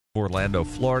Orlando,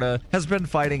 Florida, has been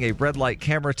fighting a red light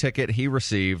camera ticket he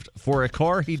received for a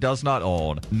car he does not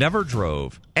own, never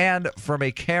drove, and from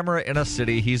a camera in a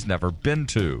city he's never been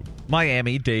to.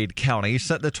 Miami-Dade County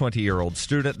sent the 20-year-old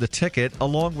student the ticket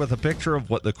along with a picture of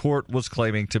what the court was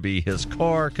claiming to be his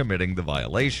car committing the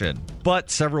violation. But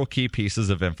several key pieces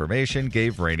of information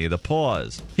gave Rainey the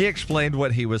pause. He explained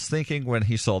what he was thinking when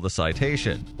he saw the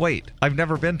citation. "Wait, I've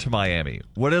never been to Miami.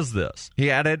 What is this?"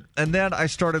 He added, and then I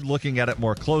started looking at it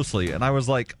more closely. And I was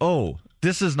like, oh,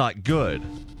 this is not good.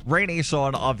 Rainey saw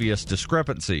an obvious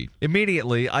discrepancy.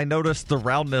 Immediately, I noticed the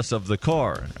roundness of the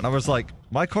car, and I was like,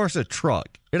 my car's a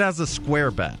truck. It has a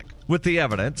square back. With the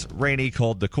evidence, Rainey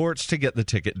called the courts to get the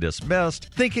ticket dismissed,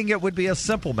 thinking it would be a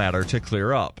simple matter to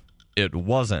clear up. It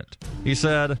wasn't. He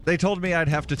said, "They told me I'd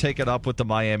have to take it up with the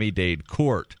Miami-Dade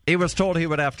court." He was told he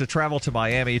would have to travel to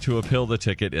Miami to appeal the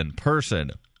ticket in person.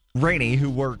 Rainey, who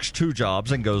works 2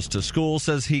 jobs and goes to school,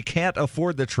 says he can't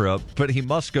afford the trip, but he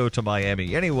must go to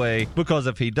Miami anyway, because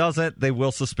if he doesn't, they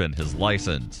will suspend his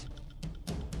license.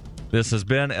 This has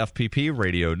been FPP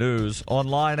Radio News,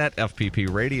 online at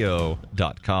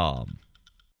fppradio.com.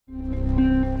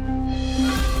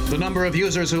 The number of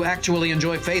users who actually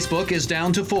enjoy Facebook is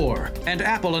down to 4. And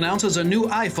Apple announces a new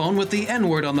iPhone with the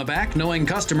N-word on the back, knowing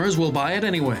customers will buy it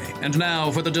anyway. And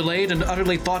now for the delayed and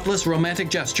utterly thoughtless romantic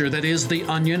gesture that is the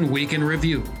Onion Week in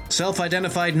Review.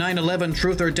 Self-identified 9/11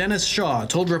 truther Dennis Shaw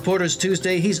told reporters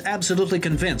Tuesday he's absolutely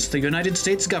convinced the United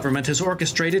States government has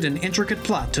orchestrated an intricate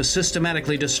plot to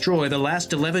systematically destroy the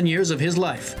last 11 years of his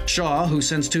life. Shaw, who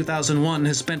since 2001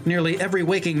 has spent nearly every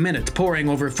waking minute poring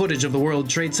over footage of the World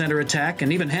Trade Center attack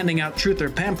and even handing out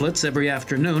truther pamphlets every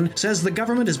afternoon, says the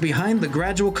government is behind the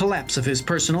gradual collapse of his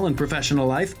personal and professional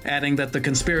life, adding that the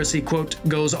conspiracy, quote,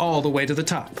 goes all the way to the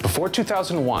top. Before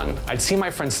 2001, I'd see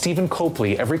my friend Stephen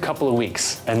Copley every couple of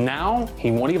weeks, and now he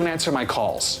won't even answer my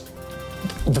calls.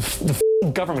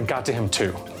 The government got to him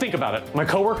too. Think about it. My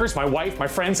coworkers, my wife, my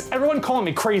friends, everyone calling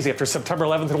me crazy after September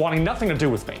 11th and wanting nothing to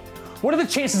do with me. What are the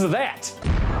chances of that?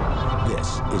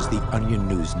 This is the Onion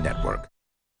News Network.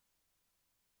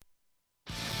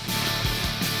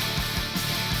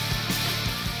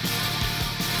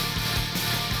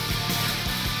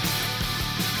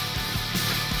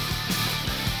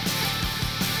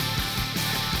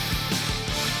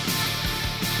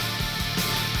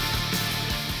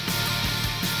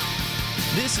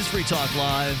 This is Free Talk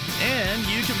Live, and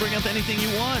you can bring up anything you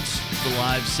want. The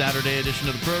live Saturday edition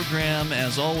of the program.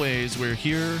 As always, we're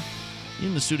here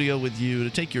in the studio with you to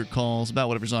take your calls about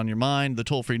whatever's on your mind. The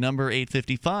toll-free number,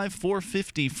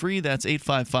 855-450-FREE. That's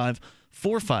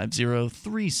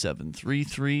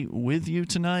 855-450-3733. With you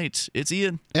tonight, it's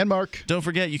Ian. And Mark. Don't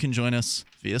forget, you can join us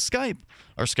via Skype.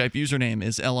 Our Skype username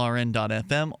is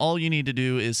lrn.fm. All you need to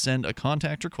do is send a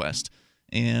contact request,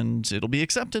 and it'll be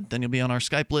accepted. Then you'll be on our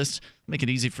Skype list. Make it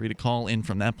easy for you to call in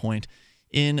from that point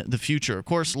in the future. Of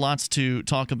course, lots to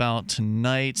talk about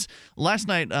tonight. Last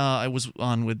night, I was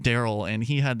on with Daryl, and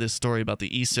he had this story about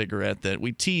the e-cigarette that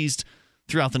we teased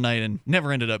throughout the night and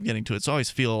never ended up getting to it. So I always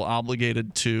feel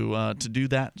obligated to do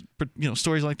that,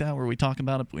 stories like that where we talk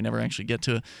about it, but we never actually get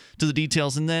to the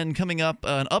details. And then coming up,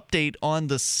 an update on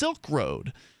the Silk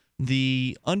Road,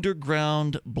 the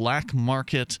underground black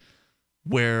market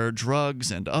where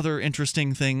drugs and other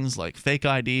interesting things like fake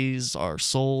IDs are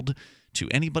sold to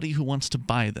anybody who wants to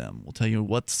buy them. We'll tell you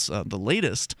what's the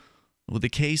latest with the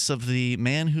case of the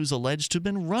man who's alleged to have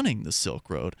been running the Silk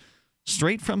Road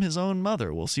straight from his own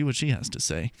mother. We'll see what she has to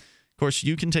say. Of course,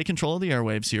 you can take control of the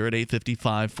airwaves here at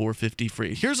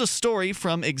 855-450-FREE. Here's a story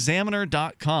from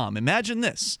Examiner.com. Imagine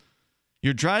this.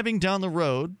 You're driving down the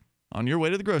road on your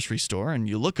way to the grocery store, and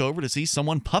you look over to see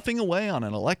someone puffing away on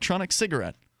an electronic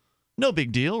cigarette. No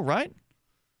big deal, right?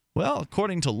 Well,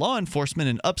 according to law enforcement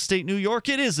in upstate New York,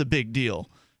 it is a big deal.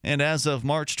 And as of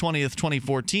March 20th,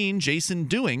 2014, Jason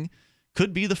Dewing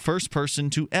could be the first person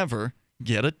to ever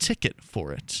get a ticket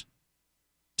for it.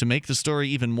 To make the story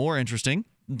even more interesting,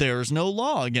 there's no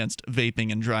law against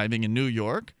vaping and driving in New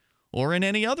York or in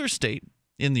any other state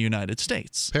in the United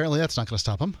States. Apparently that's not going to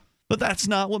stop him. But that's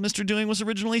not what Mr. Dewing was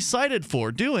originally cited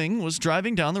for. Dewing was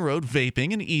driving down the road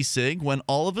vaping an Ecig when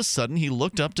all of a sudden he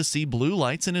looked up to see blue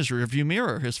lights in his rearview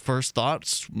mirror. His first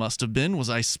thoughts must have been, was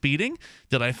I speeding?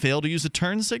 Did I fail to use a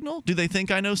turn signal? Do they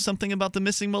think I know something about the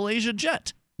missing Malaysia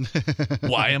jet?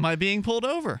 Why am I being pulled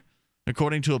over?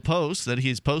 According to a post that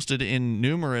he's posted in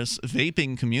numerous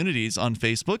vaping communities on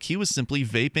Facebook, he was simply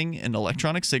vaping an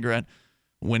electronic cigarette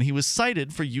when he was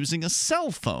cited for using a cell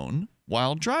phone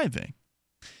while driving.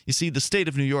 You see, the state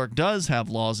of New York does have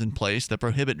laws in place that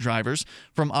prohibit drivers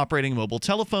from operating mobile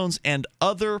telephones and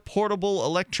other portable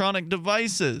electronic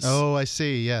devices. Oh, I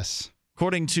see, yes.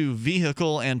 According to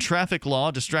Vehicle and Traffic Law,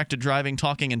 distracted driving,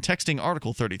 talking, and texting,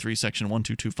 Article 33, Section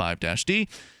 1225-D,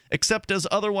 except as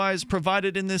otherwise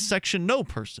provided in this section, no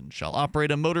person shall operate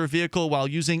a motor vehicle while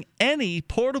using any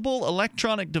portable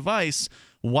electronic device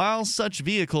while such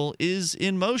vehicle is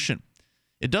in motion.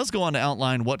 It does go on to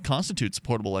outline what constitutes a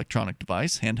portable electronic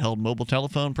device: handheld mobile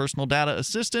telephone, personal data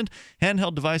assistant,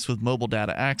 handheld device with mobile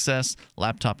data access,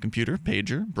 laptop computer,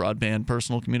 pager, broadband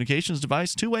personal communications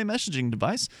device, two-way messaging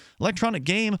device, electronic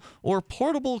game, or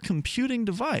portable computing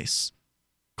device.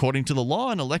 According to the law,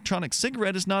 an electronic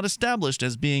cigarette is not established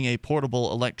as being a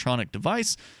portable electronic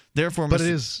device. Therefore, but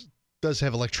does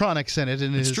have electronics in it,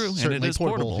 and it's it is true, certainly and it is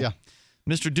portable. Yeah.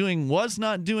 Mr. Doing was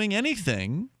not doing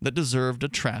anything that deserved a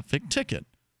traffic ticket.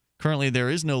 Currently, there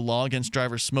is no law against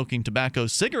drivers smoking tobacco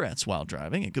cigarettes while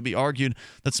driving. It could be argued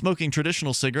that smoking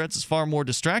traditional cigarettes is far more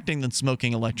distracting than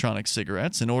smoking electronic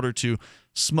cigarettes. In order to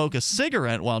smoke a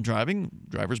cigarette while driving,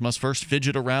 drivers must first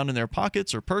fidget around in their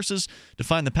pockets or purses to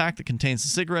find the pack that contains the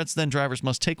cigarettes. Then drivers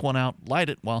must take one out, light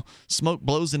it while smoke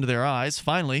blows into their eyes.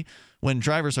 Finally, when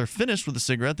drivers are finished with the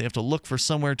cigarette, they have to look for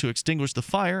somewhere to extinguish the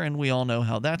fire, and we all know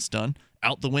how that's done.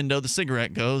 Out the window the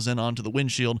cigarette goes and onto the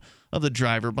windshield of the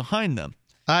driver behind them.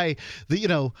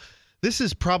 This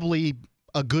is probably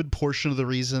a good portion of the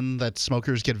reason that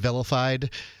smokers get vilified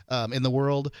in the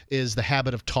world is the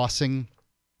habit of tossing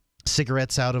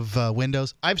cigarettes out of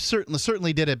windows. I've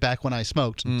certainly did it back when I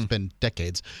smoked. It's been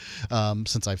decades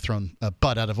since I've thrown a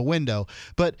butt out of a window,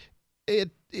 but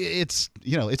it's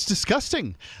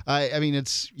disgusting. I mean,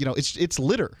 it's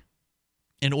litter.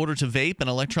 In order to vape an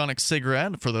electronic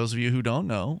cigarette, for those of you who don't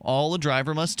know, all a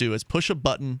driver must do is push a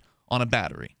button on a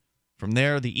battery. From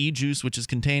there, the e-juice, which is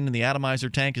contained in the atomizer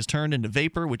tank, is turned into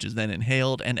vapor, which is then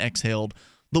inhaled and exhaled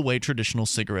the way traditional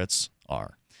cigarettes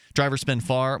are. Drivers spend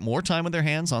far more time with their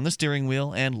hands on the steering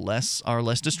wheel and are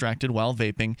less distracted while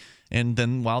vaping and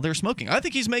then while they're smoking. I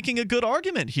think he's making a good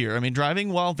argument here. I mean,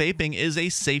 driving while vaping is a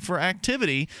safer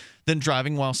activity than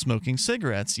driving while smoking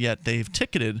cigarettes, yet they've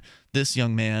ticketed this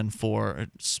young man for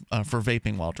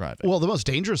vaping while driving. Well, the most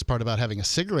dangerous part about having a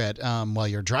cigarette while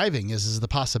you're driving is the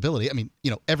possibility. I mean,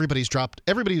 everybody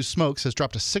who smokes has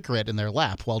dropped a cigarette in their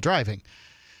lap while driving.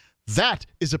 That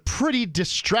is a pretty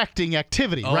distracting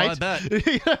activity, right? I bet.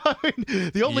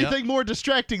 The only thing more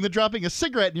distracting than dropping a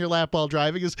cigarette in your lap while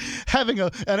driving is having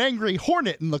an angry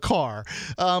hornet in the car.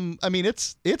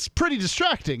 It's pretty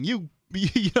distracting.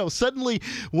 Suddenly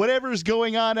whatever's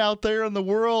going on out there in the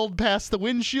world past the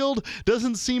windshield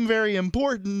doesn't seem very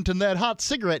important, and that hot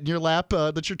cigarette in your lap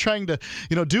that you're trying to,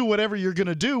 do whatever you're going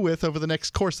to do with over the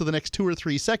next course of the next 2 or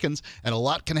 3 seconds, and a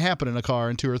lot can happen in a car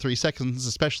in 2 or 3 seconds,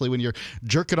 especially when you're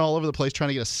jerking all over the place trying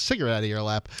to get a cigarette out of your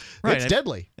lap. Right. It's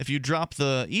deadly. If you drop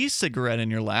the e-cigarette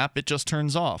in your lap, it just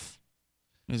turns off.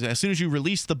 As soon as you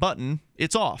release the button,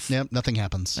 it's off. Yep, nothing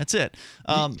happens. That's it.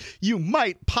 You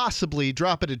might possibly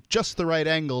drop it at just the right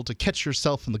angle to catch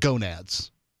yourself in the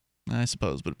gonads. I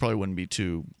suppose, but it probably wouldn't be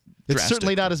too It's drastic.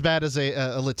 certainly not as bad as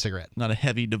a lit cigarette. Not a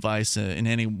heavy device in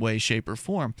any way, shape, or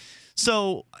form.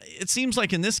 So it seems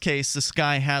like in this case, this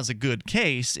guy has a good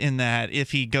case in that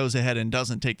if he goes ahead and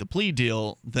doesn't take the plea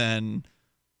deal, then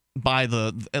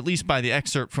at least by the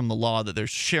excerpt from the law that they're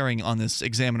sharing on this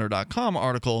Examiner.com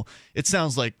article, it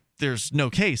sounds like there's no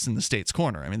case in the state's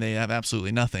corner. I mean, they have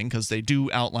absolutely nothing because they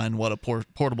do outline what a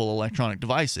portable electronic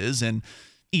device is, and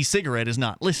e-cigarette is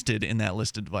not listed in that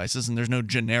list of devices, and there's no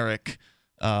generic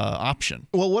option.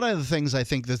 Well, one of the things I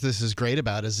think that this is great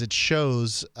about is it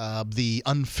shows the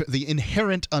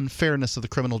inherent unfairness of the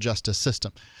criminal justice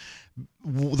system.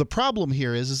 The problem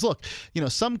here is look,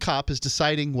 some cop is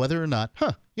deciding whether or not,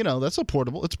 that's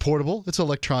it's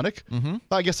electronic.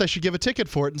 I guess I should give a ticket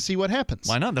for it and see what happens.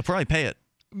 Why not? They'll probably pay it.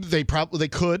 They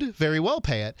could very well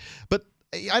pay it, but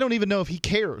I don't even know if he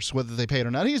cares whether they pay it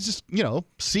or not. He's just,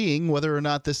 seeing whether or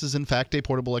not this is in fact a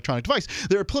portable electronic device.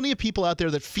 There are plenty of people out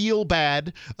there that feel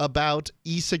bad about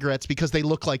e-cigarettes because they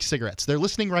look like cigarettes. They're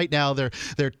listening right now. They're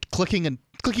clicking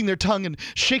their tongue and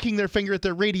shaking their finger at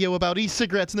their radio about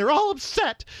e-cigarettes, and they're all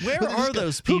upset. Where are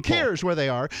those people? Who cares where they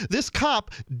are? This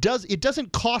cop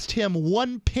doesn't cost him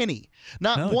 1 penny.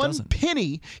 Not one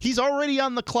penny. He's already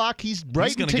on the clock. He's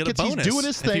writing tickets. He's doing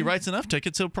his thing. If he writes enough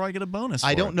tickets, he'll probably get a bonus.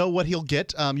 I don't know what he'll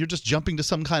get. You're just jumping to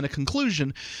some kind of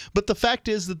conclusion. But the fact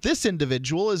is that this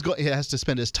individual has to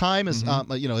spend his time,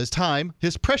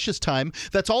 his precious time.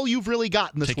 That's all you've really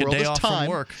got in this world is time. From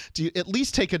work. To at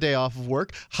least take a day off of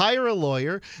work, hire a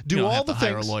lawyer, do all the things.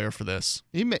 Hire a lawyer for this.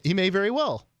 He may very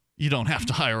well. You don't have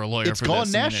to hire a lawyer it's for gone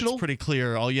this. national. It's pretty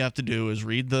clear. All you have to do is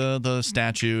read the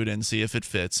statute and see if it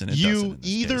fits, and it doesn't.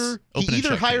 He either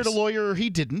hired a lawyer or he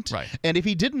didn't. Right. And if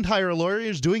he didn't hire a lawyer,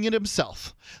 he's doing it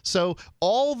himself. So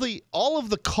all of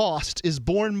the cost is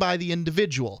borne by the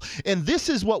individual. And this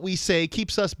is what we say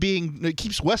keeps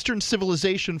Western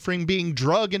civilization from being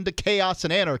drug into chaos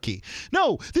and anarchy.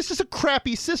 No, this is a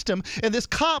crappy system, and this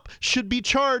cop should be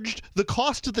charged the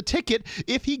cost of the ticket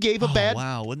if he gave a bad.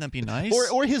 Wow, wouldn't that be nice?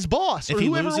 Or his boss, or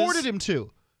whoever ordered him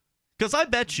to. Because I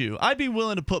bet you, I'd be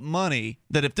willing to put money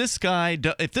that if this guy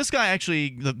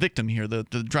actually, the victim here, the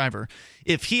driver,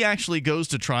 if he actually goes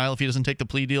to trial, if he doesn't take the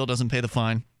plea deal, doesn't pay the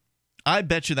fine, I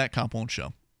bet you that cop won't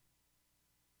show.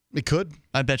 It could.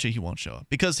 I bet you he won't show up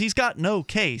because he's got no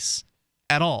case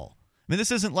at all. I mean,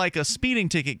 this isn't like a speeding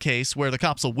ticket case where the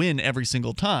cops will win every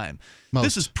single time.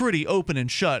 This is pretty open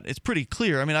and shut. It's pretty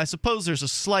clear. I mean, I suppose there's a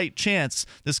slight chance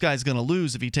this guy's going to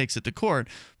lose if he takes it to court,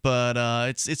 but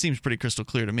it seems pretty crystal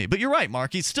clear to me. But you're right,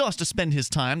 Mark. He still has to spend his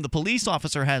time. The police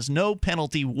officer has no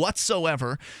penalty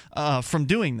whatsoever from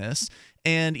doing this.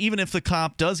 And even if the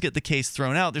cop does get the case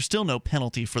thrown out, there's still no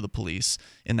penalty for the police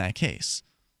in that case.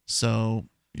 So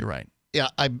you're right. Yeah,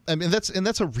 I mean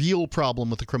that's a real problem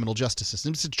with the criminal justice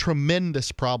system. It's a tremendous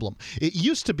problem. It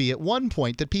used to be at one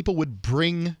point that people would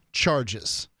bring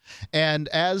charges, and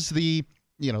as the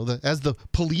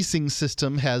policing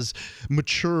system has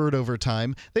matured over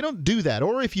time, they don't do that.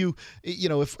 Or if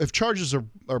if charges are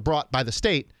brought by the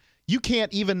state, you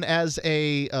can't even as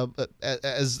the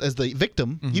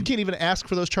victim, you can't even ask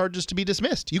for those charges to be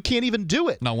dismissed. You can't even do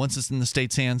it. No, once it's in the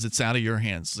state's hands, it's out of your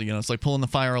hands. It's like pulling the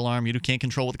fire alarm. You can't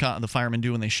control what the firemen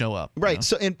do when they show up. Right.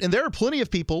 So, and there are plenty of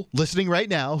people listening right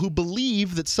now who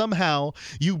believe that somehow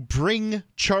you bring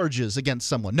charges against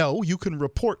someone. No, you can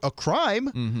report a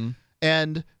crime,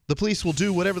 and the police will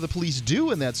do whatever the police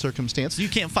do in that circumstance. So you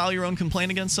can't file your own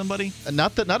complaint against somebody?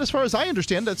 Not as far as I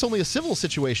understand. That's only a civil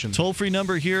situation. Toll-free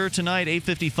number here tonight,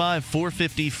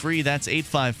 855-450-FREE. That's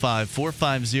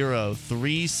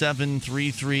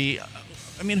 855-450-3733.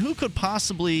 I mean, who could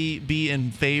possibly be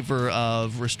in favor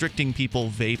of restricting people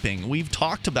vaping? We've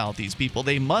talked about these people.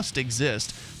 They must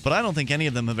exist, but I don't think any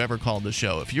of them have ever called the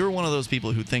show. If you're one of those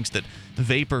people who thinks that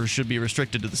vapors should be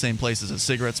restricted to the same places as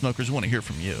cigarette smokers, we want to hear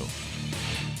from you.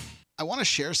 I want to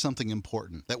share something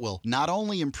important that will not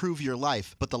only improve your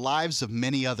life, but the lives of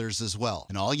many others as well.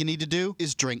 And all you need to do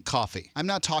is drink coffee. I'm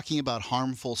not talking about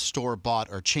harmful store-bought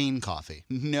or chain coffee.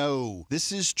 No,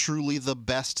 this is truly the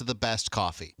best of the best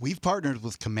coffee. We've partnered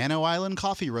with Camano Island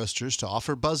Coffee Roasters to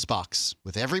offer BuzzBox.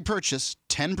 With every purchase,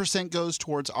 10% goes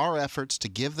towards our efforts to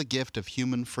give the gift of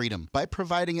human freedom by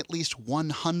providing at least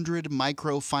 100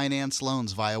 microfinance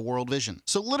loans via World Vision.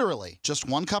 So literally, just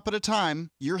one cup at a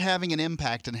time, you're having an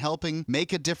impact and helping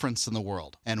make a difference in the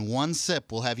world. And one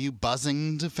sip will have you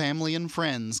buzzing to family and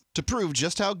friends. To prove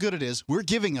just how good it is, we're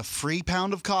giving a free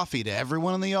pound of coffee to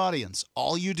everyone in the audience.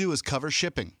 All you do is cover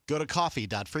shipping. Go to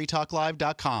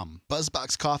coffee.freetalklive.com.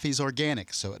 BuzzBox coffee is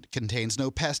organic, so it contains no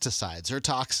pesticides or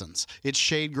toxins. It's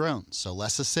shade grown, so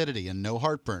less acidity and no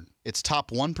heartburn. It's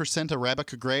top 1%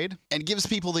 Arabica grade and gives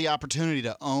people the opportunity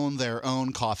to own their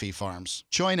own coffee farms.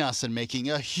 Join us in making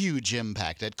a huge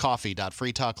impact at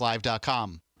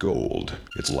coffee.freetalklive.com. Gold.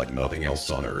 It's like nothing else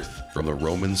on Earth. From the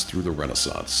Romans through the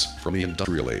Renaissance, from the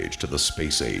Industrial Age to the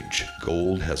Space Age,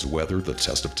 gold has weathered the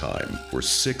test of time. For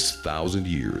 6,000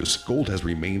 years, gold has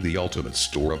remained the ultimate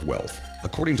store of wealth.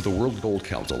 According to the World Gold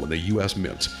Council and the U.S.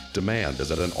 Mint, demand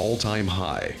is at an all-time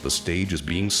high. The stage is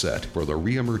being set for the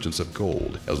reemergence of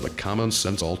gold as the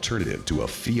common-sense alternative to a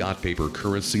fiat paper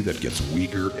currency that gets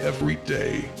weaker every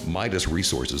day. Midas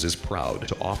Resources is proud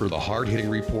to offer the hard-hitting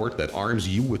report that arms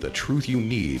you with the truth you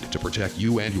need to protect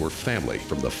you and your family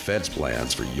from the Fed's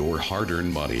plans for your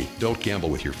hard-earned money. Don't gamble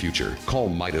with your future. Call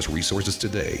Midas Resources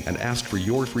today and ask for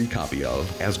your free copy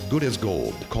of As Good as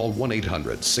Gold. Call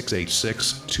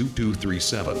 1-800-686-2237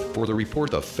 for the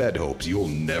report the Fed hopes you'll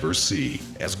never see.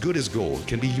 As Good as Gold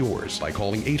can be yours by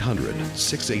calling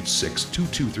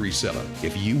 800-686-2237.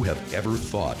 If you have ever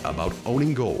thought about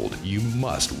owning gold, you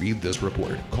must read this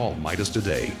report. Call Midas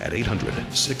today at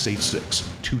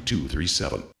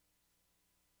 800-686-2237.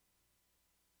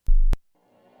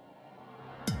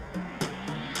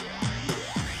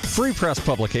 Free Press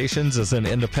Publications is an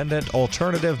independent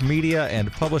alternative media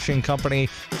and publishing company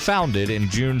founded in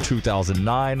June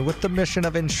 2009 with the mission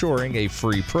of ensuring a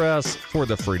free press for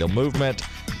the freedom movement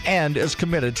and is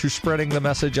committed to spreading the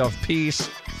message of peace,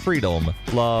 freedom,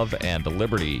 love, and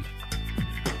liberty.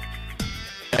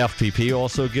 FPP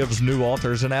also gives new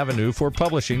authors an avenue for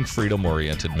publishing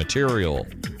freedom-oriented material.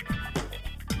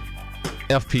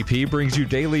 FPP brings you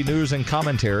daily news and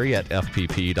commentary at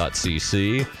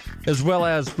fpp.cc. as well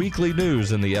as weekly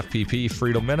news in the FPP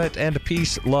Freedom Minute and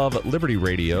Peace, Love, Liberty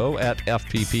Radio at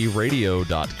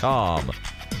fppradio.com.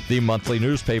 The monthly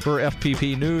newspaper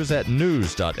FPP News at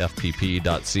news.fpp.cc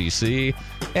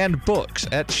and books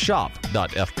at shop.fpp.cc.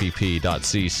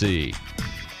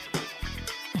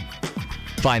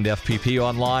 Find FPP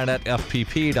online at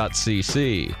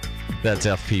fpp.cc. That's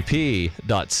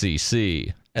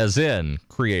fpp.cc, as in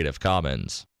Creative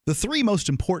Commons. The three most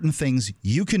important things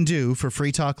you can do for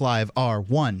Free Talk Live are: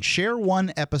 1, share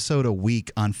one episode a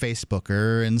week on Facebook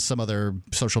or in some other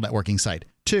social networking site.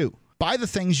 2, buy the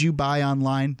things you buy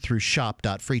online through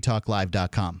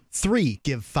shop.freetalklive.com. 3,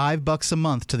 give $5 a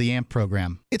month to the AMP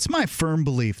program. It's my firm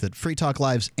belief that Free Talk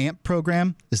Live's AMP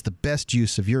program is the best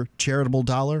use of your charitable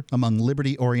dollar among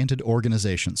liberty-oriented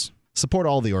organizations. Support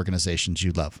all the organizations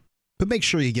you love, but make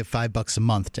sure you give $5 a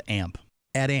month to AMP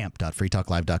at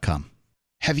amp.freetalklive.com.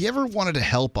 Have you ever wanted to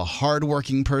help a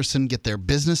hardworking person get their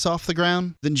business off the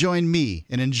ground? Then join me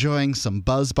in enjoying some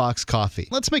BuzzBox coffee.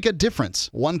 Let's make a difference,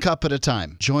 one cup at a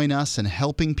time. Join us in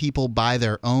helping people buy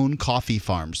their own coffee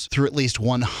farms through at least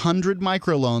 100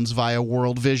 microloans via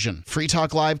World Vision. Free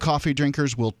Talk Live coffee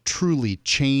drinkers will truly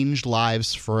change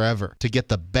lives forever. To get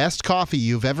the best coffee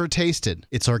you've ever tasted,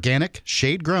 it's organic,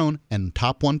 shade-grown, and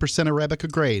top 1%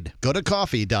 Arabica grade. Go to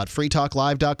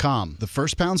coffee.freetalklive.com. The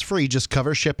first pound's free, just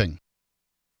cover shipping.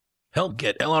 Help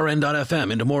get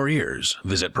LRN.FM into more ears.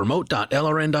 Visit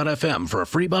promote.lrn.fm for a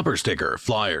free bumper sticker,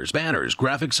 flyers, banners,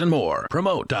 graphics, and more.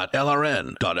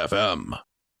 Promote.lrn.fm.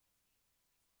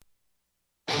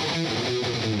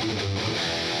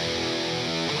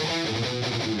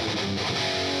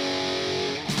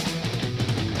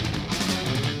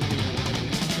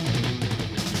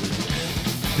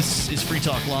 This is Free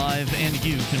Talk Live, and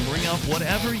you can bring up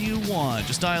whatever you want.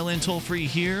 Just dial in toll-free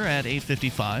here at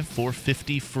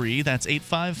 855-450-FREE. That's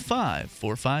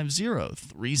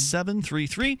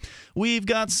 855-450-3733. We've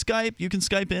got Skype. You can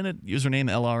Skype in at username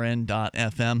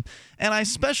LRN.FM. And I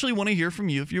especially want to hear from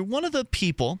you if you're one of the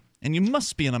people, and you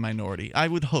must be in a minority, I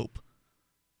would hope,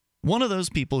 one of those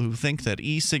people who think that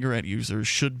e-cigarette users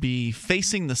should be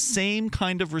facing the same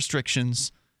kind of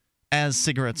restrictions as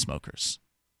cigarette smokers.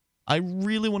 I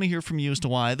really want to hear from you as to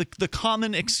why. The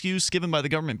common excuse given by the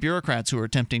government bureaucrats who are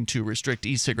attempting to restrict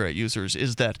e-cigarette users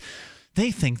is that they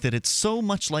think that it's so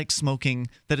much like smoking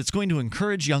that it's going to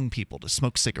encourage young people to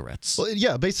smoke cigarettes. Well,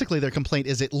 yeah, basically their complaint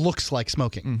is it looks like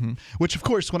smoking, which, of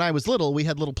course, when I was little, we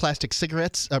had little plastic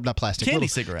cigarettes, not plastic, candy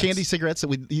cigarettes. Candy cigarettes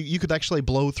that you could actually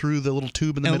blow through the little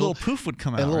tube in the middle. And a little poof would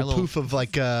come out. And a little poof of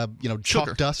like,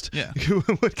 chalk dust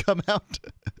would come out.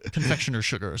 Confectioner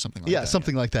sugar or something like that. Yeah,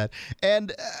 something like that.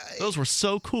 And those were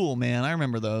so cool, man. I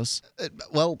remember those.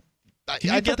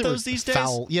 Can you get those these days?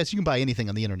 Foul. Yes, you can buy anything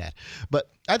on the internet.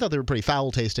 But I thought they were pretty foul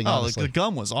tasting, honestly. The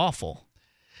gum was awful.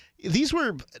 These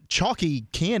were chalky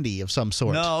candy of some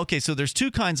sort. No, okay, so there's two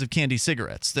kinds of candy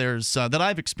cigarettes. There's that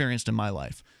I've experienced in my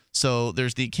life. So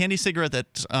there's the candy cigarette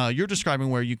that you're describing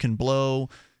where you can blow.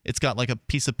 It's got like a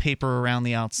piece of paper around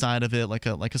the outside of it, like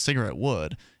a cigarette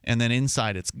would, and then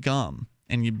inside it's gum.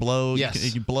 And you blow,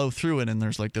 you blow through it, and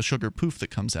there's like the sugar poof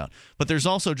that comes out. But there's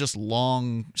also just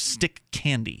long stick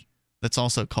candy. That's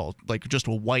also called like just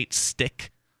a white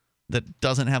stick that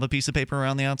doesn't have a piece of paper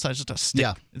around the outside. It's just a stick.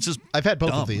 Yeah, it's just I've had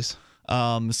both dumb. of these.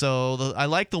 I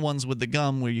like the ones with the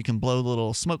gum where you can blow the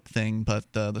little smoke thing,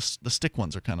 but the stick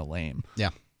ones are kind of lame. Yeah.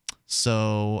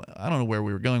 So I don't know where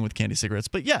we were going with candy cigarettes,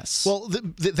 but yes. Well,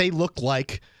 they look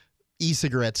like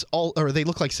e-cigarettes, or they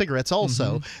look like cigarettes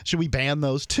also. Should we ban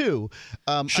those too?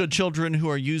 Should children who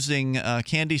are using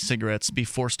candy cigarettes be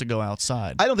forced to go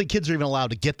outside? I don't think kids are even allowed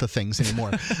to get the things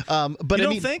anymore. But you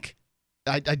don't think?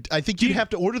 I think you'd have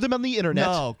to order them on the internet.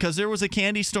 No, because there was a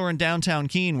candy store in downtown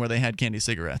Keene where they had candy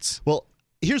cigarettes. Well,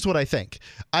 here's what I think.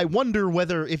 I wonder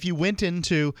whether if you went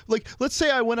into, like, let's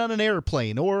say I went on an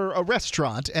airplane or a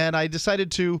restaurant and I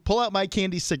decided to pull out my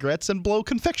candy cigarettes and blow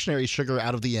confectionery sugar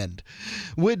out of the end.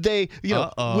 Would they,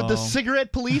 would the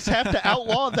cigarette police have to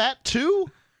outlaw that too?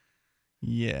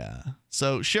 Yeah.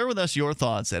 So share with us your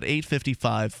thoughts at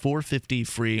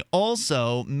 855-450-FREE.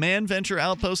 Also,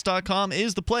 manventureoutpost.com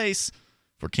is the place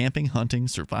for camping, hunting,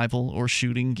 survival, or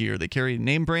shooting gear. They carry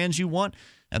name brands you want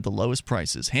at the lowest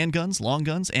prices. Handguns, long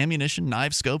guns, ammunition,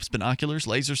 knife scopes, binoculars,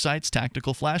 laser sights,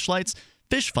 tactical flashlights,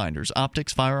 fish finders,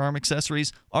 optics, firearm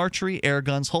accessories, archery, air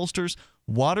guns, holsters,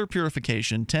 water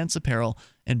purification, tents, apparel,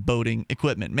 and boating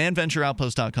equipment.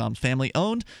 ManVentureOutpost.com is family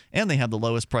owned, and they have the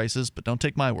lowest prices, but don't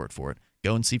take my word for it.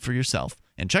 Go and see for yourself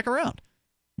and check around.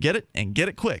 Get it and get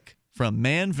it quick from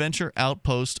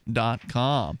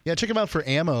manventureoutpost.com. Yeah, check them out for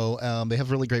ammo. They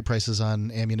have really great prices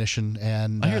on ammunition.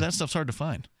 And I hear that stuff's hard to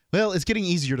find. Well, it's getting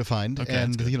easier to find, Okay,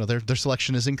 and their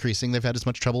selection is increasing. They've had as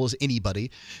much trouble as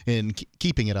anybody in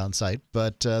keeping it on site,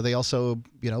 but they also,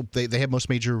 they have most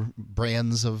major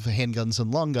brands of handguns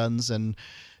and long guns, and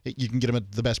you can get them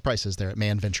at the best prices there at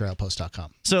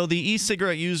manventureoutpost.com. So the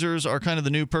e-cigarette users are kind of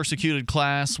the new persecuted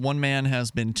class. One man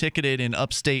has been ticketed in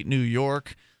upstate New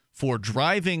York for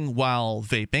driving while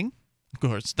vaping. Of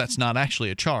course, that's not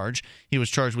actually a charge. He was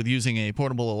charged with using a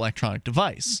portable electronic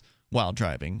device while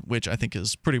driving, which I think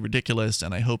is pretty ridiculous,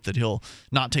 and I hope that he'll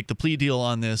not take the plea deal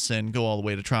on this and go all the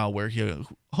way to trial, where he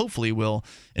hopefully will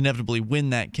inevitably win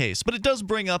that case. But it does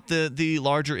bring up the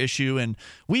larger issue, and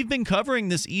we've been covering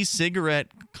this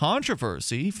e-cigarette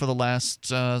controversy for the last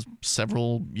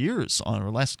several years, or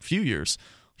last few years,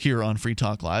 here on Free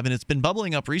Talk Live, and it's been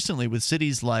bubbling up recently with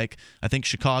cities like, I think,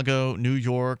 Chicago, New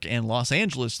York, and Los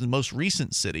Angeles, the most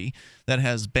recent city that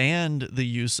has banned the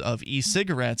use of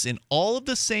e-cigarettes in all of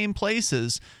the same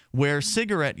places where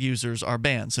cigarette users are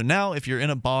banned. So now if you're in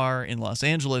a bar in Los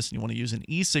Angeles and you want to use an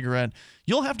e-cigarette,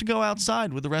 you'll have to go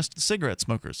outside with the rest of the cigarette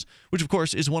smokers, which of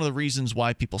course is one of the reasons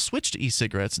why people switch to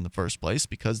e-cigarettes in the first place,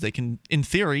 because they can, in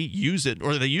theory, use it,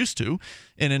 or they used to,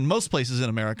 and in most places in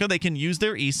America, they can use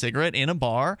their e-cigarette in a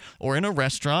bar or in a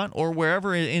restaurant or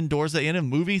wherever indoors, in a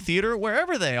movie theater,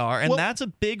 wherever they are, and that's a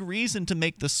big reason to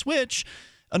make the switch.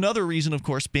 Another reason, of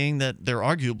course, being that they're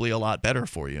arguably a lot better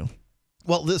for you.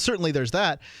 Well, certainly there's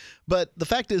that, but the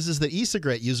fact is that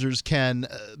e-cigarette users can,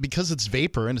 because it's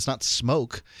vapor and it's not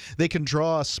smoke, they can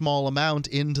draw a small amount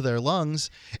into their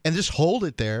lungs and just hold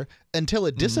it there until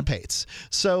it dissipates.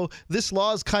 So this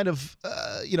law is kind of,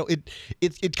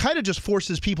 it kind of just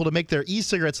forces people to make their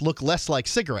e-cigarettes look less like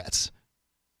cigarettes.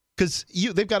 Because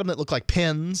they've got them that look like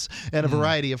pens and a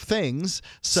variety of things.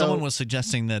 So someone was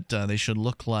suggesting that they should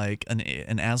look like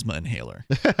an asthma inhaler.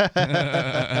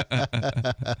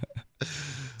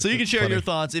 So you can share your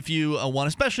thoughts if you want,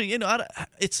 especially,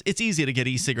 it's easy to get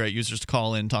e-cigarette users to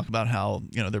call in and talk about how,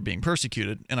 they're being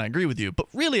persecuted, and I agree with you. But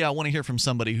really, I want to hear from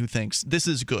somebody who thinks this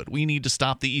is good. We need to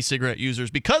stop the e-cigarette users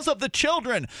because of the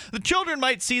children. The children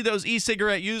might see those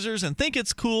e-cigarette users and think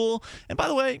it's cool. And by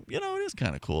the way, it is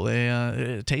kind of cool.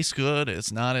 It tastes good.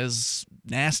 It's not as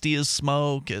nasty as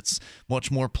smoke. It's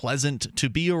much more pleasant to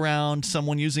be around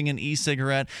someone using an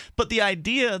e-cigarette. But the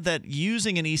idea that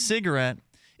using an e-cigarette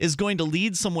is going to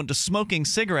lead someone to smoking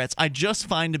cigarettes, I just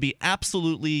find to be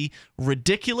absolutely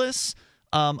ridiculous.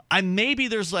 Maybe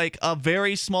there's like a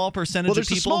very small percentage of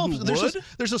people who would.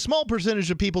 There's a small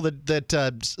percentage of people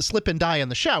that slip and die in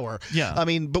the shower. Yeah.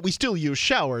 But we still use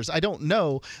showers. I don't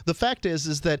know. The fact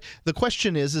is that the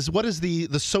question is what is the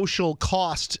social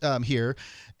cost here?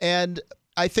 And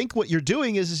I think what you're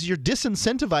doing is you're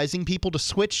disincentivizing people to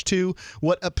switch to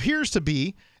what appears to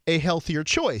be a healthier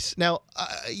choice. Now,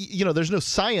 there's no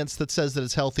science that says that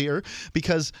it's healthier,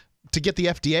 because to get the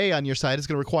FDA on your side is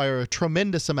going to require a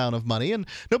tremendous amount of money, and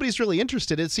nobody's really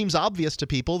interested. It seems obvious to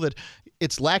people that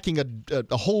it's lacking a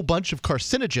whole bunch of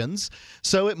carcinogens,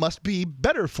 so it must be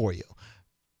better for you.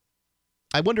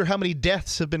 I wonder how many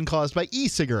deaths have been caused by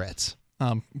e-cigarettes.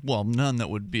 Well, none that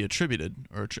would be attributed.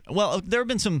 There have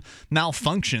been some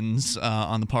malfunctions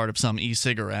on the part of some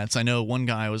e-cigarettes. I know one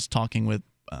guy I was talking with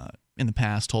in the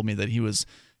past told me that he was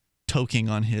toking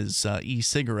on his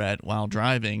e-cigarette while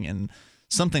driving, and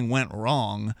something went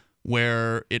wrong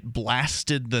where it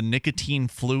blasted the nicotine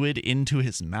fluid into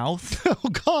his mouth. Oh,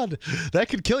 God, that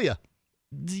could kill you.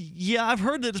 Yeah, I've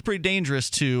heard that it's pretty dangerous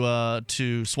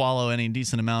to swallow any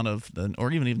decent amount of, or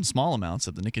even small amounts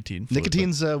of the nicotine fluid.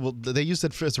 Nicotine's, they use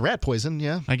it as rat poison,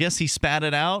 yeah. I guess he spat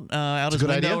it out his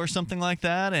window or something like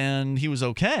that, and he was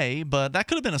okay, but that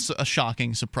could have been a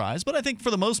shocking surprise. But I think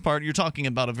for the most part, you're talking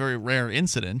about a very rare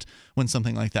incident when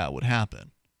something like that would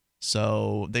happen.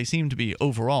 So they seem to be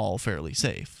overall fairly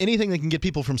safe. Anything that can get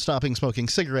people from stopping smoking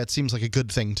cigarettes seems like a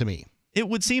good thing to me. It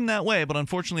would seem that way, but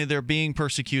unfortunately they're being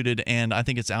persecuted, and I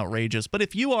think it's outrageous. But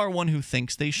if you are one who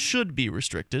thinks they should be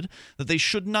restricted, that they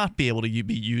should not be able to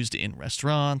be used in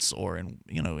restaurants or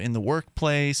in the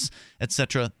workplace,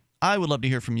 etc., I would love to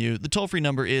hear from you. The toll-free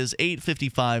number is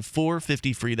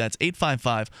 855-450-FREE. That's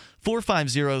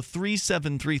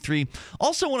 855-450-3733.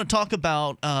 Also want to talk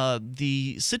about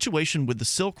the situation with the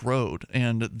Silk Road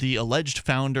and the alleged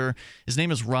founder. His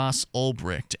name is Ross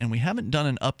Ulbricht, and we haven't done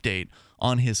an update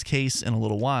on his case in a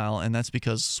little while, and that's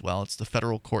because, well, it's the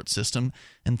federal court system,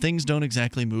 and things don't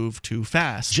exactly move too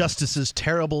fast. Justice's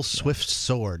terrible swift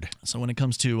sword. So when it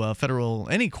comes to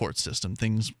any court system,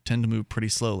 things tend to move pretty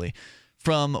slowly.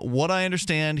 From what I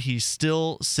understand, he's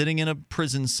still sitting in a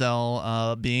prison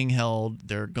cell being held.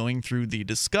 They're going through the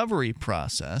discovery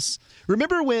process.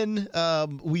 Remember when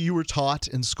you were taught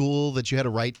in school that you had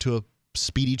a right to a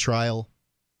speedy trial?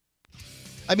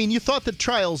 I mean, you thought that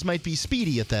trials might be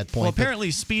speedy at that point. Well,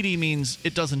 apparently speedy means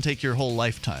it doesn't take your whole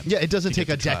lifetime. Yeah, it doesn't take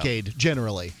a decade,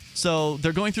 generally. So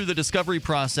they're going through the discovery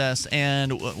process,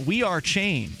 and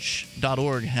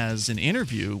WeAreChange.org has an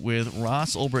interview with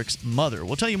Ross Ulbricht's mother.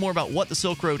 We'll tell you more about what the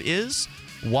Silk Road is,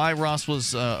 why Ross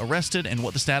was arrested, and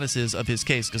what the status is of his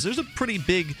case, because there's a pretty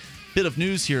big bit of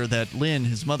news here that Lynn,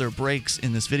 his mother, breaks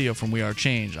in this video from We Are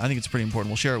Change. I think it's pretty important.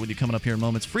 We'll share it with you coming up here in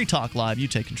moments. Free Talk Live. You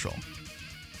take control.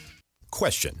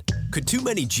 Question: could too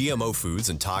many GMO foods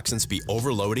and toxins be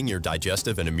overloading your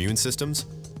digestive and immune systems?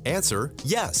 Answer: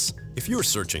 yes. If you're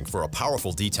searching for a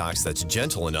powerful detox that's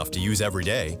gentle enough to use every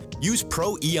day, use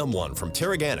Pro EM1 from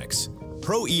Terraganics.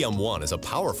 Pro EM1 is a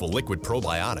powerful liquid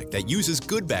probiotic that uses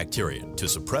good bacteria to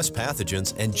suppress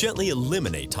pathogens and gently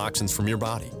eliminate toxins from your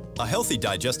body. A healthy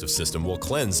digestive system will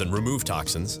cleanse and remove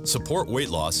toxins, support weight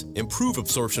loss, improve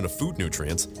absorption of food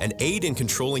nutrients, and aid in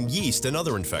controlling yeast and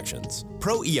other infections.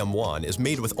 Pro EM1 is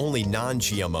made with only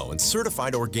non-GMO and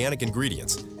certified organic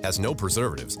ingredients, has no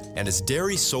preservatives, and is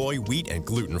dairy, soy, wheat, and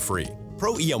gluten-free.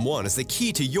 Pro EM1 is the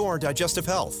key to your digestive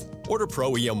health. Order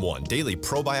Pro EM1 Daily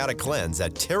Probiotic Cleanse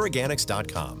at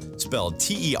Terraganics.com, spelled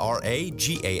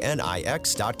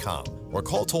Terraganix.com, or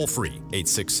call toll-free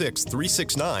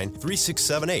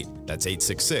 866-369-3678. That's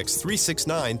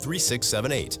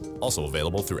 866-369-3678. Also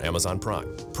available through Amazon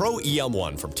Prime. Pro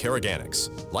EM1 from Terraganics.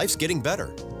 Life's getting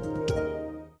better.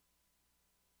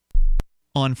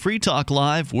 On Free Talk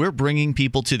Live, we're bringing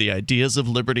people to the ideas of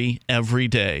liberty every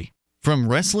day. From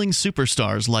wrestling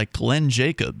superstars like Glenn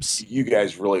Jacobs. You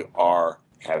guys really are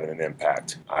having an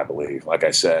impact, I believe. Like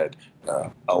I said,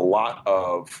 a lot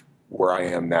of where I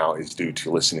am now is due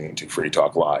to listening to Free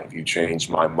Talk Live. You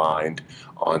changed my mind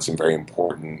on some very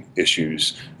important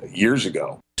issues years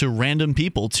ago. To random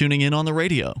people tuning in on the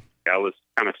radio. I was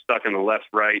kind of stuck in the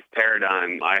left-right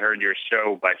paradigm. I heard your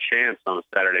show by chance on a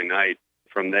Saturday night.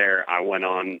 From there, I went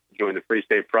on, joined the Free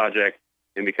State Project,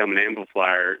 and become an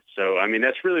amplifier. So, I mean,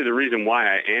 that's really the reason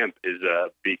why I amp is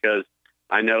because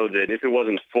I know that if it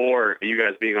wasn't for you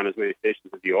guys being on as many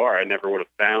stations as you are, I never would have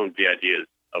found the ideas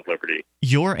of liberty.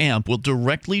 Your amp will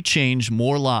directly change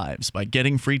more lives by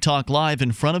getting Free Talk Live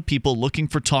in front of people looking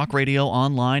for talk radio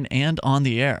online and on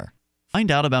the air. Find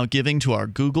out about giving to our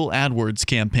Google AdWords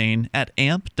campaign at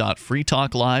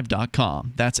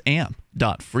amp.freetalklive.com. That's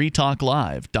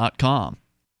amp.freetalklive.com.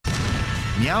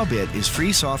 MeowBit is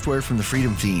free software from the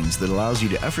Freedom Fiends that allows you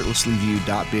to effortlessly view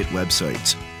 .bit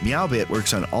websites. MeowBit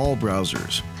works on all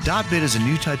browsers. .bit is a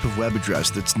new type of web address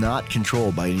that's not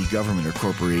controlled by any government or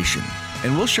corporation.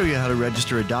 And we'll show you how to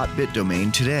register a .bit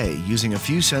domain today using a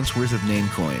few cents worth of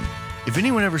Namecoin. If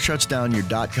anyone ever shuts down your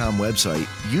 .com website,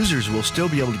 users will still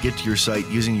be able to get to your site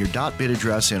using your .bit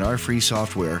address in our free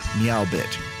software,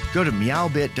 MeowBit. Go to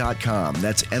meowbit.com.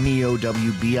 That's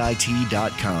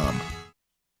meowbit.com.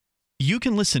 You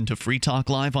can listen to Free Talk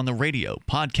Live on the radio,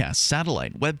 podcast,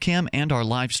 satellite, webcam, and our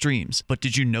live streams. But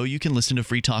did you know you can listen to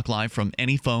Free Talk Live from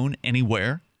any phone,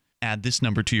 anywhere? Add this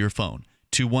number to your phone,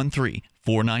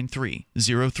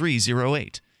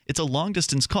 213-493-0308. It's a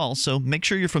long-distance call, so make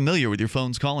sure you're familiar with your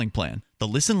phone's calling plan. The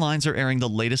listen lines are airing the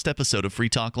latest episode of Free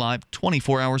Talk Live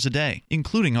 24 hours a day,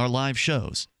 including our live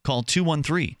shows. Call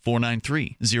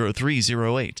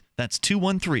 213-493-0308. That's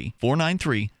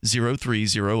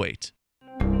 213-493-0308.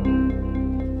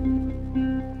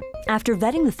 After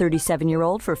vetting the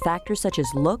 37-year-old for factors such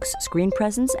as looks, screen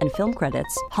presence, and film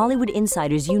credits, Hollywood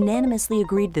insiders unanimously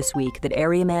agreed this week that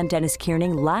area man Dennis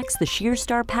Kiernan lacks the sheer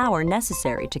star power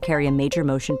necessary to carry a major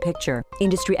motion picture.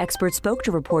 Industry experts spoke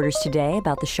to reporters today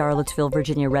about the Charlottesville,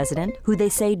 Virginia resident, who they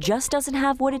say just doesn't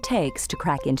have what it takes to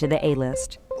crack into the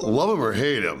A-list. Love him or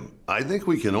hate him, I think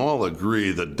we can all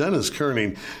agree that Dennis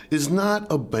Kiernan is not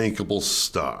a bankable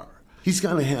star. He's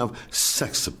got to have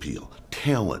sex appeal,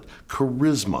 talent,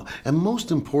 charisma, and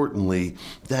most importantly,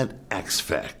 that X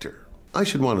factor. I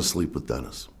should want to sleep with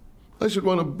Dennis. I should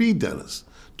want to be Dennis.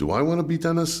 Do I want to be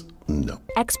Dennis? No.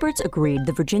 Experts agreed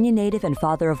the Virginia native and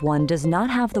father of one does not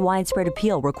have the widespread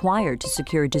appeal required to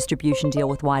secure a distribution deal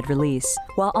with wide release,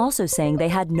 while also saying they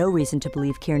had no reason to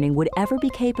believe Kiernan would ever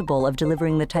be capable of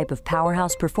delivering the type of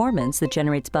powerhouse performance that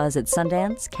generates buzz at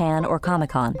Sundance, Cannes, or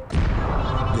Comic-Con.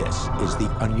 This is the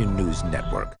Onion News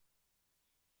Network.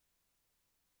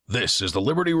 This is the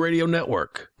Liberty Radio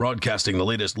Network, broadcasting the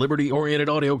latest liberty-oriented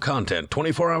audio content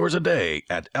 24 hours a day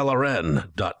at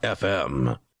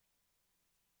LRN.FM.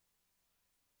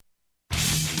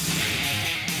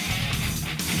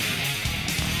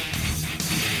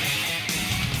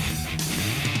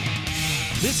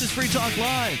 This is Free Talk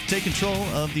Live. Take control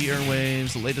of the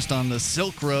airwaves. The latest on the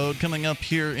Silk Road coming up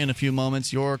here in a few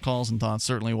moments. Your calls and thoughts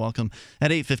certainly welcome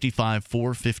at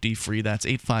 855-450-FREE. That's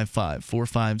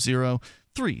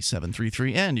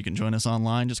 855-450-3733. And you can join us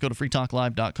online. Just go to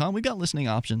freetalklive.com. We've got listening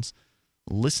options.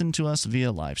 Listen to us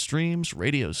via live streams,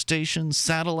 radio stations,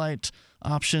 satellite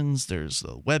options. There's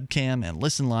the webcam and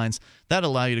listen lines that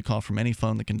allow you to call from any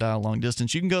phone that can dial long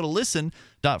distance. You can go to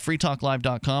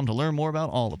listen.freetalklive.com to learn more about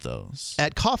all of those.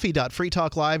 At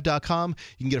coffee.freetalklive.com,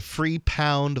 you can get a free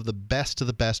pound of the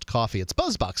best coffee. It's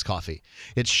BuzzBox coffee.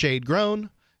 It's shade grown,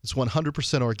 it's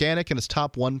 100% organic, and it's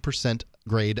top 1%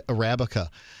 grade Arabica.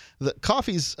 The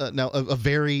coffee's now a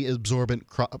very absorbent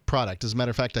product. As a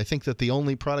matter of fact, I think that the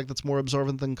only product that's more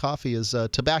absorbent than coffee is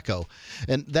tobacco.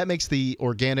 And that makes the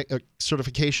organic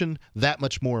certification that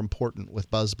much more important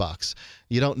with BuzzBox.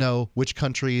 You don't know which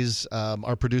countries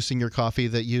are producing your coffee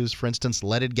that use, for instance,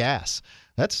 leaded gas.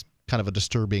 That's kind of a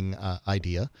disturbing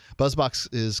idea. BuzzBox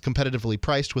is competitively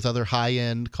priced with other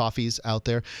high-end coffees out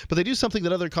there, but they do something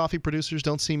that other coffee producers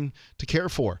don't seem to care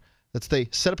for. That's they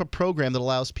set up a program that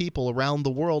allows people around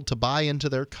the world to buy into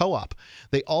their co-op.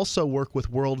 They also work with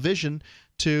World Vision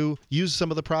to use some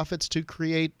of the profits to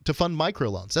fund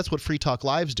microloans. That's what Free Talk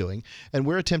Live's doing, and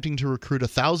we're attempting to recruit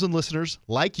 1,000 listeners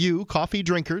like you, coffee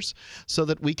drinkers, so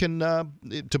that we can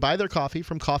to buy their coffee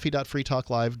from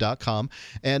coffee.freetalklive.com,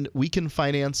 and we can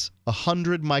finance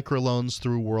 100 microloans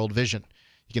through World Vision.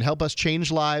 You can help us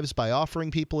change lives by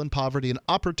offering people in poverty an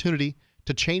opportunity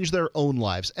to change their own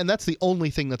lives. And that's the only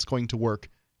thing that's going to work,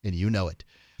 and you know it.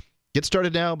 Get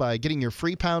started now by getting your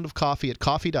free pound of coffee at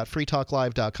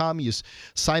coffee.freetalklive.com. You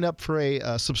sign up for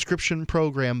a subscription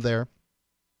program there.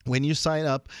 When you sign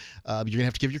up, you're going to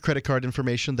have to give your credit card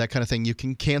information, that kind of thing. You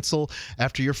can cancel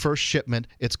after your first shipment.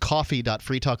 It's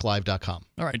coffee.freetalklive.com.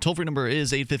 All right, toll-free number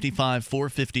is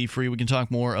 855-450-FREE. We can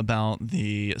talk more about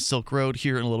the Silk Road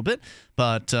here in a little bit.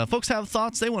 But folks have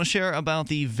thoughts they want to share about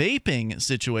the vaping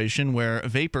situation where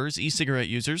vapors, e-cigarette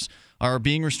users, are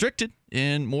being restricted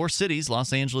in more cities,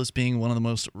 Los Angeles being one of the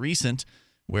most recent,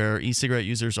 where e-cigarette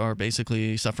users are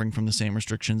basically suffering from the same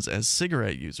restrictions as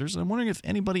cigarette users. And I'm wondering if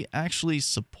anybody actually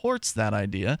supports that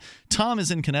idea. Tom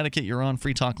is in Connecticut. You're on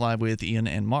Free Talk Live with Ian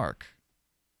and Mark.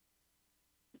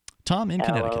 Tom in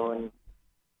Connecticut.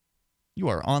 You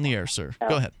are on the air, sir.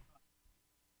 Go ahead.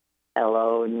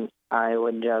 Hello. I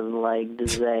would just like to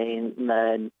say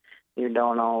that you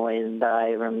don't always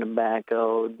die from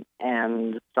tobacco,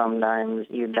 and sometimes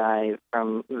you die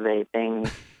from vaping.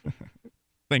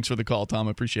 Thanks for the call, Tom.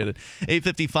 I appreciate it.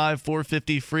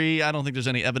 855-450-FREE. I don't think there's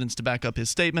any evidence to back up his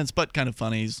statements, but kind of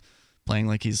funny. He's playing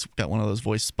like he's got one of those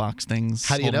voice box things.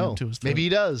 How do you know? Maybe he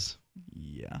does.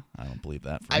 Yeah, I don't believe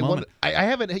that for a moment. I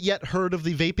haven't yet heard of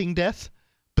the vaping death,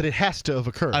 but it has to have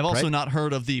occurred. I've also not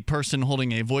heard of the person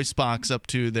holding a voice box up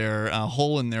to their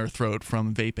hole in their throat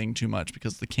from vaping too much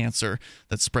because of the cancer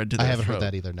that's spread to their throat. I haven't heard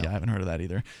that either, no. Yeah, I haven't heard of that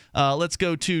either. Let's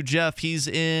go to Jeff. He's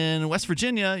in West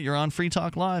Virginia. You're on Free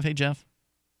Talk Live. Hey, Jeff.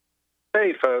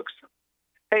 Hey, folks.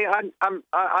 Hey,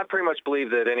 I pretty much believe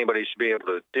that anybody should be able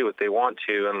to do what they want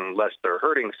to unless they're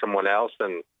hurting someone else.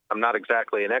 And I'm not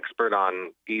exactly an expert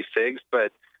on e-cigs,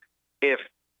 but if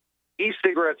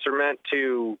e-cigarettes are meant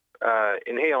to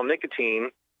inhale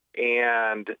nicotine,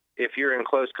 and if you're in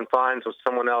close confines with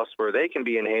someone else where they can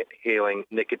be inhaling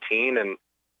nicotine, and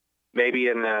maybe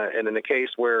in the case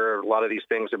where a lot of these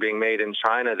things are being made in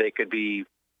China, they could be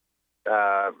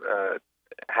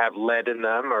have lead in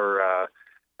them or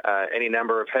any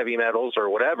number of heavy metals or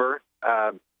whatever.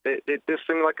 This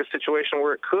seemed like a situation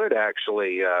where it could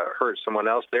actually hurt someone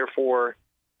else. Therefore,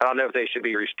 I don't know if they should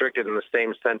be restricted in the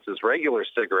same sense as regular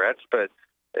cigarettes, but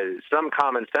some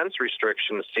common sense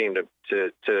restrictions seem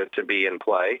to be in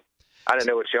play. I don't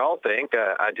know what y'all think.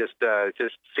 It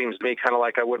just seems to me kind of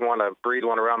like I wouldn't want to breathe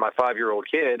one around my 5-year-old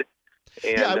kid.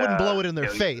 And, I wouldn't blow it in their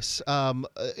face.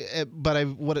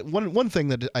 But one thing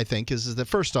that I think is that,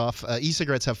 first off,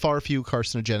 e-cigarettes have far fewer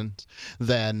carcinogens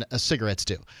than cigarettes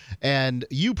do. And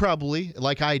you probably,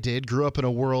 like I did, grew up in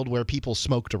a world where people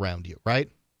smoked around you, right?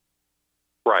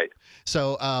 Right.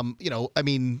 So, I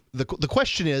mean, the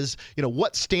question is,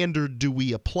 what standard do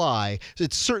we apply?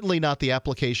 It's certainly not the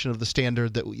application of the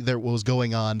standard that was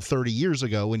going on 30 years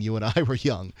ago when you and I were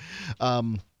young.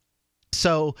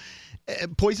 So,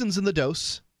 poison's in the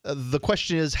dose. The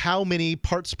question is how many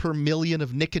parts per million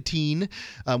of nicotine,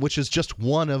 which is just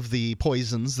one of the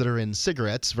poisons that are in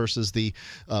cigarettes versus the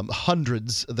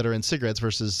hundreds that are in cigarettes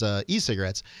versus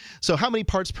e-cigarettes. So how many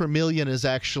parts per million is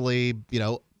actually,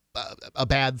 a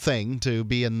bad thing to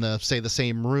be in, the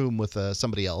same room with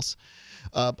somebody else?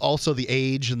 Also, the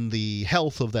age and the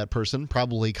health of that person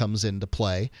probably comes into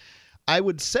play. I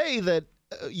would say that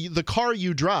the car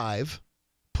you drive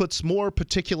puts more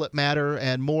particulate matter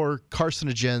and more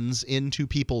carcinogens into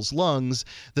people's lungs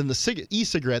than the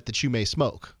e-cigarette that you may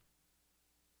smoke.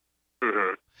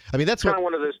 Mm-hmm. I mean, that's kind of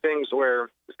one of those things where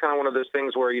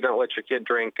you don't let your kid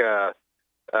drink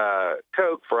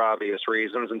Coke for obvious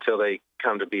reasons until they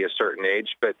come to be a certain age.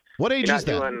 But what age is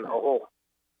that?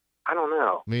 I don't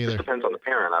know. Me either. It depends on the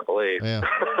parent, I believe. Yeah.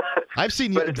 I've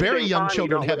seen very young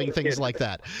children having things like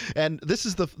that. And this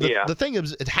is the thing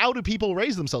is, how do people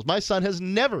raise themselves? My son has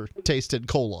never tasted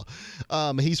cola.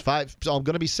 He's 5, so I'm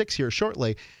going to be 6 here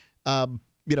shortly.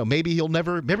 Maybe he'll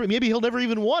never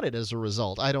even want it as a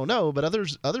result. I don't know, but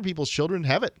other people's children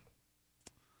have it.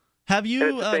 Have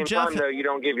you, at the same Jeff? time, though, you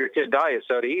don't give your kid diet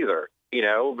soda either.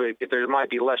 But there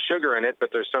might be less sugar in it, but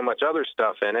there's so much other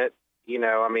stuff in it.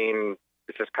 I mean,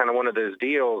 it's just kind of one of those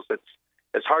deals.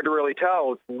 It's hard to really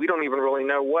tell. We don't even really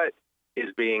know what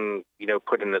is being,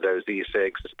 put into those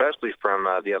e-cigs, especially from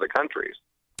the other countries.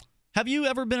 Have you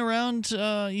ever been around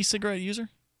e-cigarette user?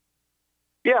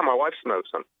 Yeah, my wife smokes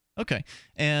them. Okay,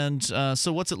 and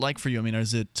so what's it like for you? I mean,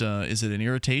 is it an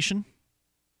irritation?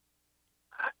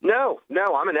 No,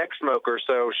 I'm an ex-smoker,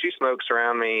 so she smokes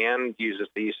around me and uses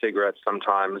the e-cigarettes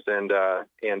sometimes, and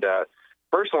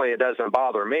personally, it doesn't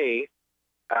bother me.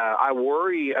 I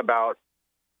worry about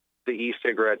the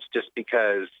e-cigarettes just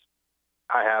because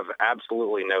I have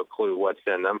absolutely no clue what's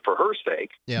in them for her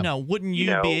sake. Yeah. Now, wouldn't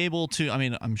you be able to? I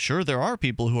mean, I'm sure there are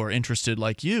people who are interested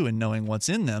like you in knowing what's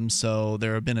in them. So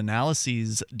there have been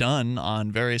analyses done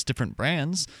on various different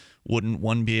brands. Wouldn't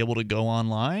one be able to go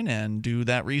online and do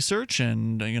that research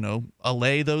and,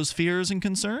 allay those fears and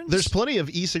concerns? There's plenty of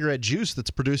e-cigarette juice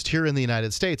that's produced here in the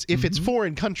United States. If it's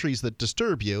foreign countries that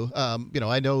disturb you,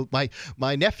 I know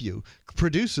my nephew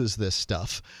produces this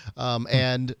stuff,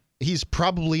 and he's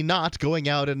probably not going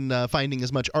out and finding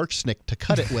as much arsenic to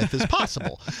cut it with as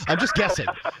possible. I'm just guessing.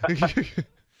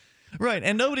 Right,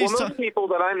 and most people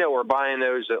that I know are buying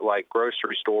those at like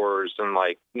grocery stores and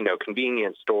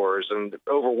convenience stores, and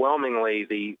overwhelmingly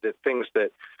the things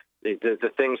that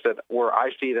where I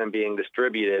see them being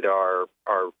distributed are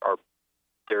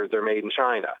they're made in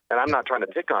China. And I'm not trying to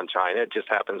pick on China. It just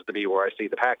happens to be where I see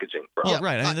the packaging from. Yeah,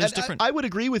 right. I mean, there's different. I would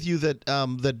agree with you that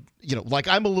like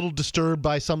I'm a little disturbed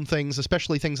by some things,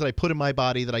 especially things that I put in my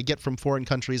body that I get from foreign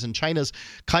countries, and China's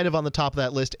kind of on the top of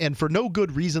that list, and for no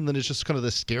good reason than it's just kind of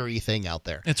this scary thing out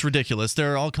there. It's ridiculous.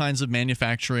 There are all kinds of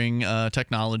manufacturing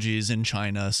technologies in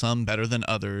China, some better than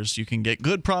others. You can get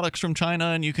good products from China,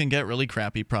 and you can get really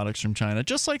crappy products from China,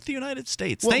 just like the United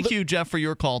States. Well, Thank you, Jeff, for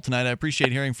your call tonight. I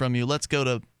appreciate hearing from you. Let's go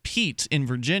to Pete in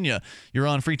Virginia. You're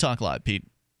on Free Talk Live, Pete.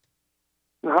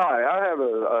 Hi, I have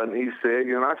an e-cig,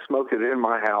 and I smoke it in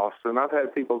my house, and I've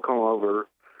had people come over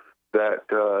that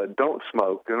don't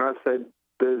smoke, and I said,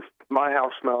 does my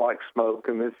house smell like smoke?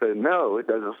 And they said, no, it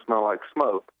doesn't smell like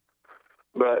smoke.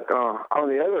 But on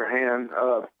the other hand,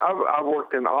 I've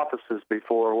worked in offices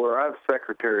before where I have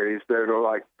secretaries that are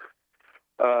like,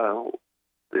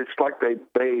 it's like they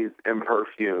bathe in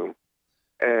perfume.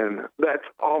 And that's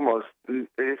almost,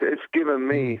 it's given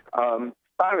me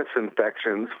sinus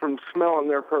infections from smelling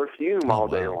their perfume all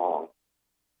day long.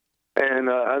 And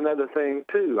another thing,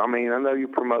 too, I mean, I know you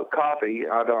promote coffee.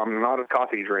 I'm not a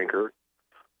coffee drinker,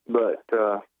 but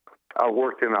I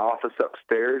worked in an office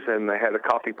upstairs, and they had a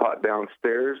coffee pot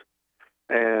downstairs,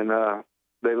 and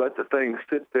they let the thing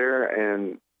sit there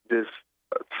and just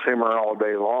simmer all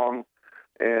day long.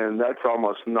 And that's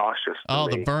almost nauseous to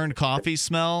me. The burned coffee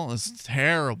smell is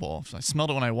terrible. I smelled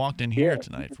it when I walked in here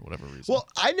tonight for whatever reason. Well,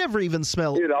 I never even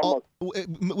smell.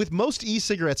 With most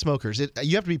e-cigarette smokers,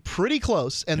 you have to be pretty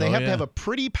close, and they have to have a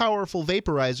pretty powerful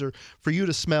vaporizer for you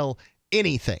to smell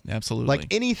anything. Absolutely.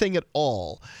 Like anything at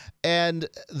all. And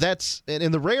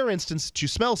in the rare instance that you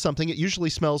smell something, it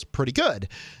usually smells pretty good.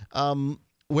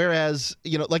 Whereas,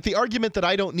 like the argument that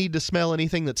I don't need to smell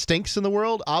anything that stinks in the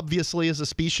world obviously is a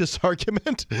specious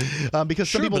argument because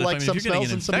some people like some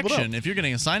smells and some people don't. If you're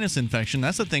getting a sinus infection,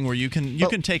 that's the thing where you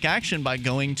can take action by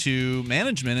going to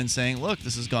management and saying, look,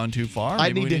 this has gone too far. I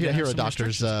need to hear a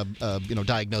doctor's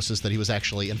diagnosis that he was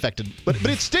actually infected. But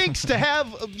it stinks to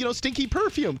have stinky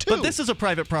perfume too. But this is a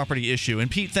private property issue.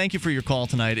 And Pete, thank you for your call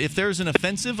tonight. If there's an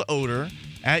offensive odor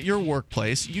at your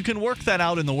workplace, you can work that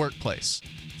out in the workplace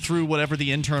through whatever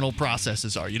the internal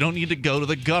processes are. You don't need to go to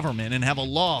the government and have a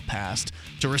law passed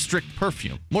to restrict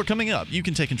perfume. More coming up. You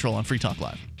can take control on Free Talk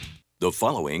Live. The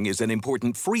following is an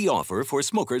important free offer for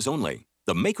smokers only.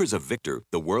 The makers of Victor,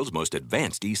 the world's most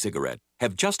advanced e-cigarette,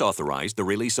 have just authorized the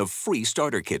release of free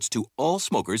starter kits to all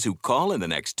smokers who call in the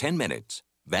next 10 minutes.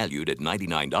 Valued at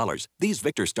 $99, these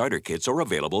Victor starter kits are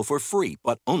available for free,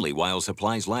 but only while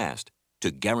supplies last.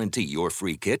 To guarantee your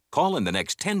free kit, call in the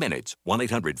next 10 minutes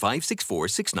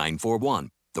 1-800-564-6941.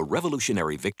 The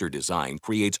revolutionary Victor design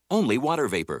creates only water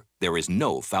vapor. There is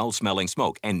no foul-smelling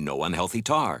smoke and no unhealthy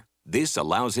tar. This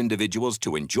allows individuals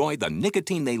to enjoy the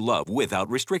nicotine they love without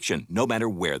restriction, no matter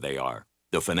where they are.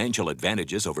 The financial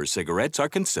advantages over cigarettes are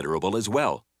considerable as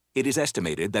well. It is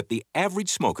estimated that the average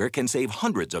smoker can save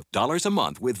hundreds of dollars a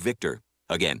month with Victor.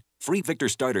 Again, free Victor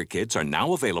starter kits are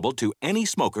now available to any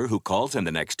smoker who calls in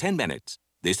the next 10 minutes.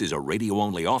 This is a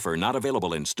radio-only offer not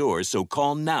available in stores, so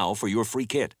call now for your free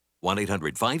kit.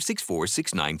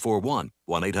 1-800-564-6941.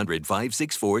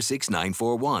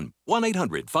 1-800-564-6941.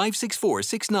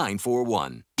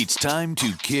 1-800-564-6941. It's time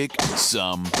to kick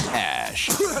some ash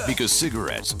because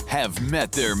cigarettes have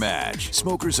met their match.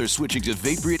 Smokers are switching to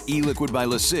Vaporite e-liquid by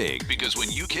Ecig because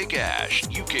when you kick ash,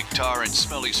 you kick tar and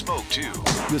smelly smoke too.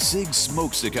 Ecig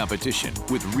smokes the competition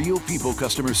with real people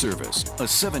customer service, a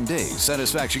 7-day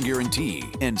satisfaction guarantee,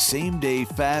 and same-day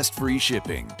fast free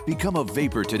shipping. Become a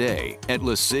vapor today at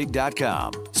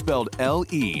Lecig.com, spelled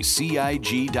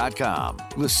Lecig.com.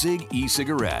 Lecig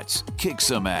e-cigarettes. Kick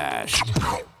some ash.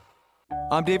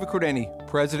 I'm David Cordani,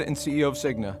 President and CEO of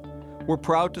Cigna. We're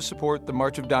proud to support the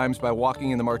March of Dimes by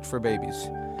walking in the March for Babies.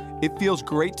 It feels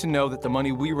great to know that the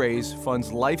money we raise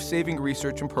funds life-saving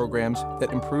research and programs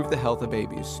that improve the health of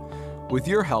babies. With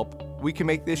your help, we can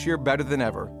make this year better than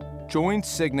ever. Join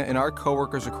Cigna and our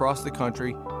coworkers across the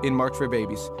country in March for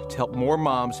Babies to help more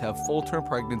moms have full-term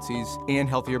pregnancies and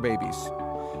healthier babies.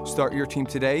 Start your team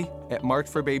today at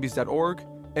marchforbabies.org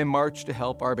and march to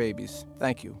help our babies.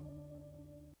 Thank you.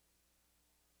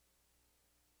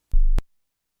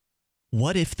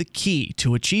 What if the key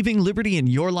to achieving liberty in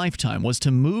your lifetime was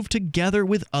to move together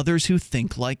with others who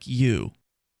think like you?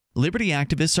 Liberty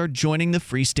activists are joining the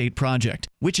Free State Project,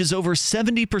 which is over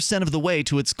 70% of the way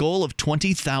to its goal of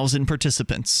 20,000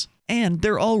 participants. And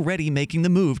they're already making the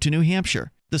move to New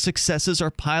Hampshire. The successes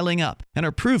are piling up and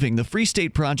are proving the Free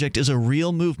State Project is a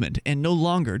real movement and no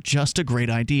longer just a great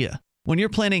idea. When you're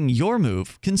planning your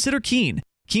move, consider Keene.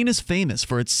 Keene is famous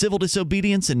for its civil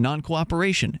disobedience and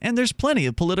non-cooperation, and there's plenty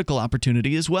of political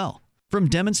opportunity as well. From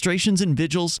demonstrations and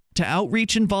vigils to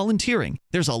outreach and volunteering,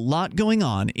 there's a lot going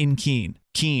on in Keene.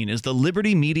 Keene is the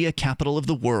liberty media capital of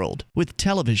the world, with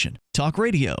television, talk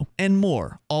radio, and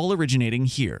more, all originating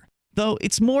here. Though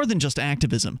it's more than just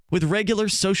activism, with regular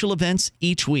social events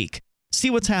each week. See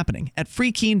what's happening at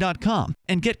freekeene.com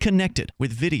and get connected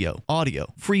with video,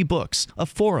 audio, free books, a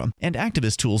forum, and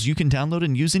activist tools you can download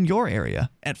and use in your area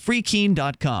at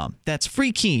freekeene.com. That's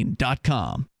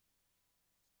freekeene.com.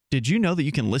 Did you know that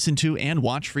you can listen to and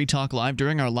watch Free Talk Live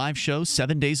during our live show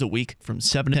 7 days a week from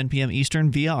 7 to 10 p.m.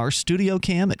 Eastern via our studio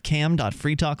cam at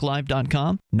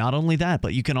cam.freetalklive.com? Not only that,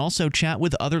 but you can also chat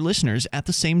with other listeners at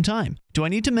the same time. Do I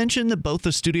need to mention that both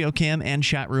the studio cam and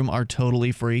chat room are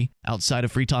totally free? Outside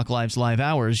of Free Talk Live's live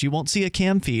hours, you won't see a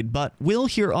cam feed, but will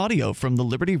hear audio from the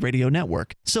Liberty Radio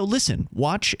Network. So listen,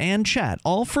 watch, and chat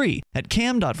all free at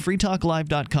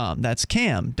cam.freetalklive.com. That's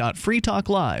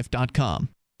cam.freetalklive.com.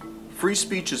 Free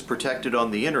speech is protected on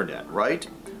the internet, right?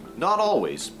 Not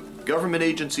always. Government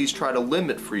agencies try to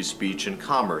limit free speech and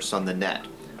commerce on the net.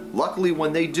 Luckily,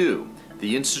 when they do,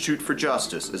 the Institute for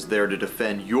Justice is there to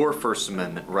defend your First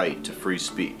Amendment right to free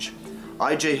speech.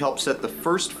 IJ helped set the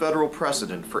first federal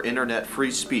precedent for internet free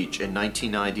speech in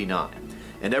 1999,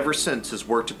 and ever since has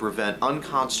worked to prevent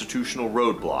unconstitutional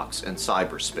roadblocks in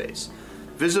cyberspace.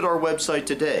 Visit our website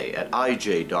today at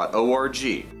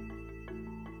ij.org.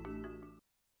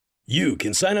 You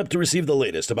can sign up to receive the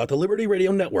latest about the Liberty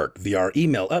Radio Network via our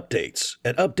email updates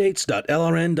at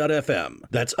updates.lrn.fm.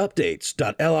 That's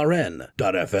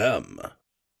updates.lrn.fm.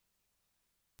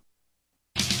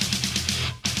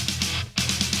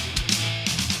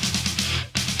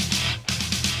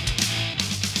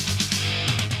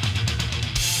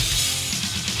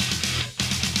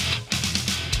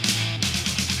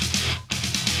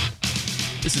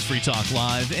 This is Free Talk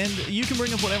Live, and you can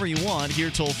bring up whatever you want here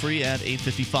toll-free at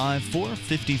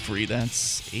 855-450-FREE.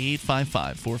 That's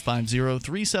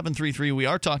 855-450-3733. We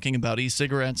are talking about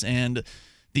e-cigarettes and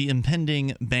the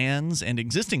impending bans and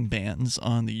existing bans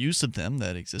on the use of them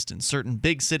that exist in certain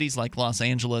big cities like Los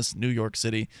Angeles, New York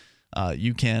City.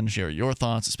 You can share your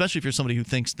thoughts, especially if you're somebody who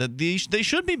thinks that they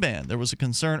should be banned. There was a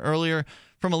concern earlier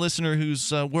from a listener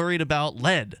who's worried about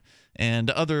lead and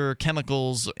other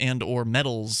chemicals and or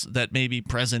metals that may be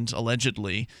present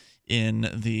allegedly in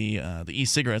the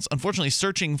e-cigarettes. Unfortunately,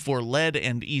 searching for lead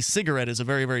and e-cigarette is a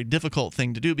very, very difficult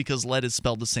thing to do because lead is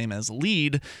spelled the same as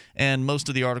lead, and most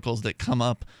of the articles that come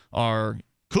up are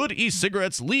could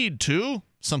e-cigarettes lead to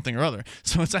something or other?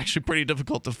 So it's actually pretty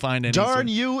difficult to find any. Darn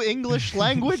you, English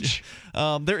language.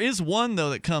 There is one, though,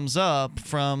 that comes up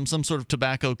from some sort of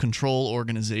tobacco control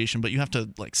organization, but you have to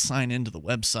like sign into the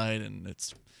website, and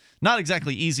it's not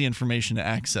exactly easy information to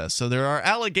access. So there are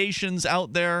allegations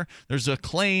out there. There's a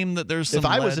claim that there's some If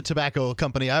I was a tobacco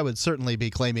company, I would certainly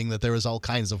be claiming that there was all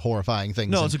kinds of horrifying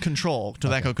things. No, it's a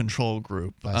tobacco control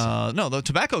group. No, the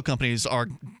tobacco companies are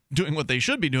doing what they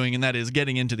should be doing, and that is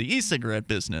getting into the e-cigarette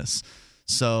business.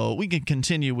 So we can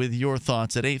continue with your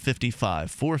thoughts at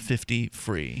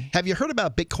 855-450-FREE. Have you heard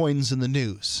about Bitcoins in the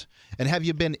news? And have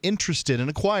you been interested in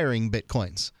acquiring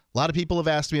Bitcoins? A lot of people have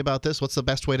asked me about this. What's the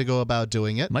best way to go about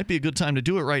doing it? Might be a good time to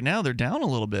do it right now. They're down a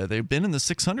little bit. They've been in the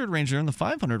 600 range. They're in the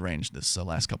 500 range this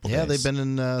last couple days. Yeah, they've been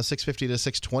in 650 to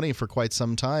 620 for quite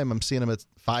some time. I'm seeing them at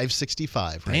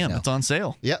 565 right now. Damn, it's on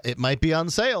sale. Yeah, it might be on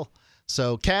sale.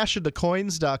 So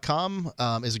cashintocoins.com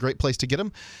is a great place to get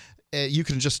them. You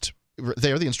can just...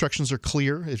 There, the instructions are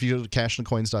clear. If you go to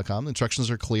cashintocoins.com, the instructions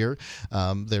are clear.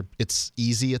 It's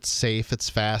easy, it's safe, it's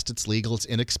fast, it's legal, it's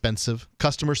inexpensive.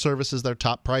 Customer service is their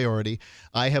top priority.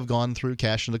 I have gone through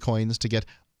Cash Into Coins to get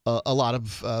a lot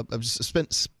of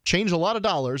changed a lot of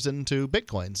dollars into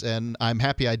Bitcoins, and I'm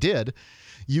happy I did.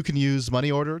 You can use money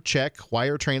order, check,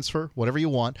 wire transfer, whatever you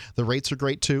want. The rates are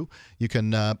great too. You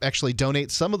can actually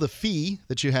donate some of the fee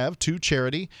that you have to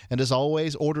charity. And as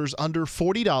always, orders under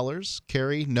 $40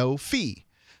 carry no fee.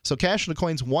 So Cash Into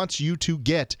Coins wants you to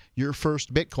get your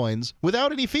first Bitcoins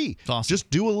without any fee. Awesome. Just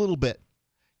do a little bit.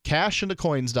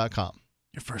 Cashintocoins.com.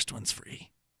 Your first one's free.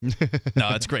 No,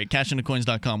 it's great.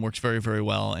 Cashintocoins.com works very, very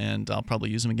well, and I'll probably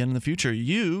use them again in the future.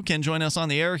 You can join us on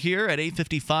the air here at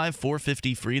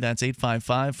 855-450-FREE. That's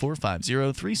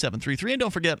 855-450-3733. And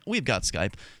don't forget, we've got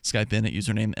Skype. Skype in at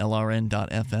username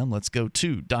LRN.FM. Let's go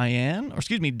to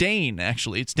Dane,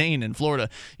 actually. It's Dane in Florida.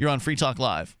 You're on Free Talk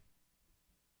Live.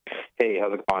 Hey,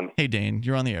 how's it going? Hey, Dane.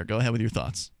 You're on the air. Go ahead with your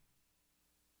thoughts.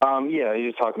 Yeah,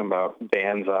 you're talking about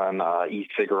bans on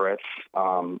e-cigarettes,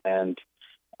 and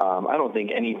I don't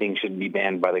think anything should be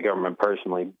banned by the government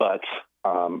personally, but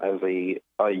as a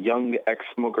young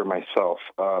ex-smoker myself,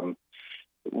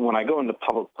 when I go into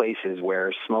public places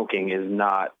where smoking is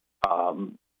not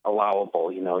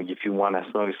allowable, if you want to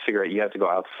smoke a cigarette, you have to go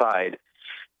outside,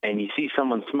 and you see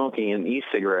someone smoking an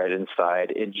e-cigarette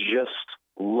inside, it just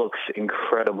looks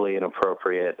incredibly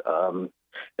inappropriate.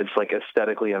 It's like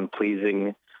aesthetically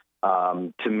unpleasing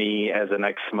to me as an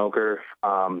ex-smoker,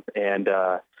 and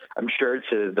I'm sure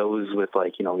to those with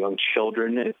young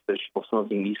children, if they're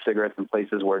smoking e-cigarettes in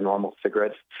places where normal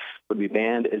cigarettes would be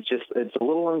banned, it's a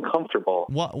little uncomfortable.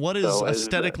 What is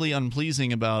aesthetically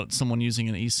unpleasing about someone using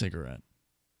an e-cigarette?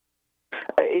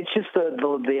 It's just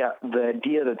the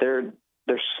idea that they're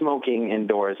smoking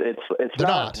indoors. It's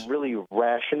not really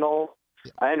rational.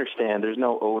 I understand there's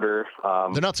no odor.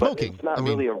 They're not smoking. It's not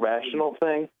really a rational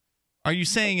thing. Are you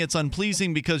saying it's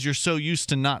unpleasing because you're so used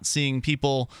to not seeing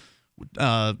people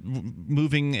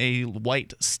moving a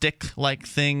white stick-like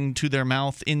thing to their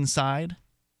mouth inside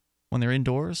when they're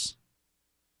indoors?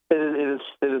 It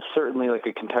is certainly like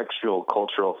a contextual,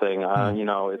 cultural thing.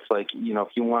 It's like if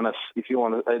you want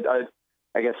to,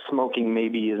 I guess smoking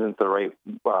maybe isn't the right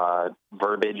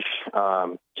verbiage.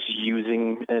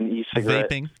 Using an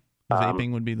e-cigarette,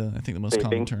 vaping would be the most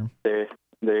common term. There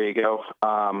you go.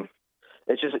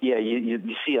 It's just,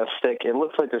 you see a stick. It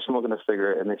looks like they're smoking a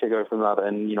cigarette, and they take it away from the other,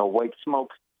 and white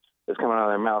smoke is coming out of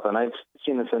their mouth. And I've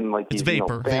seen this in these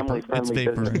family-friendly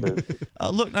businesses.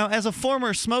 Look, now as a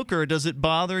former smoker, does it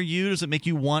bother you? Does it make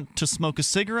you want to smoke a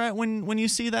cigarette when you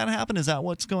see that happen? Is that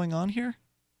what's going on here?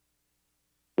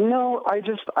 No, I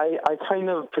kind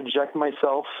of project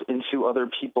myself into other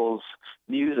people's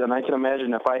views, and I can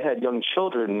imagine if I had young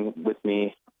children with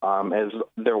me, as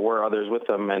there were others with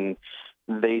them, and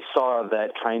they saw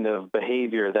that kind of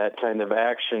behavior, that kind of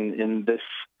action in this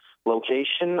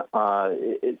location.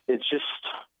 It's just,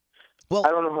 I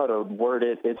don't know how to word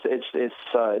it. It's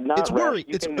not. It's worrying.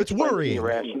 It's worrying.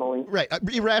 Irrationally. Right.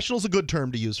 Irrational is a good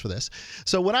term to use for this.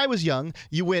 So when I was young,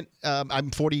 you went.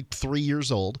 I'm 43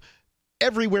 years old.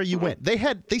 Everywhere you went, they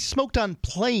smoked on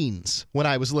planes when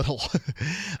I was little.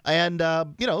 And,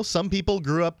 some people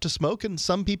grew up to smoke and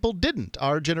some people didn't.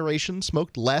 Our generation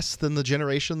smoked less than the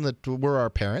generation that were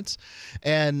our parents.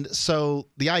 And so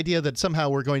the idea that somehow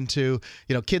we're going to,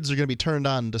 kids are going to be turned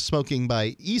on to smoking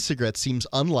by e-cigarettes seems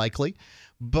unlikely.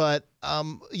 But,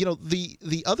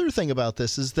 the other thing about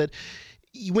this is that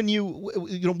when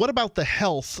what about the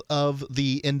health of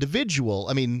the individual?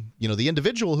 I mean, the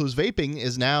individual who's vaping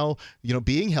is now,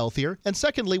 being healthier. And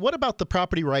secondly, what about the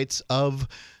property rights of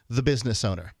the business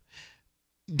owner?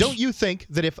 don't you think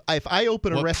that if I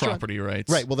open a restaurant, property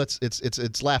rights? Right. Well,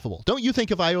 it's laughable. Don't you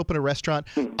think if I open a restaurant,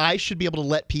 I should be able to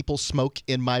let people smoke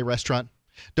in my restaurant?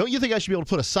 Don't you think I should be able to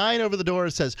put a sign over the door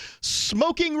that says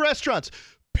 "Smoking Restaurants"?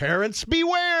 Parents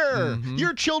beware!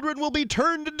 Your children will be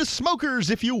turned into smokers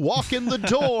if you walk in the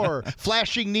door.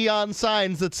 Flashing neon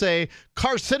signs that say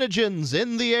carcinogens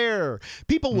in the air.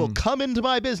 People will come into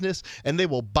my business and they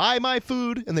will buy my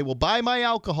food and they will buy my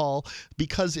alcohol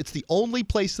because it's the only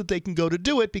place that they can go to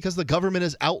do it because the government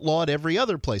has outlawed every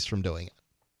other place from doing it.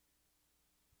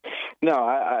 No,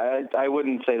 I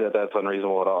wouldn't say that that's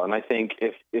unreasonable at all. And I think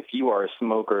if you are a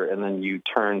smoker and then you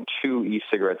turn to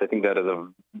e-cigarettes, I think that is a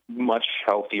much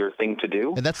healthier thing to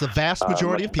do. And that's the vast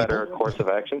majority of people. Better course of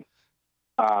action.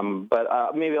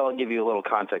 But maybe I'll give you a little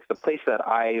context. The place that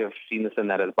I have seen this in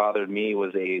that has bothered me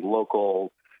was a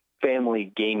local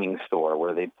family gaming store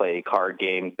where they play card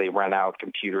games. They rent out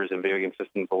computers and video game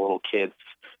systems to little kids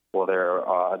while their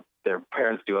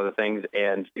parents do other things.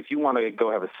 And if you want to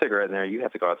go have a cigarette in there, you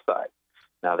have to go outside.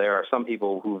 Now, there are some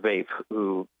people who vape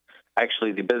who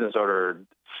actually the business owner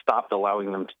stopped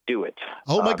allowing them to do it.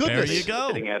 Oh, my goodness. There you go.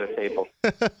 Sitting at a table.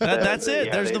 That's it.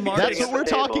 Yeah, There's the market. That's what we're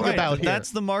talking about here.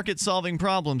 That's the market solving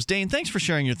problems. Dane, thanks for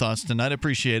sharing your thoughts tonight. I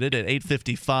appreciate it. At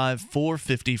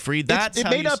 855-450-FREE. It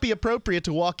may not be appropriate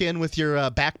to walk in with your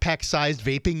backpack-sized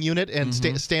vaping unit and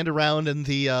stand around in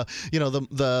the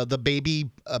the baby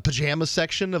pajama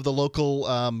section of the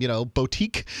local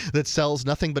boutique that sells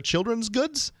nothing but children's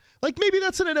goods. Like, maybe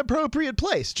that's an inappropriate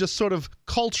place, just sort of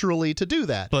culturally to do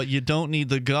that. But you don't need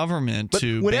the government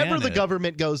to whenever ban the it.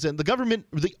 government goes in, the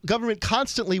government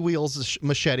constantly wields a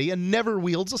machete and never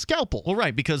wields a scalpel. Well,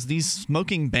 right, because these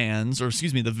smoking bans, or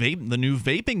excuse me, the new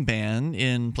vaping ban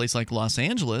in a place like Los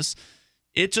Angeles,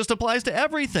 it just applies to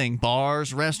everything.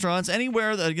 Bars, restaurants,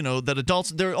 anywhere that, that adults,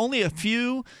 there are only a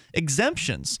few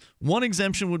exemptions. One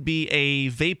exemption would be a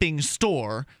vaping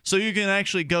store, so you can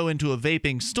actually go into a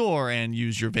vaping store and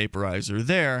use your vaporizer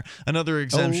there. Another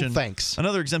exemption, thanks.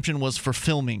 Another exemption was for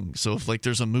filming. So if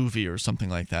there's a movie or something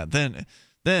like that, then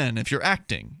if you're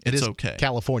acting, it's okay.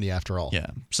 California, after all. Yeah.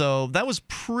 So that was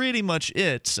pretty much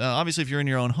it. Obviously, if you're in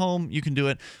your own home, you can do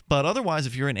it. But otherwise,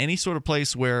 if you're in any sort of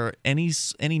place where any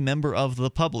member of the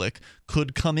public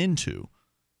could come into,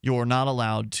 you're not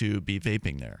allowed to be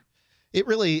vaping there. It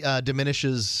really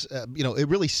diminishes, it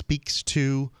really speaks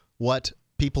to what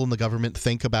people in the government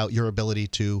think about your ability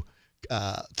to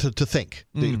think,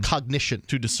 the cognition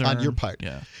to discern on your part.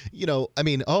 Yeah.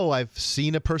 I've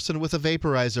seen a person with a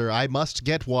vaporizer. I must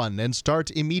get one and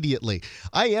start immediately.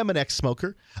 I am an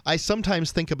ex-smoker. I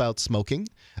sometimes think about smoking.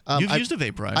 You've used a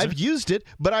vaporizer. I've used it,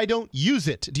 but I don't use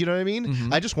it. Do you know what I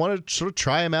mean? I just want to sort of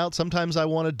try them out. Sometimes I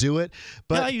want to do it.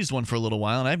 But yeah, I used one for a little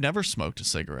while, and I've never smoked a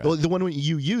cigarette. Well, the one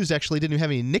you used actually didn't have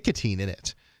any nicotine in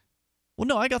it. Well,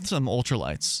 no, I got some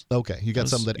ultralights. Okay, you got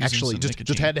some that actually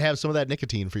just had to have some of that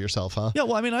nicotine for yourself, huh? Yeah,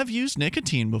 well, I've used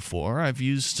nicotine before. I've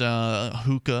used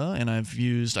hookah, and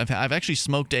I've actually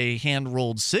smoked a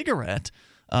hand-rolled cigarette,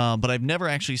 but I've never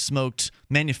actually smoked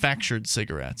manufactured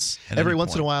cigarettes. Every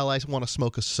once in a while, I want to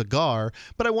smoke a cigar,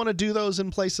 but I want to do those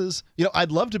in places.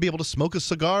 I'd love to be able to smoke a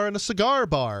cigar in a cigar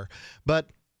bar,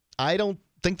 but I don't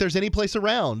think there's any place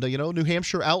around. New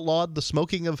Hampshire outlawed the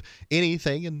smoking of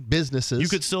anything in businesses. You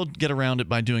could still get around it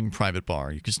by doing private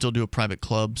bar. You could still do a private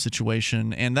club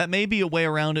situation, and that may be a way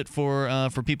around it for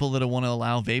people that want to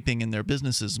allow vaping in their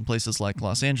businesses in places like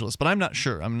Los Angeles. But I'm not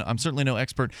sure. I'm certainly no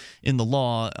expert in the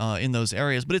law in those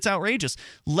areas, but it's outrageous.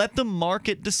 Let the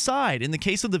market decide. In the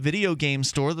case of the video game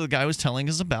store that the guy was telling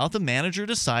us about, the manager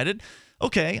decided,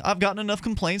 okay, I've gotten enough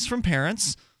complaints from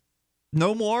parents.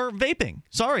 No more vaping.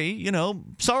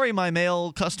 Sorry, my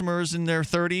male customers in their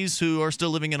 30s who are still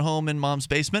living at home in mom's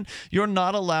basement. You're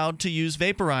not allowed to use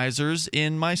vaporizers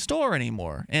in my store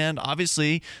anymore. And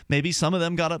obviously, maybe some of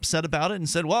them got upset about it and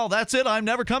said, well, that's it. I'm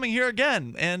never coming here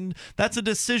again. And that's a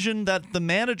decision that the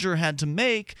manager had to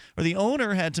make, or the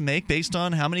owner had to make, based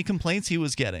on how many complaints he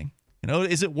was getting.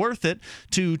 Is it worth it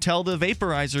to tell the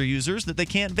vaporizer users that they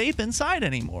can't vape inside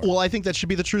anymore? Well, I think that should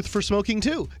be the truth for smoking,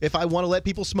 too. If I want to let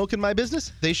people smoke in my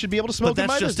business, they should be able to smoke in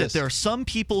my business. But that's just it. There are some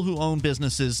people who own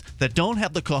businesses that don't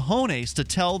have the cojones to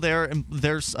tell their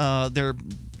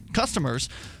customers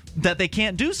that they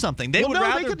can't do something. They would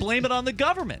rather blame it on the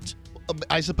government.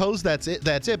 I suppose that's it.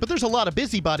 But there's a lot of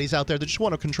busybodies out there that just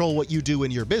want to control what you do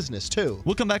in your business, too.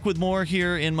 We'll come back with more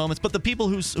here in moments. But the people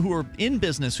who are in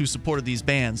business who supported these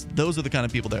bans, those are the kind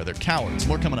of people there. They're cowards.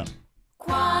 More coming up.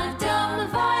 Quantum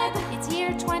Vibe. It's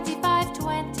year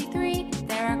 2523.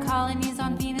 There are colonies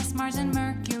on Venus, Mars, and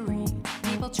Mercury.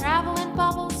 People travel in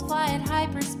bubbles, fly at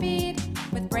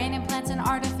hyperspeed, with brain implants and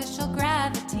artificial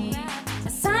gravity. A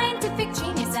scientific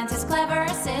genius and his clever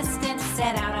assistant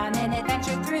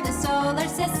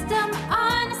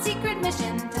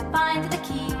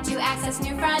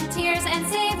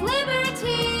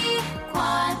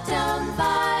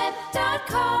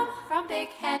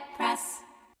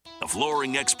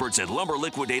flooring experts at Lumber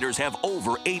Liquidators have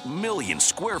over 8 million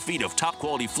square feet of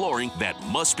top-quality flooring that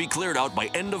must be cleared out by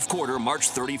end of quarter March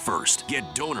 31st. Get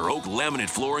donor oak laminate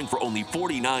flooring for only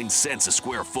 49 cents a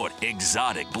square foot.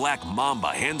 Exotic black mamba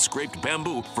hand-scraped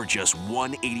bamboo for just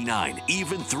 $189.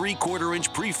 Even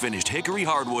 3/4-inch pre-finished hickory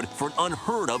hardwood for an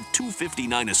unheard of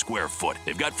 $259 a square foot.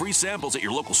 They've got free samples at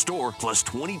your local store, plus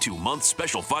 22-month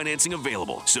special financing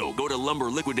available. So go to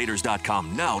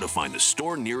lumberliquidators.com now to find the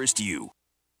store nearest you.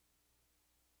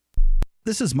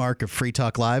 This is Mark of Free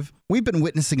Talk Live. We've been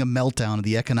witnessing a meltdown of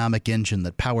the economic engine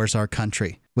that powers our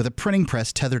country. With a printing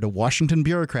press tethered to Washington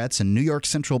bureaucrats and New York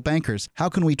central bankers, how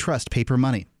can we trust paper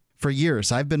money? For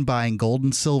years, I've been buying gold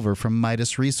and silver from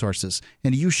Midas Resources,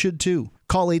 and you should too.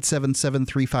 Call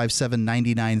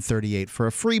 877-357-9938 for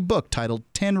a free book titled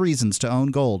 10 Reasons to Own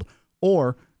Gold,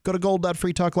 or go to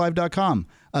gold.freetalklive.com.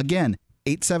 Again,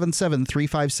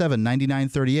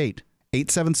 877-357-9938.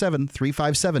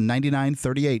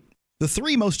 877-357-9938. The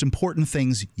three most important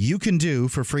things you can do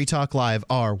for Free Talk Live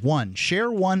are: 1.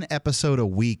 Share one episode a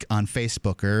week on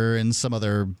Facebook or in some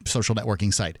other social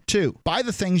networking site. 2. Buy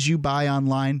the things you buy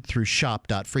online through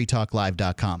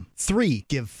shop.freetalklive.com. 3.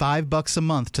 Give $5 a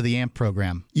month to the AMP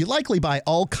program. You likely buy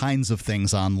all kinds of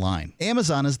things online.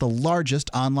 Amazon is the largest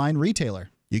online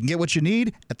retailer. You can get what you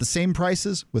need at the same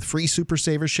prices with free Super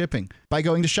Saver shipping by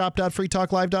going to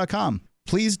shop.freetalklive.com.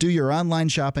 Please do your online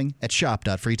shopping at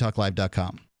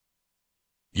shop.freetalklive.com.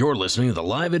 You're listening to the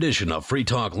live edition of Free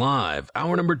Talk Live.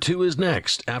 Hour number 2 is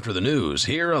next after the news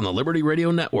here on the Liberty Radio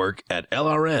Network at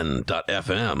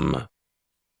LRN.FM.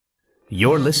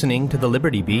 You're listening to the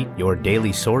Liberty Beat, your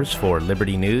daily source for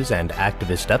liberty news and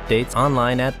activist updates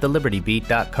online at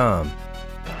thelibertybeat.com.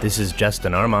 This is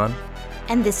Justin Armand.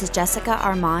 And this is Jessica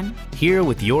Armand. Here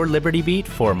with your Liberty Beat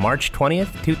for March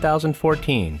 20th,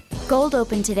 2014. Gold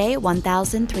opened today at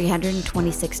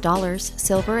 $1,326,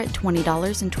 silver at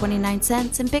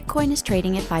 $20.29, and Bitcoin is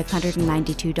trading at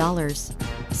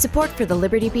 $592. Support for the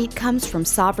Liberty Beat comes from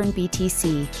Sovereign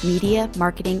BTC, media,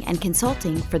 marketing, and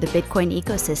consulting for the Bitcoin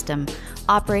ecosystem,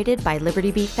 operated by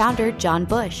Liberty Beat founder John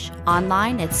Bush,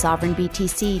 online at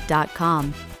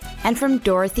sovereignbtc.com. And from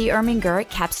Dorothy Erminger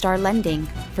at Capstar Lending.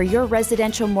 For your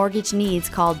residential mortgage needs,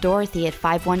 call Dorothy at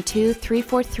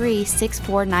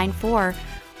 512-343-6494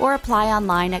 or apply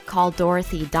online at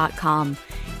calldorothy.com.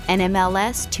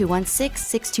 NMLS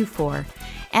 216624.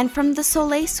 And from the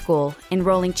Soleil School,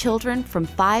 enrolling children from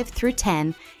 5 through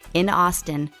 10 in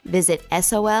Austin. Visit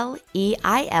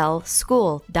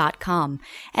soleilschool.com.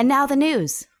 And now the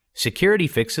news. Security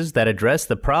fixes that address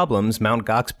the problems Mt.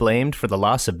 Gox blamed for the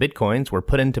loss of bitcoins were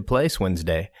put into place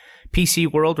Wednesday. PC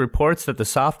World reports that the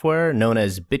software, known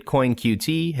as Bitcoin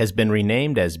QT, has been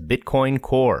renamed as Bitcoin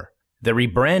Core. The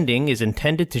rebranding is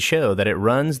intended to show that it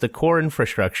runs the core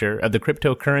infrastructure of the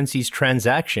cryptocurrency's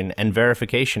transaction and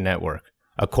verification network.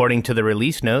 According to the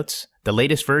release notes, the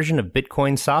latest version of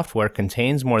Bitcoin software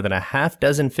contains more than a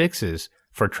half-dozen fixes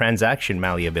for transaction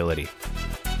malleability.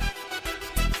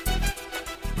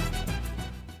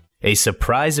 A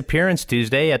surprise appearance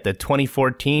Tuesday at the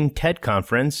 2014 TED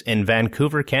Conference in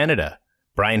Vancouver, Canada.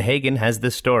 Brian Hagan has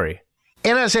this story.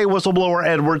 NSA whistleblower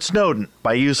Edward Snowden,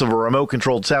 by use of a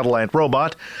remote-controlled satellite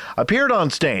robot, appeared on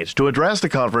stage to address the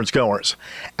conference goers,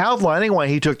 outlining why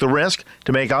he took the risk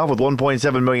to make off with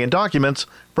 1.7 million documents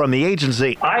from the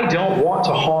agency. I don't want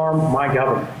to harm my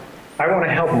government. I want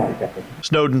to help my government.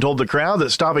 Snowden told the crowd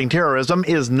that stopping terrorism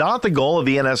is not the goal of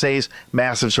the NSA's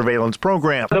massive surveillance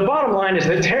program. The bottom line is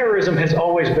that terrorism has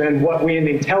always been what we in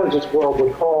the intelligence world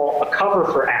would call a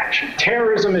cover for action.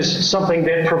 Terrorism is something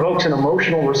that provokes an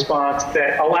emotional response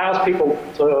that allows people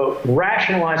to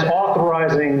rationalize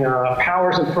authorizing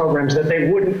powers and programs that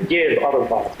they wouldn't give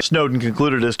otherwise. Snowden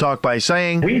concluded his talk by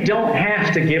saying, "We don't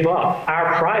have to give up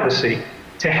our privacy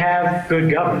to have good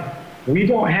government. We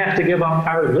don't have to give up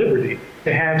our liberty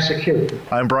to have security."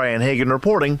 I'm Brian Hagan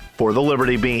reporting for the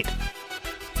Liberty Beat.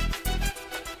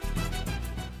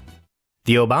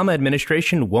 The Obama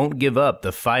administration won't give up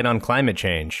the fight on climate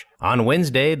change. On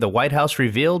Wednesday, the White House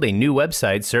revealed a new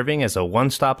website serving as a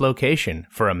one-stop location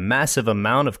for a massive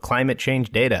amount of climate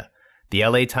change data. The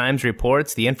LA Times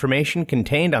reports the information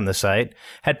contained on the site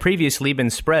had previously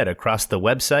been spread across the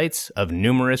websites of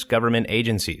numerous government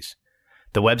agencies.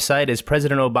 The website is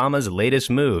President Obama's latest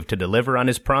move to deliver on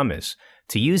his promise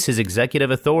to use his executive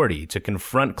authority to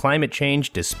confront climate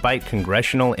change despite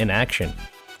congressional inaction.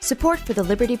 Support for the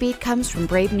Liberty Beat comes from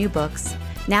Brave New Books,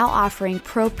 now offering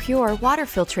Pro Pure water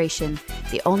filtration,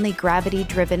 the only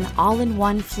gravity-driven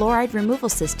all-in-one fluoride removal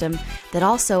system that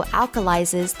also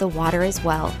alkalizes the water as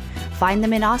well. Find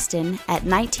them in Austin at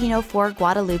 1904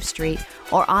 Guadalupe Street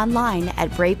or online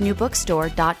at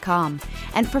bravenewbookstore.com.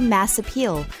 And from Mass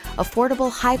Appeal,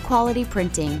 affordable high-quality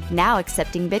printing, now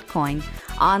accepting Bitcoin,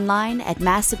 online at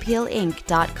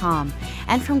massappealinc.com.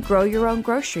 And from Grow Your Own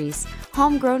Groceries,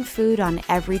 homegrown food on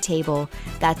every table.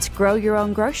 That's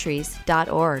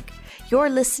growyourowngroceries.org. You're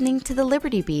listening to the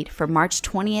Liberty Beat for March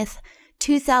 20th,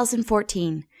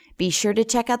 2014. Be sure to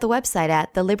check out the website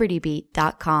at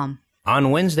thelibertybeat.com.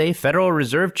 On Wednesday, Federal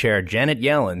Reserve Chair Janet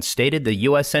Yellen stated the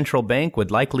U.S. Central Bank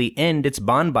would likely end its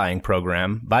bond buying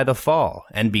program by the fall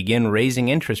and begin raising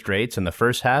interest rates in the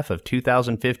first half of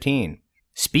 2015.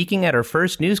 Speaking at her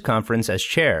first news conference as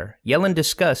chair, Yellen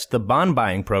discussed the bond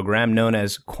buying program known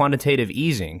as quantitative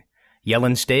easing.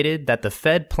 Yellen stated that the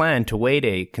Fed planned to wait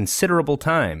a considerable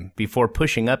time before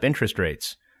pushing up interest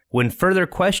rates. When further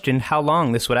questioned how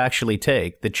long this would actually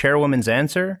take, the chairwoman's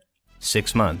answer?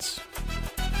 6 months.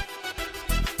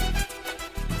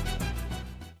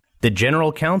 The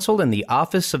General Counsel in the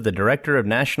Office of the Director of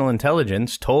National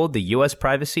Intelligence told the U.S.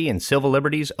 Privacy and Civil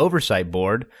Liberties Oversight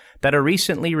Board that a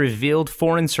recently revealed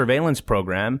foreign surveillance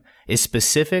program is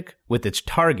specific with its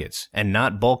targets and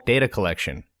not bulk data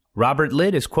collection. Robert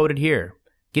Litt is quoted here,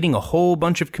 getting a whole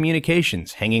bunch of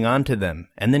communications, hanging on to them,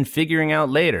 and then figuring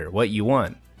out later what you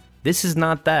want. This is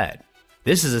not that.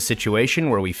 This is a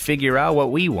situation where we figure out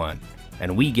what we want,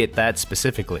 and we get that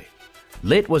specifically.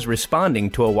 Litt was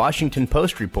responding to a Washington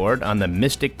Post report on the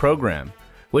Mystic program,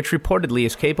 which reportedly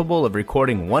is capable of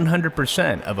recording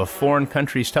 100% of a foreign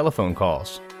country's telephone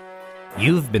calls.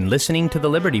 You've been listening to the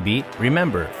Liberty Beat.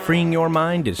 Remember, freeing your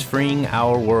mind is freeing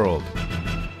our world.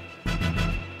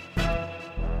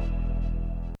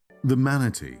 The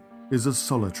manatee is a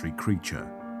solitary creature,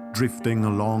 drifting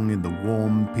along in the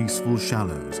warm, peaceful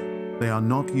shallows. They are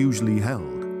not usually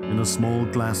held in a small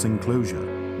glass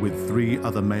enclosure with 3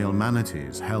 other male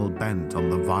manatees hell-bent on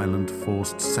the violent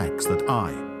forced sex that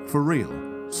I, for real,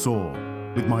 saw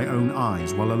with my own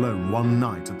eyes while alone one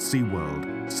night at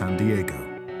SeaWorld, San Diego.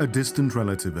 A distant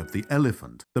relative of the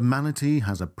elephant, the manatee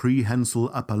has a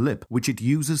prehensile upper lip which it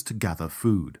uses to gather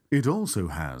food. It also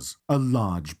has a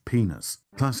large penis.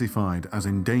 Classified as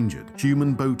endangered,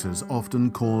 human boaters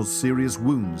often cause serious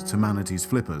wounds to manatees'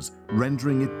 flippers,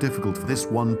 rendering it difficult for this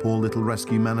one poor little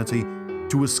rescue manatee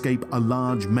to escape a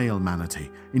large male manatee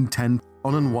intent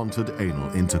on unwanted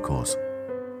anal intercourse.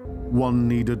 One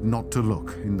needed not to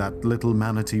look in that little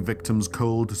manatee victim's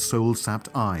cold, soul-sapped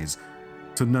eyes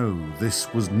to know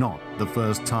this was not the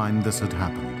first time this had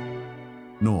happened,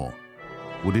 nor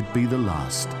would it be the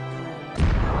last.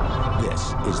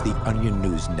 This is the Onion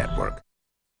News Network.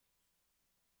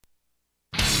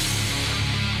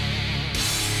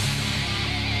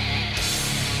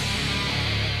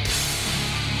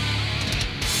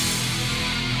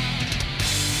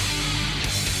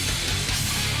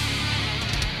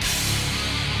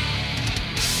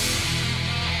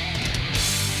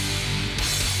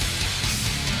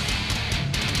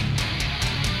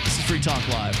 Free Talk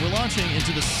Live. We're launching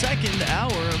into the second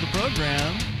hour of the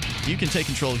program. You can take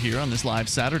control here on this live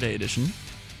Saturday edition.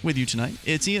 With you tonight,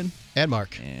 it's Ian. And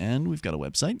Mark. And we've got a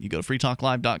website. You go to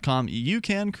freetalklive.com. You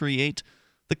can create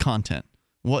the content.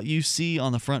 What you see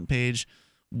on the front page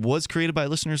was created by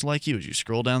listeners like you. As you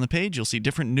scroll down the page, you'll see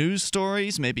different news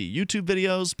stories, maybe YouTube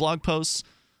videos, blog posts,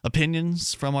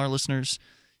 opinions from our listeners.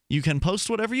 You can post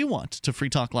whatever you want to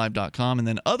freetalklive.com, and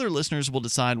then other listeners will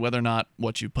decide whether or not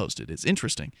what you posted is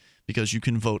interesting, because you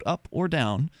can vote up or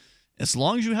down as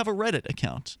long as you have a Reddit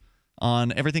account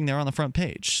on everything there on the front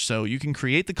page. So you can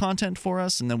create the content for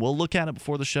us, and then we'll look at it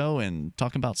before the show and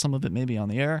talk about some of it maybe on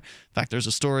the air. In fact, there's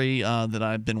a story that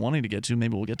I've been wanting to get to.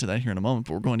 Maybe we'll get to that here in a moment,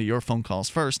 but we're going to your phone calls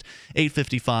first.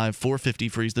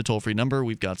 855-450-FREE is the toll-free number.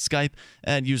 We've got Skype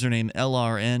at username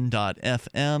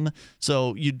LRN.FM.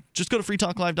 So you just go to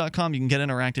freetalklive.com. You can get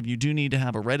interactive. You do need to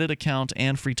have a Reddit account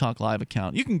and Free Talk Live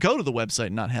account. You can go to the website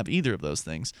and not have either of those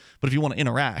things, but if you want to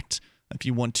interact, if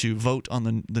you want to vote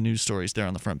on the news stories there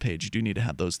on the front page, you do need to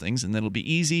have those things, and then it'll be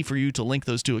easy for you to link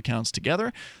those two accounts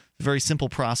together. A very simple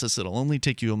process. It'll only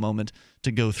take you a moment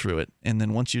to go through it, and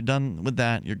then once you're done with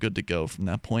that, you're good to go from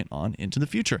that point on into the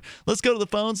future. Let's go to the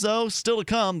phones, though. Still to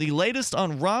come, the latest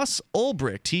on Ross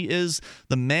Ulbricht. He is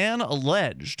the man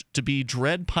alleged to be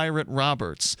Dread Pirate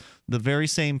Roberts, the very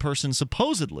same person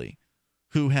supposedly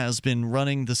who has been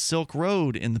running the Silk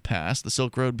Road in the past, the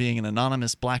Silk Road being an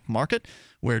anonymous black market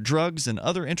where drugs and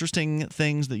other interesting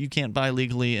things that you can't buy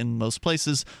legally in most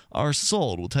places are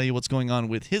sold. We'll tell you what's going on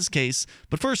with his case.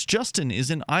 But first, Justin is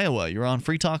in Iowa. You're on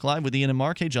Free Talk Live with Ian and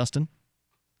Mark. Hey, Justin.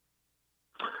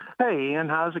 Hey, Ian,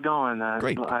 how's it going?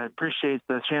 Great. I appreciate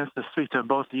the chance to speak to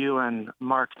both you and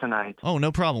Mark tonight. Oh,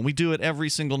 no problem. We do it every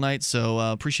single night, so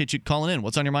appreciate you calling in.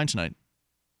 What's on your mind tonight?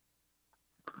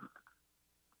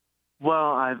 Well,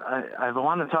 I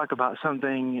want to talk about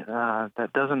something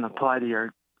that doesn't apply to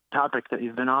your topic that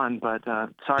you've been on, but sorry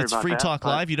about that. It's Free Talk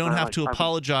Live. You don't have to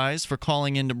apologize for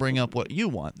calling in to bring up what you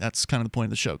want. That's kind of the point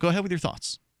of the show. Go ahead with your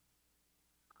thoughts.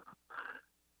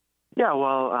 Yeah,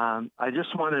 well, I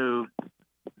just want to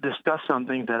discuss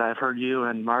something that I've heard you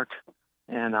and Mark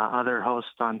and other hosts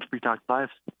on Free Talk Live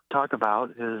talk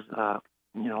about is,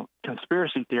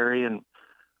 conspiracy theory, and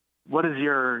what is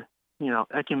your,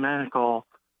 ecumenical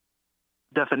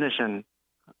definition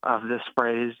of this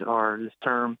phrase or this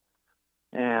term?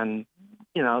 And,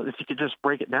 if you could just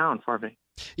break it down for me.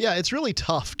 Yeah, it's really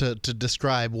tough to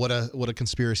describe what a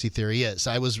conspiracy theory is.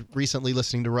 I was recently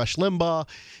listening to Rush Limbaugh,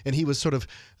 and he was sort of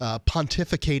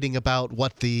pontificating about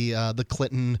what the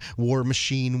Clinton war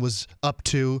machine was up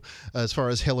to as far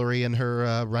as Hillary and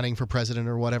her running for president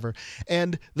or whatever.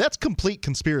 And that's complete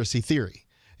conspiracy theory.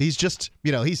 He's just,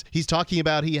 he's talking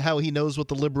about how he knows what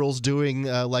the liberals doing,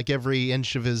 like every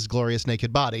inch of his glorious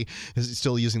naked body. He's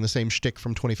still using the same shtick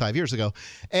from 25 years ago.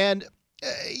 And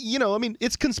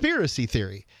it's conspiracy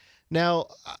theory. Now,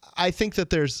 I think that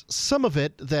there's some of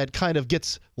it that kind of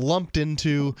gets lumped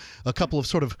into a couple of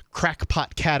sort of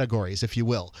crackpot categories, if you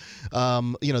will.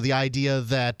 The idea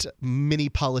that many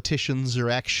politicians are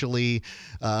actually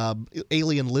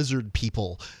alien lizard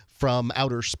people from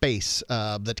outer space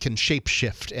that can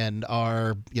shapeshift and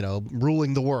are,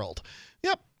 ruling the world.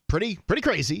 Yep. Pretty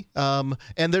crazy. And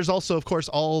there's also, of course,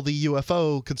 all the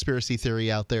UFO conspiracy theory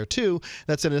out there, too.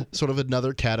 That's in a sort of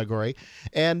another category.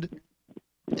 And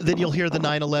then you'll hear the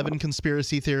 9/11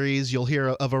 conspiracy theories. You'll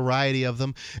hear a variety of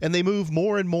them. And they move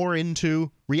more and more into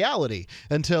reality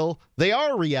until they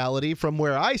are reality from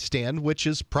where I stand, which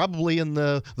is probably in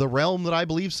the realm that I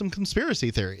believe some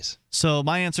conspiracy theories. So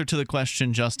my answer to the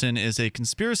question, Justin, is a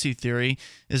conspiracy theory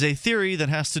is a theory that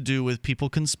has to do with people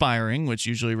conspiring, which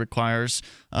usually requires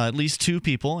at least two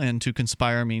people, and to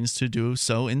conspire means to do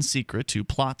so in secret, to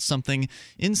plot something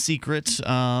in secret,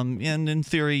 and in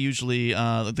theory, usually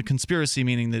the conspiracy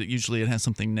meaning that usually it has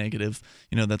something negative.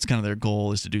 That's kind of their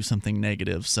goal, is to do something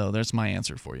negative. So there's my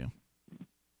answer for you.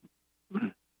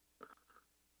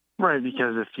 Right,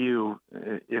 because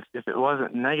if it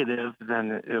wasn't negative,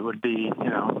 then it would be,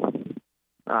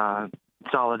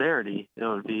 solidarity. It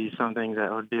would be something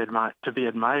that would be to be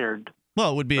admired.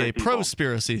 Well, it would be a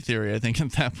pro-spiracy theory, I think,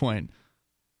 at that point.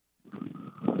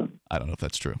 I don't know if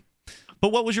that's true.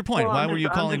 But what was your point? Well, Why were you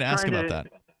calling to ask about that?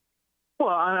 Well,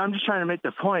 I'm just trying to make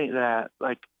the point that,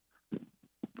 like,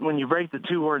 when you break the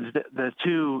two words, the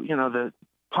two, the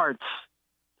parts,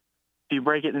 if you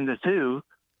break it into two,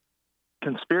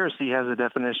 conspiracy has a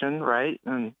definition, right?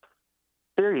 And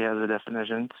theory has a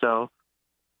definition. So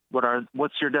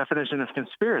what's your definition of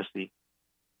conspiracy?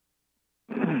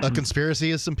 A conspiracy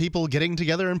is some people getting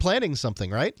together and planning something,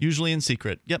 right? Usually in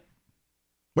secret. Yep.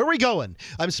 Where are we going?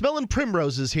 I'm smelling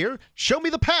primroses here. Show me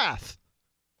the path.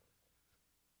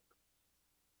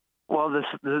 Well,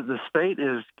 the state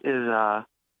is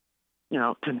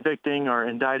convicting or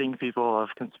indicting people of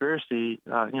conspiracy,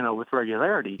 with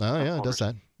regularity. Oh, yeah, it does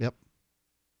that. Yep.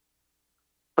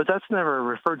 But that's never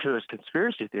referred to as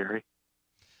conspiracy theory.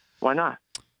 Why not?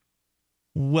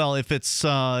 Well, if it's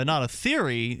not a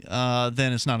theory,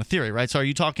 then it's not a theory, right? So are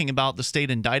you talking about the state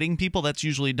indicting people? That's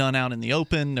usually done out in the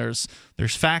open. There's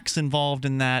facts involved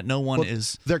in that. No one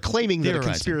is They're claiming that a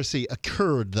conspiracy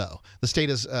occurred, though. The state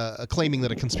is claiming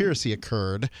that a conspiracy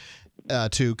occurred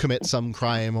to commit some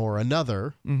crime or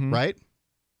another, right?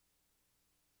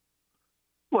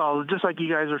 Well, just like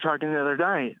you guys were talking the other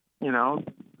night,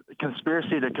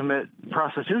 conspiracy to commit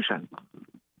prostitution.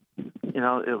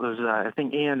 It was, I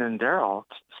think, Ian and Daryl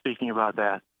speaking about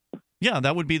that. Yeah,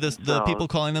 that would be the people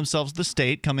calling themselves the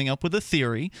state coming up with a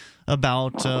theory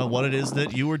about what it is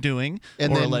that you were doing,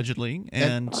 allegedly.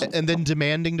 And then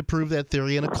demanding to prove that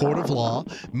theory in a court of law.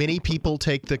 Many people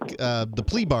take the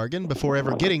plea bargain before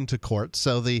ever getting to court,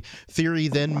 so the theory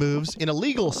then moves, in a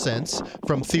legal sense,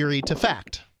 from theory to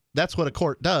fact. That's what a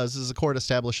court does, is a court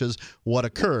establishes what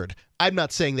occurred. I'm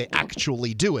not saying they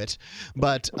actually do it,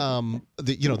 but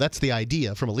that's the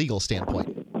idea from a legal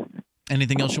standpoint.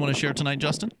 Anything else you want to share tonight,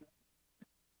 Justin?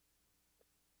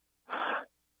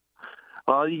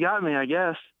 Well, you got me, I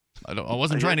guess. I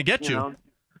wasn't trying to get you.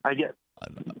 I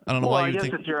don't know why you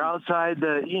think. I guess if you're outside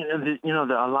the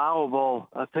allowable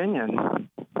opinion,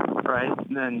 right?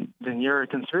 Then you're a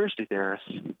conspiracy theorist.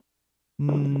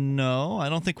 No, I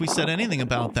don't think we said anything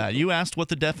about that. You asked what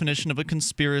the definition of a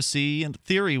conspiracy and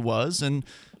theory was, and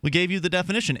we gave you the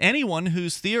definition. Anyone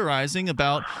who's theorizing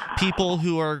about people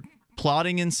who are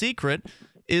plotting in secret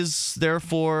is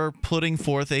therefore putting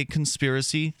forth a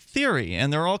conspiracy theory.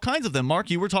 And there are all kinds of them.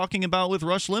 Mark, you were talking about with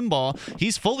Rush Limbaugh.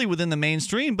 He's fully within the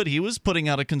mainstream, but he was putting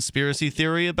out a conspiracy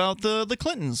theory about the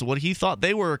Clintons, what he thought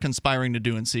they were conspiring to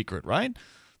do in secret, right?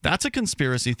 That's a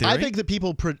conspiracy theory. I think that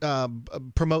people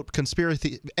promote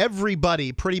conspiracy.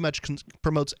 Everybody pretty much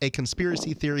promotes a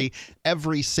conspiracy theory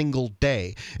every single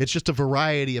day. It's just a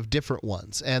variety of different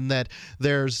ones, and that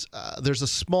there's a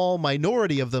small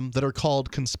minority of them that are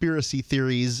called conspiracy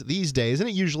theories these days, and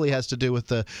it usually has to do with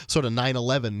the sort of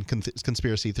 9/11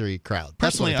 conspiracy theory crowd.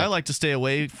 Personally, I like to stay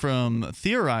away from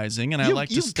theorizing, and I like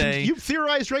to stay. You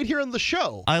theorized right here on the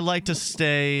show. I like to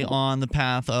stay on the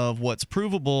path of what's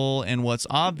provable and what's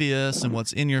obvious and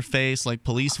what's in your face, like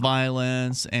police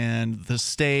violence and the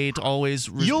state always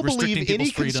You'll restricting believe people's any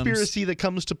freedoms. Conspiracy that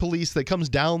comes to police that comes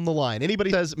down the line.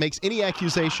 Anybody makes any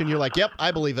accusation, you're like, yep,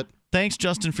 I believe it. Thanks,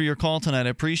 Justin, for your call tonight. I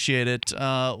appreciate it.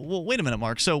 Well, wait a minute,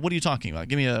 Mark. So what are you talking about?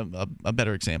 Give me a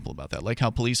better example about that. Like how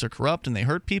police are corrupt and they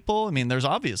hurt people? I mean, there's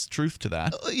obvious truth to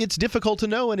that. It's difficult to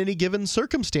know in any given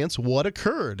circumstance what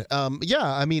occurred. Yeah,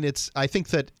 I mean, I think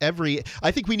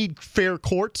we need fair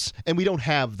courts, and we don't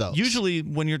have those. Usually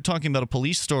when you're talking about a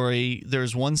police story,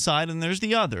 there's one side and there's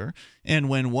the other. And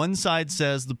when one side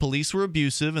says the police were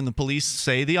abusive and the police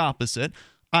say the opposite,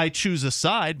 I choose a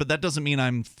side, but that doesn't mean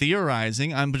I'm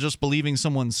theorizing. I'm just believing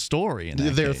someone's story. In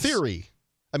that their case. theory.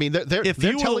 I mean, if they're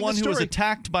you were the one who was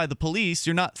attacked by the police,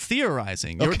 you're not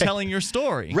theorizing. You're telling your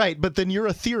story. Right, but then you're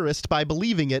a theorist by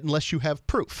believing it unless you have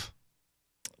proof.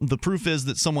 The proof is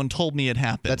that someone told me it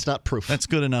happened. That's not proof. That's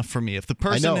good enough for me. If the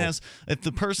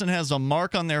person has a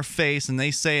mark on their face and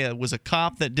they say it was a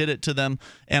cop that did it to them,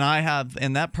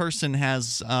 and that person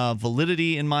has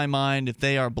validity in my mind, if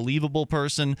they are a believable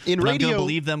person, I'm going to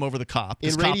believe them over the cop.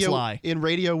 Because cops lie. In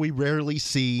radio, we rarely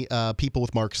see people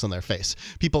with marks on their face.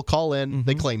 People call in,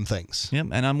 they claim things. Yep,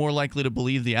 and I'm more likely to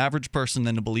believe the average person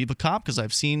than to believe a cop because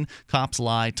I've seen cops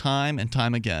lie time and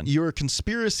time again. You're a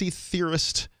conspiracy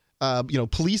theorist.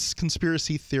 Police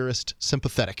conspiracy theorist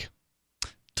sympathetic.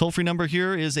 Toll-free number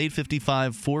here is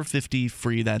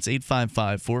 855-450-FREE. That's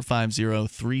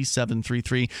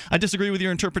 855-450-3733. I disagree with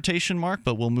your interpretation, Mark,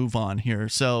 but we'll move on here.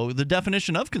 So the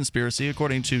definition of conspiracy,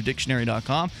 according to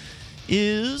dictionary.com,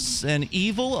 is an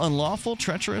evil, unlawful,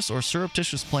 treacherous, or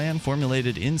surreptitious plan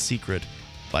formulated in secret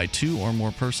by two or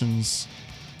more persons.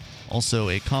 Also,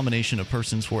 a combination of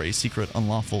persons for a secret,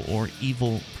 unlawful, or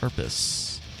evil purpose.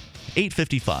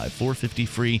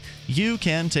 855-450-FREE. You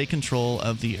can take control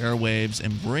of the airwaves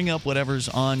and bring up whatever's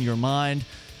on your mind.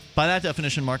 By that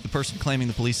definition, Mark, the person claiming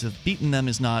the police have beaten them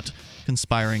is not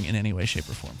conspiring in any way, shape,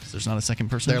 or form. There's not a second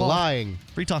person involved. They're lying.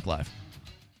 Free Talk Live.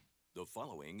 The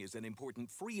following is an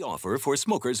important free offer for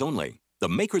smokers only. The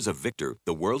makers of Victor,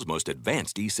 the world's most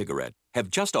advanced e-cigarette, have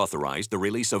just authorized the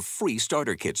release of free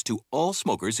starter kits to all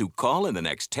smokers who call in the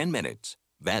next 10 minutes.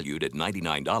 Valued at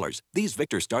 $99, these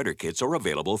Victor starter kits are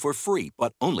available for free,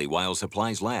 but only while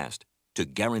supplies last. To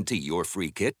guarantee your free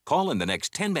kit, call in the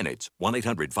next 10 minutes,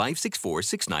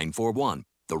 1-800-564-6941.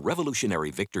 The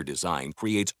revolutionary Victor design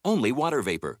creates only water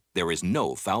vapor. There is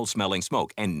no foul-smelling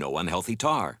smoke and no unhealthy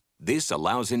tar. This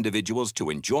allows individuals to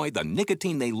enjoy the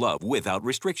nicotine they love without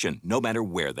restriction, no matter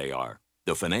where they are.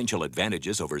 The financial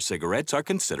advantages over cigarettes are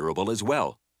considerable as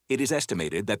well. It is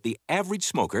estimated that the average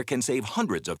smoker can save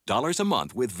hundreds of dollars a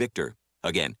month with Victor.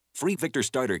 Again, free Victor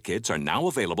starter kits are now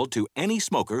available to any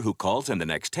smoker who calls in the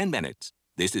next 10 minutes.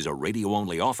 This is a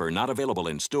radio-only offer not available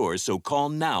in stores, so call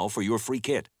now for your free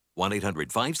kit.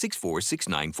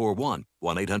 1-800-564-6941.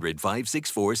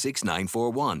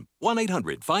 1-800-564-6941.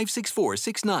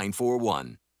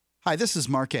 1-800-564-6941. Hi, this is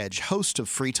Mark Edge, host of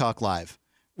Free Talk Live.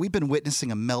 We've been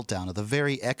witnessing a meltdown of the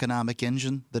very economic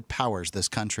engine that powers this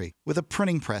country. With a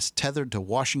printing press tethered to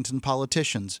Washington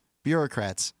politicians,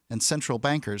 bureaucrats, and central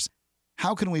bankers,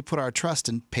 how can we put our trust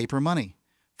in paper money?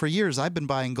 For years, I've been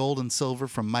buying gold and silver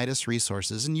from Midas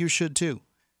Resources, and you should too.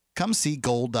 Come see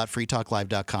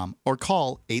gold.freetalklive.com or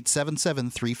call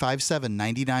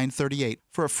 877-357-9938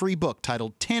 for a free book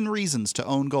titled 10 Reasons to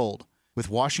Own Gold. With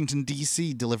Washington,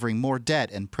 D.C. delivering more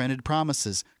debt and printed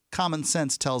promises, common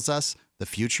sense tells us the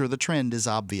future of the trend is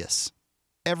obvious.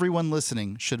 Everyone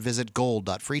listening should visit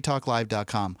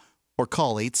gold.freetalklive.com or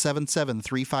call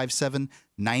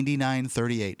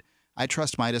 877-357-9938. I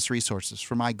trust Midas Resources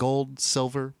for my gold,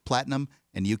 silver, platinum,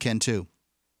 and you can too.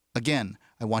 Again,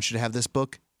 I want you to have this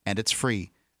book, and it's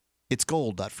free. It's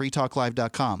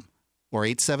gold.freetalklive.com or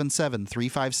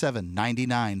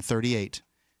 877-357-9938.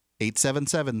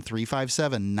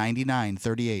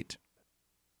 877-357-9938.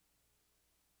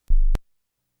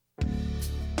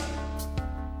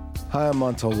 Hi, I'm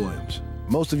Montel Williams.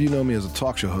 Most of you know me as a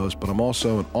talk show host, but I'm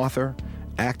also an author,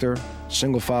 actor,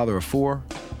 single father of 4,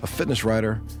 a fitness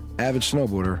writer, avid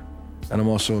snowboarder, and I'm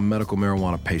also a medical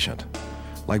marijuana patient.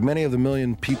 Like many of the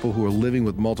million people who are living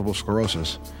with multiple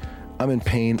sclerosis, I'm in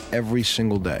pain every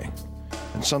single day.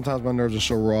 And sometimes my nerves are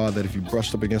so raw that if you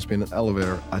brushed up against me in an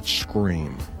elevator, I'd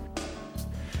scream.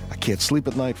 I can't sleep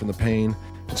at night from the pain,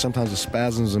 and sometimes the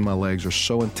spasms in my legs are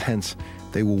so intense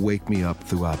they will wake me up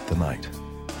throughout the night.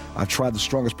 I've tried the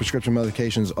strongest prescription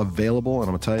medications available, and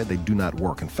I'm going to tell you, they do not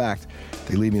work. In fact,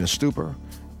 they leave me in a stupor,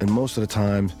 and most of the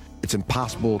time, it's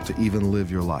impossible to even live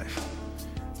your life.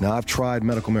 Now, I've tried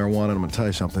medical marijuana, and I'm going to tell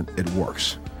you something, it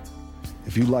works.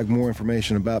 If you'd like more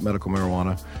information about medical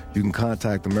marijuana, you can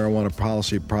contact the Marijuana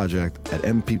Policy Project at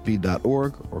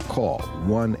mpp.org or call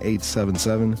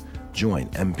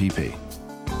 1-877-JOIN-MPP.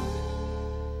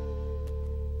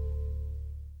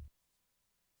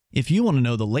 If you want to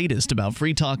know the latest about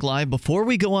Free Talk Live before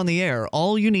we go on the air,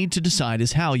 all you need to decide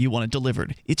is how you want it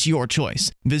delivered. It's your choice.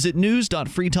 Visit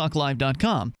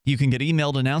news.freetalklive.com. You can get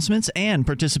emailed announcements and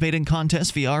participate in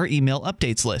contests via our email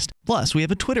updates list. Plus, we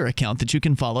have a Twitter account that you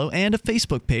can follow and a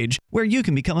Facebook page where you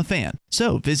can become a fan.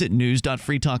 So visit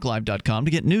news.freetalklive.com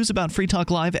to get news about Free Talk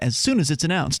Live as soon as it's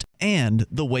announced and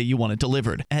the way you want it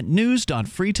delivered at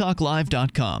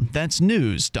news.freetalklive.com. That's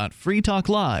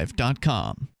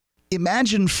news.freetalklive.com.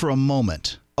 Imagine for a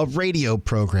moment a radio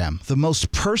program, the most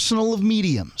personal of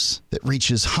mediums, that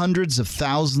reaches hundreds of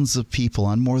thousands of people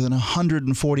on more than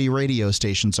 140 radio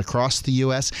stations across the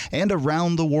U.S. and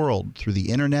around the world through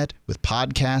the internet with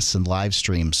podcasts and live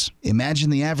streams. Imagine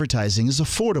the advertising is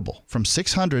affordable, from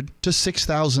 $600 to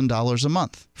 $6,000 a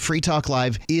month. Free Talk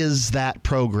Live is that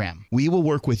program. We will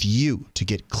work with you to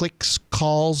get clicks,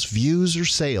 calls, views, or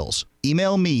sales.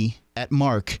 Email me at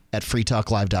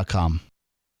mark@freetalklive.com.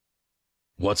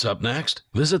 What's up next?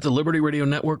 Visit the Liberty Radio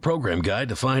Network program guide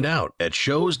to find out at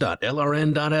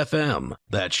shows.lrn.fm.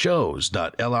 That's shows.lrn.fm.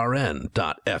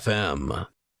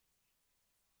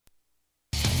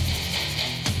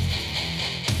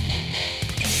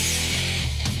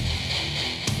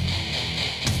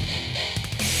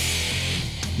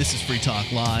 This is Free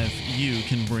Talk Live. You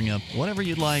can bring up whatever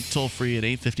you'd like toll free at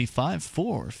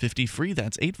 855-450-FREE.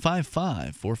 That's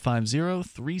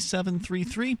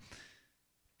 855-450-3733.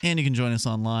 And you can join us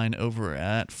online over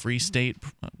at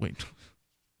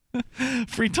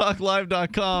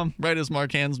freetalklive.com, right as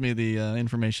Mark hands me the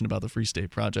information about the Free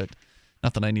State Project.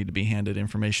 Not that I need to be handed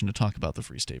information to talk about the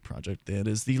Free State Project. It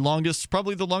is the longest,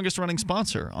 probably the longest running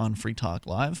sponsor on Free Talk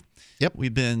Live. Yep.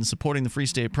 We've been supporting the Free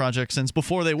State Project since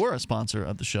before they were a sponsor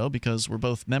of the show because we're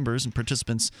both members and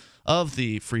participants of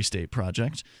the Free State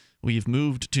Project. We've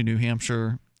moved to New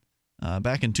Hampshire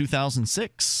back in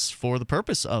 2006 for the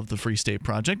purpose of the Free State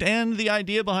Project. And the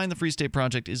idea behind the Free State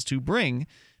Project is to bring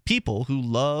people who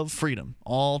love freedom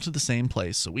all to the same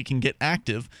place so we can get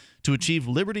active to achieve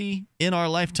liberty in our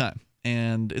lifetime.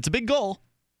 And it's a big goal.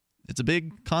 It's a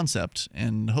big concept,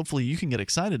 and hopefully you can get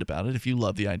excited about it if you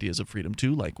love the ideas of freedom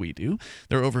too, like we do.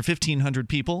 There are over 1,500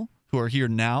 people who are here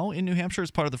now in New Hampshire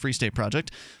as part of the Free State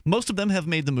Project. Most of them have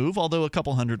made the move, although a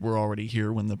couple hundred were already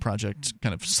here when the project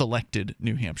kind of selected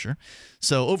New Hampshire.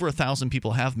 So over 1,000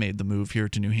 people have made the move here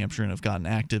to New Hampshire and have gotten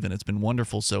active, and it's been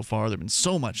wonderful so far. There's been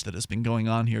so much that has been going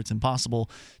on here, it's impossible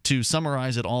to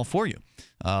summarize it all for you.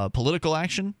 Political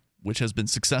action, which has been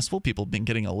successful. People have been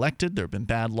getting elected. There have been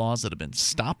bad laws that have been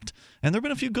stopped. And there have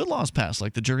been a few good laws passed,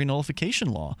 like the jury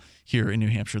nullification law here in New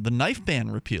Hampshire. The knife ban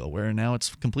repeal, where now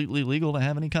it's completely legal to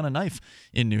have any kind of knife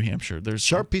in New Hampshire. There's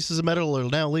sharp pieces of metal are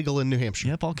now legal in New Hampshire.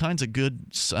 Yep, all kinds of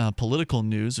good political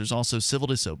news. There's also civil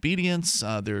disobedience.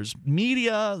 There's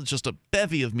media, just a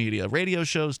bevy of media, radio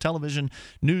shows, television,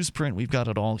 newsprint. We've got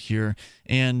it all here.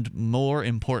 And more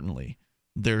importantly,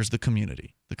 there's the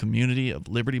community of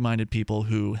liberty-minded people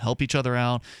who help each other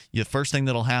out. The first thing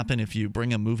that'll happen if you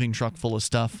bring a moving truck full of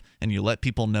stuff and you let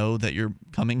people know that you're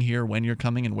coming here, when you're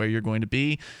coming, and where you're going to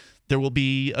be, there will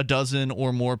be a dozen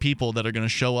or more people that are going to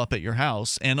show up at your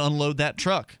house and unload that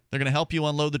truck. They're going to help you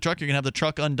unload the truck. You're going to have the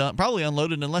truck undone, probably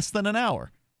unloaded in less than an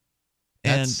hour.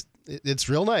 It's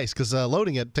real nice because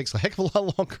loading it takes a heck of a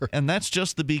lot longer. And that's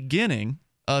just the beginning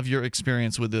of your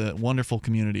experience with the wonderful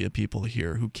community of people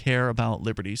here who care about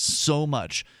liberty so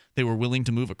much they were willing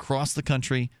to move across the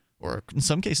country, or in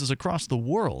some cases across the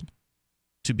world,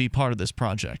 to be part of this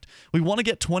project. We want to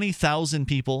get 20,000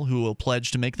 people who will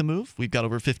pledge to make the move. We've got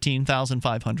over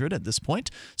 15,500 at this point,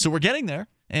 so we're getting there.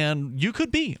 And you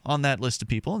could be on that list of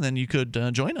people, and then you could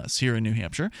join us here in New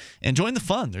Hampshire and join the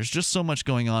fun. There's just so much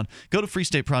going on. Go to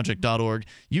freestateproject.org.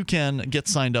 You can get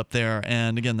signed up there.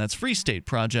 And again, that's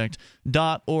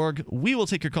freestateproject.org. We will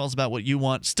take your calls about what you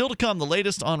want. Still to come, the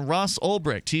latest on Ross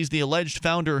Ulbricht. He's the alleged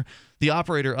founder, the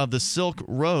operator of the Silk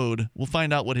Road. We'll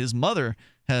find out what his mother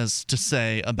has to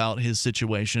say about his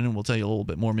situation, and we'll tell you a little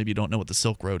bit more. Maybe you don't know what the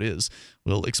Silk Road is.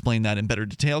 We'll explain that in better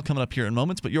detail coming up here in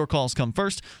moments, but your calls come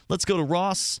first. Let's go to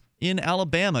Ross in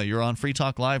Alabama. You're on Free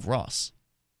Talk Live. Ross.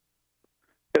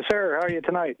 Yes, sir. How are you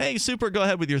tonight? Hey, super. Go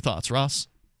ahead with your thoughts, Ross.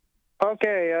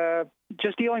 Okay,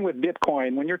 just dealing with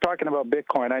Bitcoin. When you're talking about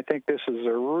Bitcoin, I think this is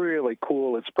a really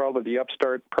cool. It's probably the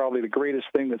upstart, probably the greatest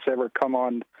thing that's ever come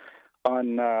on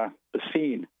the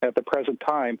scene at the present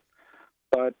time.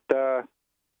 But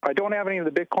I don't have any of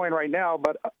the Bitcoin right now,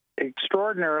 but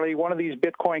extraordinarily, one of these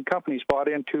Bitcoin companies bought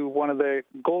into one of the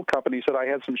gold companies that I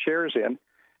had some shares in.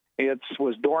 It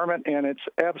was dormant, and it's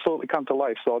absolutely come to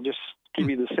life. So I'll just give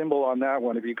you the symbol on that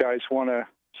one if you guys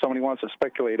somebody wants to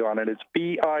speculate on it. It's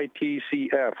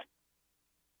BITCF.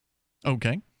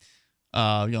 Okay.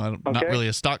 Not really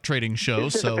a stock trading show,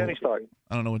 it's just so a penny stock.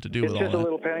 I don't know what to do with all that. It's just a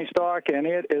little penny stock, and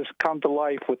it has come to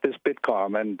life with this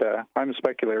Bitcoin, and I'm a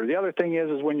speculator. The other thing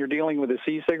is when you're dealing with the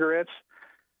e-cigarettes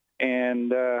and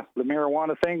the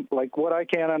marijuana thing, like what I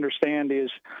can't understand is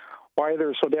why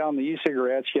they're so down the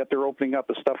e-cigarettes, yet they're opening up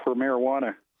the stuff for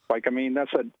marijuana. Like, I mean,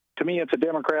 to me, it's a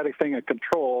democratic thing of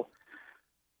control.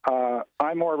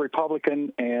 I'm more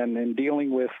Republican, and in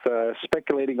dealing with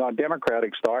speculating on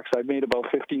Democratic stocks, I've made about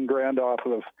 $15,000 off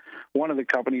of one of the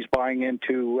companies buying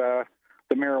into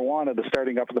the marijuana, the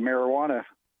starting up of the marijuana,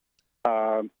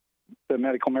 the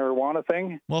medical marijuana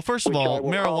thing. Well, first of all,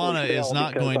 marijuana is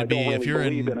not going to be, if you're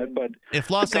if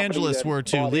Los Angeles were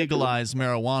to legalize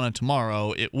marijuana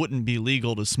tomorrow, it wouldn't be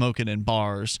legal to smoke it in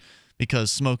bars,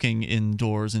 because smoking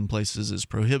indoors in places is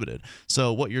prohibited.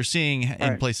 So what you're seeing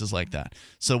in places like that.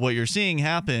 So what you're seeing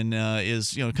happen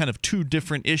is, kind of two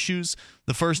different issues.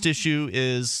 The first issue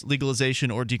is legalization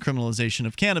or decriminalization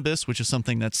of cannabis, which is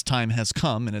something that's time has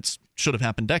come, and it should have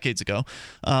happened decades ago.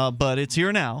 But it's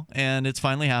here now, and it's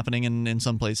finally happening in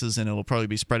some places, and it'll probably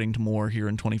be spreading to more here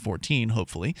in 2014,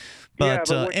 hopefully. But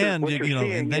and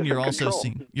then you're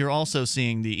also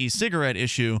seeing the e-cigarette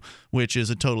issue, which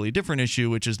is a totally different issue,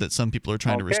 which is that some people are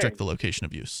trying to restrict the location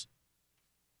of use.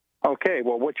 Okay,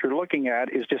 well, what you're looking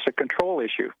at is just a control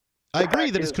issue. I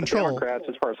agree that it's control. Democrats,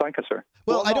 as far as I'm concerned.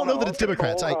 Well, I don't know that it's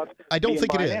Democrats. I don't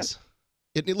think it is.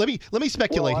 Let me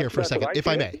speculate here for a second, if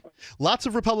I may. Lots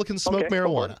of Republicans smoke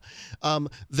marijuana.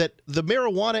 That the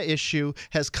marijuana issue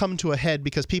has come to a head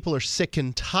because people are sick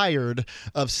and tired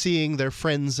of seeing their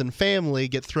friends and family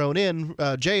get thrown in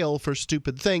jail for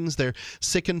stupid things. They're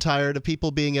sick and tired of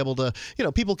people being able to,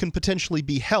 people can potentially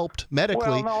be helped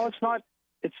medically. Well, no, it's not.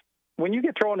 It's when you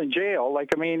get thrown in jail,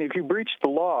 like, I mean, if you breach the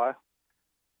law,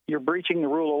 you're breaching the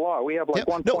rule of law. We have like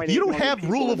 1.8 No, you don't have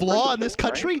rule of law in this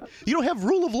country. Right? You don't have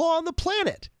rule of law on the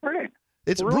planet. Right.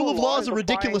 It's rule of law is a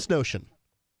ridiculous notion.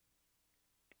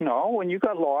 No, when you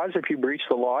got laws, if you breach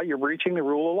the law, you're breaching the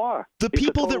rule of law. The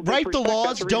people that write the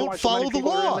laws don't follow the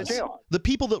laws. The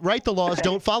people that write the laws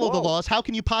don't follow the laws. How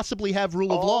can you possibly have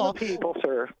rule of law? All the people,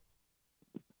 sir.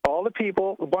 All the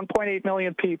people, 1.8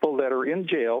 million people that are in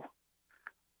jail,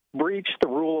 breach the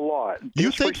rule of law.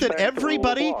 You think that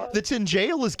everybody that's in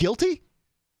jail is guilty?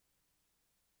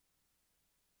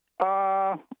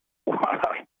 I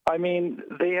mean,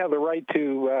 they have the right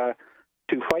to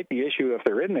fight the issue if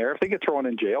they're in there. If they get thrown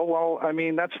in jail, well, I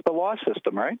mean, that's the law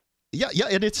system, right? Yeah,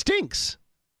 and it stinks.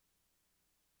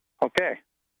 Okay.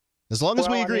 As long as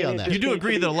we agree on that. You do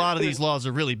agree that a lot of these laws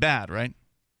are really bad, right?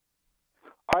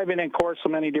 I've been in court so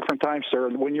many different times, sir.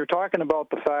 When you're talking about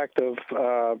the fact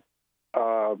of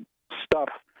stuff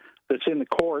that's in the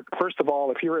court, first of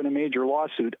all, if you're in a major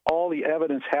lawsuit, all the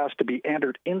evidence has to be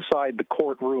entered inside the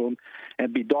courtroom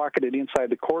and be docketed inside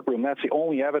the courtroom. That's the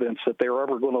only evidence that they're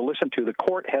ever going to listen to. The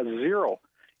court has zero.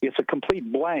 It's a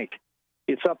complete blank.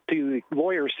 It's up to the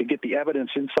lawyers to get the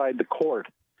evidence inside the court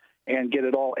and get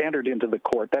it all entered into the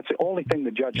court. That's the only thing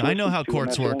the judge. I know how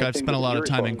courts work. I've spent a lot of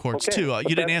time in courts too.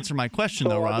 You didn't answer my question,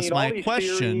 though, Ross. My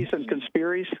question. Theories and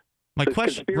conspiracies. My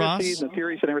question, Ross. And the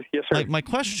theories and everything. Yes, sir. My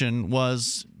question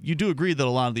was: you do agree that a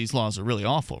lot of these laws are really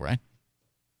awful, right?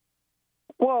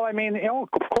 Well, I mean, of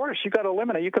course, you got to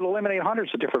eliminate. You could eliminate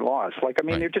hundreds of different laws. Like, I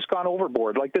mean, they've just gone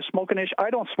overboard. Like this smoking issue.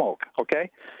 I don't smoke.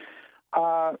 Okay.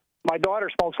 My daughter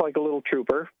smokes like a little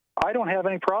trooper. I don't have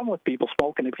any problem with people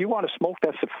smoking. If you want to smoke,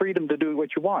 that's the freedom to do what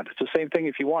you want. It's the same thing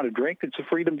if you want to drink. It's the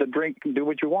freedom to drink and do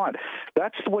what you want.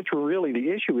 That's what really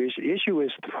the issue is. The issue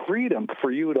is the freedom for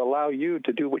you to allow you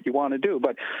to do what you want to do.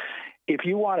 But if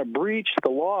you want to breach the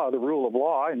law, the rule of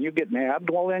law, and you get nabbed,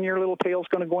 well, then your little tail's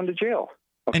going to go into jail.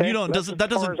 Okay? And you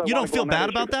don't feel bad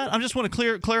about that? I just want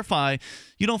to clarify.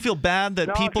 You don't feel bad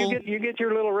that people. If you get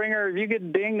your little ringer, if you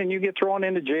get dinged and you get thrown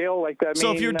into jail, like that.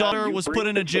 So if your daughter was put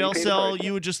in a jail cell,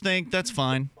 you would just think that's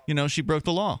fine. She broke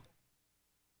the law.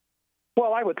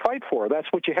 Well, I would fight for her. That's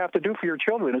what you have to do for your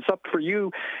children. It's up for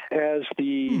you as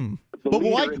the. But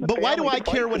why do I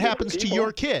care what happens to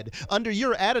your kid? Under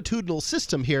your attitudinal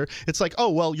system here, it's like, oh,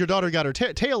 well, your daughter got her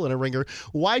tail in a ringer.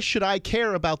 Why should I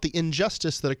care about the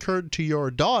injustice that occurred to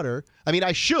your daughter? I mean,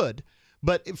 I should.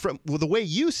 But from the way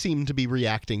you seem to be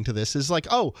reacting to this is like,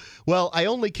 oh, well, I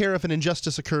only care if an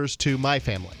injustice occurs to my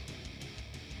family.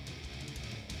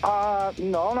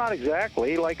 No, not exactly.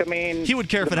 He would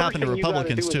care if it happened to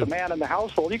Republicans too. As a man in the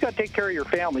household, you got to take care of your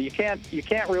family. You can't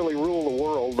really rule the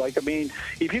world.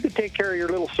 If you could take care of your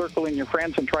little circle and your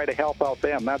friends and try to help out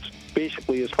them, that's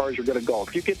basically as far as you're going to go.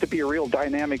 If you get to be a real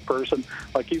dynamic person,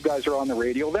 like you guys are on the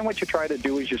radio, then what you try to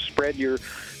do is you spread your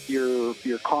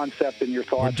concept and your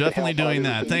thoughts. We're definitely doing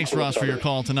that. Thanks, Ross, for your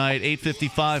call tonight.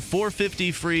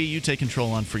 855-450-FREE. You take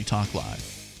control on Free Talk Live.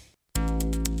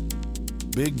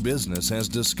 Big business has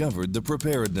discovered the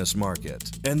preparedness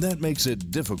market, and that makes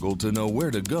it difficult to know where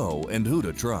to go and who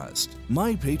to trust.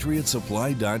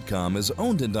 MyPatriotSupply.com is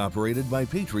owned and operated by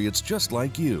patriots just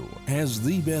like you, has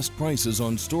the best prices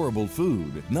on storable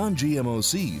food, non-GMO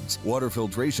seeds, water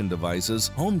filtration devices,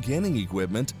 home canning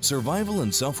equipment, survival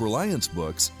and self-reliance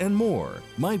books, and more.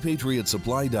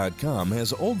 MyPatriotSupply.com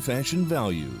has old-fashioned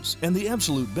values and the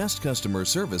absolute best customer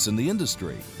service in the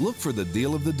industry. Look for the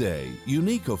deal of the day,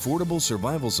 unique, affordable survival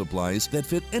supplies that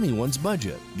fit anyone's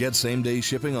budget. Get same-day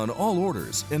shipping on all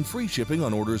orders and free shipping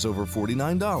on orders over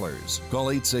 $49. Call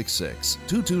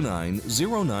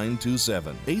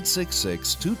 866-229-0927,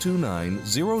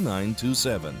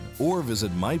 866-229-0927, or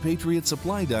visit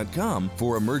MyPatriotSupply.com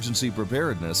for emergency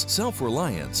preparedness,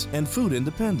 self-reliance, and food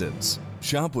independence.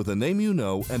 Shop with a name you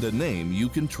know and a name you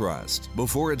can trust.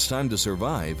 Before it's time to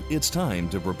survive, it's time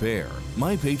to prepare.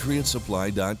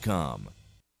 MyPatriotSupply.com.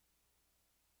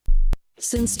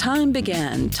 Since time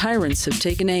began, tyrants have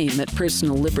taken aim at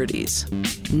personal liberties.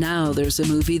 Now there's a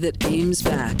movie that aims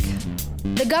back.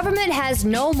 The government has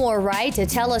no more right to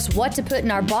tell us what to put in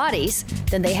our bodies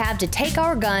than they have to take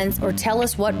our guns or tell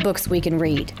us what books we can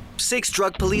read. 6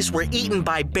 drug police were eaten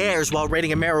by bears while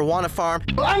raiding a marijuana farm.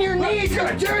 On your knees, you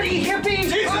dirty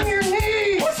hippies! Jesus. On your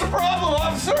knees! What's the problem,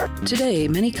 officer? Today,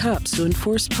 many cops who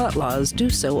enforce pot laws do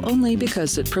so only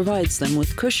because it provides them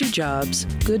with cushy jobs,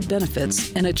 good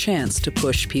benefits, and a chance to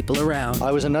push people around.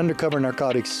 I was an undercover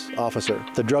narcotics officer.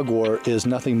 The drug war is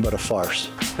nothing but a farce.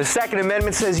 The Second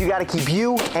Amendment says you gotta keep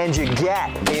you and your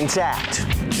get intact.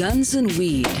 Guns and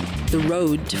Weed, The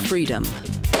Road to Freedom.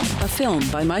 A film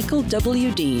by Michael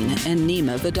W. Dean and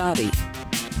Nima Vadadi.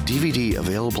 DVD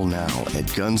available now at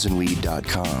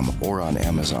gunsandweed.com or on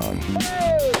Amazon.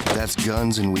 That's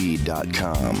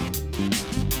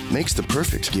gunsandweed.com. Makes the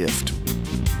perfect gift.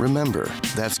 Remember,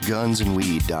 that's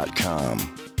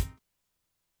gunsandweed.com.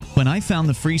 When I found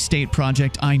the Free State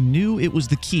Project, I knew it was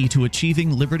the key to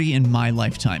achieving liberty in my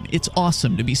lifetime. It's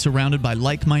awesome to be surrounded by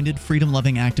like-minded,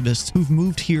 freedom-loving activists who've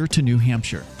moved here to New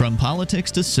Hampshire. From politics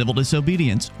to civil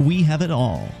disobedience, we have it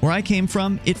all. Where I came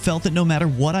from, it felt that no matter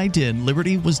what I did,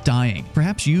 liberty was dying.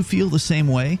 Perhaps you feel the same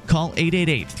way? Call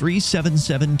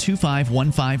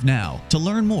 888-377-2515 now to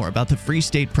learn more about the Free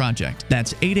State Project.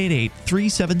 That's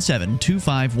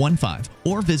 888-377-2515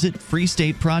 or visit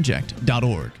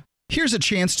freestateproject.org. Here's a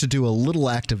chance to do a little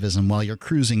activism while you're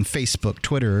cruising Facebook,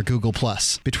 Twitter, or Google+.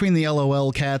 Between the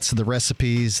LOL cats, the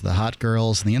recipes, the hot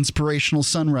girls, and the inspirational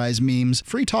sunrise memes,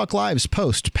 Free Talk Live's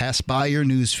posts pass by your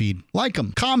newsfeed. Like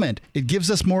them, comment. It gives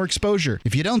us more exposure.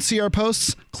 If you don't see our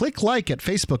posts, click like at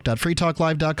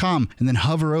facebook.freetalklive.com and then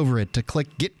hover over it to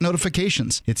click Get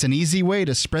Notifications. It's an easy way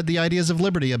to spread the ideas of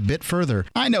liberty a bit further.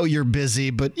 I know you're busy,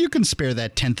 but you can spare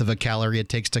that 1/10 of a calorie it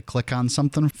takes to click on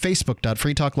something.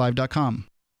 facebook.freetalklive.com.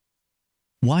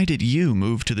 Why did you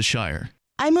move to the Shire?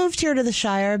 I moved here to the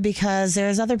Shire because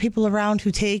there's other people around who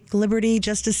take liberty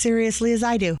just as seriously as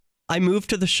I do. I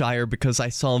moved to the Shire because I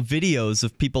saw videos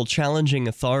of people challenging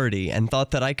authority and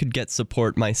thought that I could get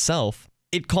support myself.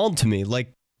 It called to me,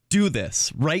 like, do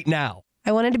this right now.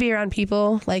 I wanted to be around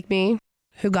people like me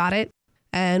who got it,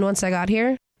 and once I got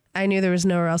here, I knew there was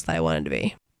nowhere else that I wanted to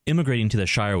be. Immigrating to the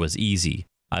Shire was easy.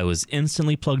 I was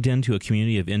instantly plugged into a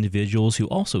community of individuals who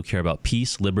also care about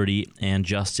peace, liberty, and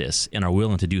justice, and are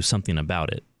willing to do something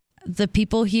about it. The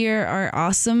people here are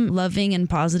awesome, loving, and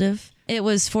positive. It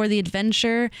was for the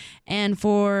adventure and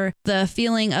for the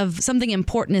feeling of something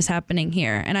important is happening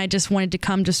here, and I just wanted to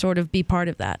come to sort of be part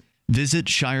of that. Visit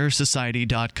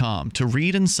ShireSociety.com to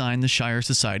read and sign the Shire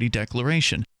Society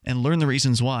Declaration and learn the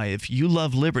reasons why, if you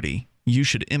love liberty, you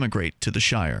should immigrate to the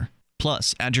Shire.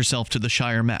 Plus, add yourself to the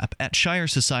Shire map at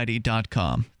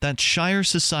ShireSociety.com. That's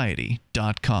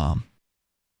ShireSociety.com.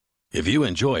 If you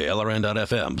enjoy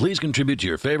LRN.FM, please contribute to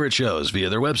your favorite shows via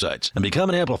their websites and become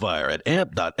an amplifier at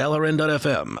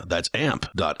amp.lrn.fm. That's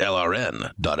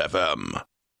amp.lrn.fm.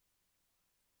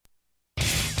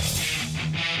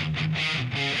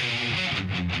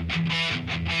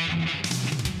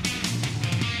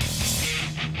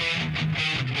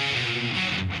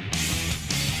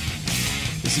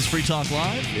 This is Free Talk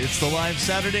Live. It's the live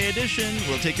Saturday edition.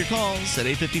 We'll take your calls at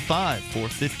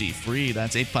 855-450-FREE.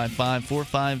 That's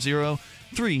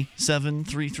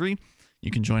 855-450-3733. You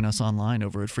can join us online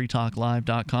over at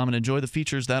freetalklive.com and enjoy the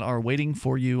features that are waiting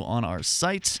for you on our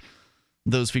site.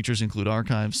 Those features include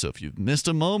archives, so if you've missed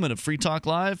a moment of Free Talk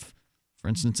Live, for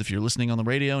instance, if you're listening on the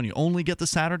radio and you only get the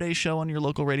Saturday show on your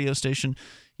local radio station,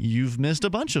 you've missed a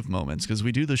bunch of moments because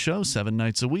we do the show 7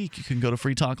 nights a week. You can go to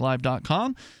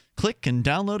freetalklive.com. Click and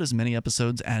download as many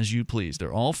episodes as you please.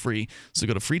 They're all free, so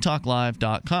go to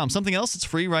freetalklive.com. Something else that's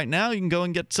free right now, you can go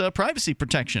and get privacy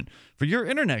protection for your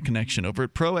internet connection over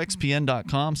at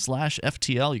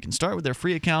proxpn.com/FTL. You can start with their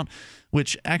free account,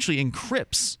 which actually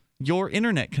encrypts your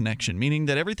internet connection, meaning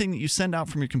that everything that you send out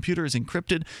from your computer is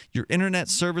encrypted. Your internet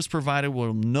service provider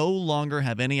will no longer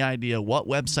have any idea what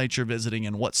websites you're visiting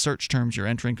and what search terms you're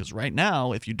entering, because right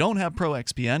now, if you don't have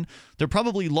ProXPN, they're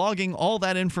probably logging all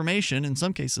that information, in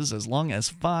some cases as long as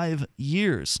 5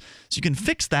 years. So you can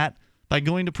fix that by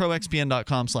going to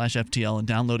proxpn.com/FTL and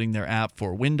downloading their app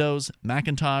for Windows,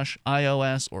 Macintosh,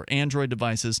 iOS, or Android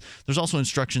devices. There's also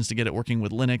instructions to get it working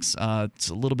with Linux. It's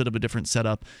a little bit of a different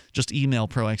setup. Just email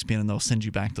ProXPN and they'll send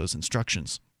you back those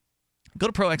instructions. Go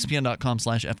to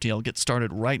proxpn.com/FTL, get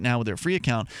started right now with their free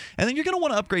account, and then you're going to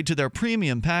want to upgrade to their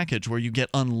premium package where you get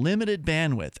unlimited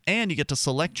bandwidth and you get to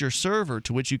select your server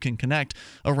to which you can connect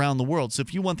around the world. So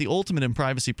if you want the ultimate in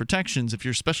privacy protections, if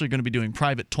you're especially going to be doing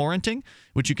private torrenting,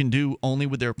 which you can do only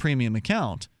with their premium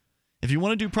account, if you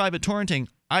want to do private torrenting,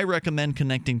 I recommend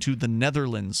connecting to the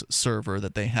Netherlands server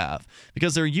that they have.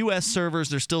 Because their U.S. servers,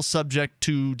 they're still subject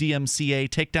to DMCA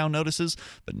takedown notices,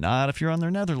 but not if you're on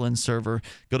their Netherlands server.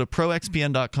 Go to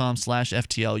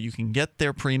proxpn.com/FTL. You can get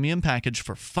their premium package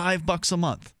for $5 a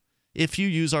month if you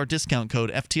use our discount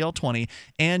code FTL20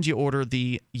 and you order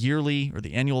the yearly or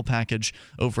the annual package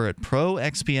over at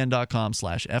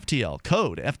proxpn.com/FTL.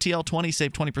 Code FTL20,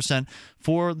 save 20%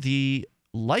 for the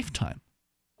lifetime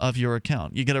of your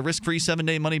account. You get a risk-free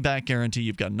 7-day money-back guarantee.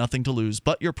 You've got nothing to lose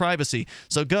but your privacy.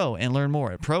 So go and learn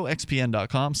more at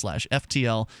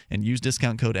proxpn.com/FTL and use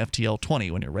discount code FTL20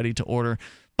 when you're ready to order.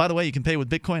 By the way, you can pay with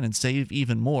Bitcoin and save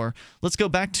even more. Let's go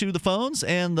back to the phones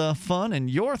and the fun and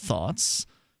your thoughts.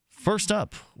 First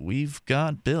up, we've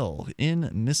got Bill in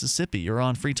Mississippi. You're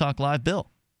on Free Talk Live. Bill.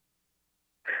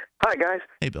 Hi, guys.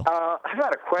 Hey, Bill. I've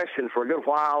had a question for a good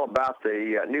while about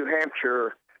the New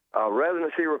Hampshire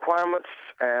residency requirements,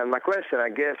 and my question, I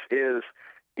guess, is,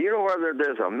 do you know whether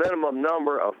there's a minimum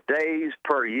number of days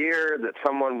per year that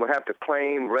someone would have to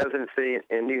claim residency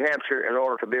in New Hampshire in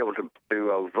order to be able to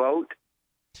vote?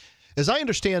 As I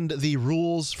understand the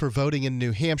rules for voting in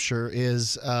New Hampshire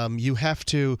is you have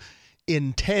to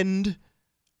intend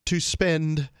to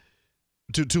spend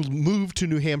to move to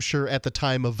New Hampshire at the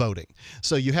time of voting.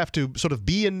 So you have to sort of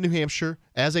be in New Hampshire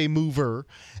as a mover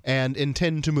and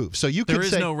intend to move. So you could There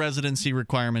is no residency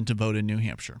requirement to vote in New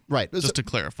Hampshire. Right. Just to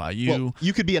clarify. You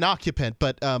could be an occupant,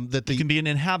 but you can be an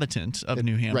inhabitant of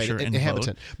New Hampshire and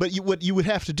inhabitant. vote. But what you would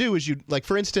have to do is like,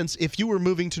 for instance, if you were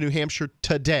moving to New Hampshire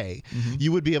today,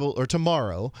 you would be able, or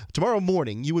tomorrow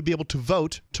morning, you would be able to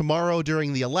vote tomorrow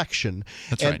during the election.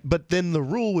 That's right. But then the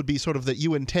rule would be sort of that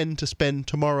you intend to spend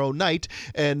tomorrow night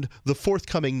and the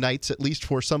forthcoming nights, at least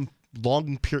for some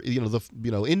long period,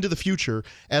 into the future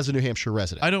as a New Hampshire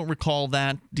resident. I don't recall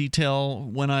that detail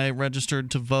when I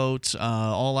registered to vote.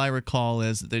 All I recall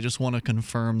is that they just want to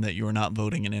confirm that you are not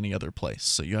voting in any other place.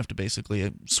 So you have to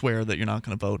basically swear that you're not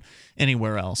going to vote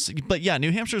anywhere else. But yeah,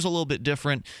 New Hampshire's a little bit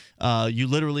different. You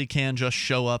literally can just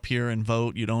show up here and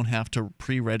vote. You don't have to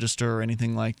pre-register or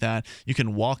anything like that. You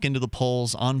can walk into the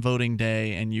polls on voting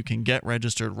day and you can get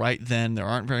registered right then. There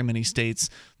aren't very many states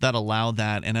that allow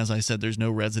that. And as I said, there's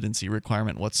no residency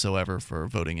requirement whatsoever for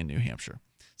voting in New Hampshire.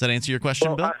 Does that answer your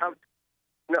question, Bill?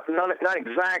 Not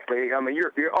exactly. I mean,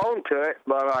 you're on to it,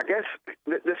 but I guess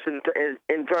this in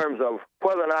terms of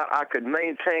whether or not I could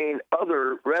maintain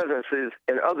other residences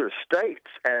in other states.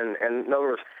 And in other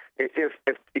words,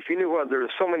 if you knew whether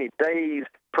there's so many days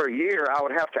per year, I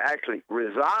would have to actually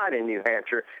reside in New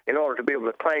Hampshire in order to be able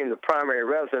to claim the primary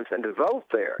residence and to vote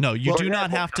there. No, you do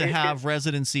not have to have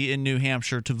residency in New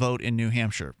Hampshire to vote in New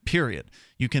Hampshire, period.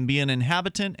 You can be an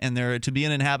inhabitant, and to be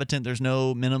an inhabitant, there's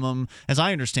no minimum, as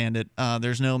I understand it,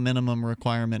 there's no minimum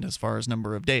requirement as far as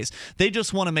number of days. They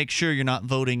just want to make sure you're not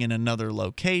voting in another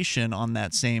location on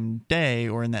that same day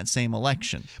or in that same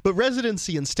election. But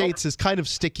residency in states is kind of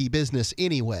sticky business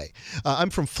anyway.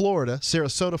 I'm from Florida,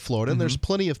 Sarasota, Florida, and there's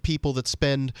plenty of people that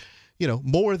spend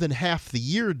more than half the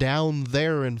year down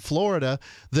there in Florida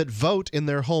that vote in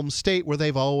their home state where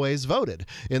they've always voted,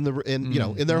 in their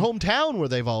hometown where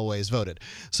they've always voted.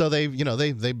 So they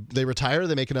retire,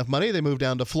 they make enough money, they move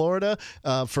down to Florida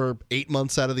for 8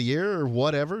 months out of the year or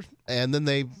whatever, and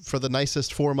then for the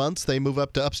nicest 4 months, they move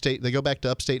up to upstate. They go back to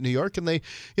upstate New York, and they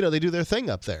do their thing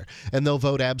up there, and they'll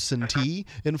vote absentee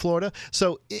in Florida.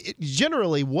 So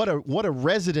generally, what a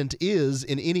resident is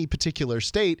in any particular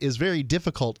state is very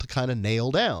difficult to kind of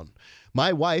nail down.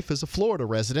 My wife is a Florida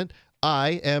resident.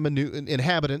 I am an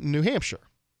inhabitant in New Hampshire.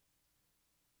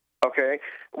 Okay.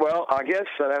 Well, I guess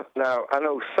now I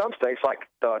know some states like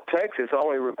Texas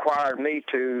only required me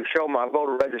to show my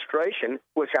voter registration,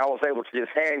 which I was able to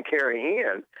just hand carry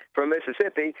in from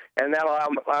Mississippi, and that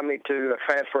allowed me to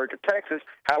transfer to Texas.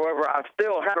 However, I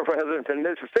still have a residence in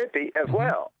Mississippi as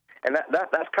well. And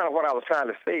that's kind of what I was trying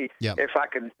to see, if I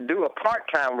could do a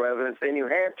part-time residence in New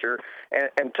Hampshire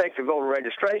and take the voter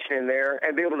registration in there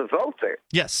and be able to vote there.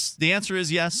 Yes. The answer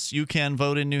is yes, you can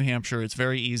vote in New Hampshire. It's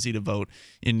very easy to vote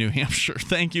in New Hampshire.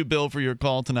 Thank you, Bill, for your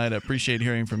call tonight. I appreciate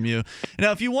hearing from you.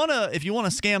 Now, if you want to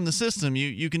scam the system,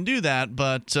 you can do that,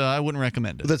 but I wouldn't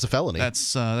recommend it. That's a felony.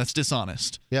 That's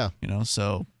dishonest. Yeah.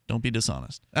 So don't be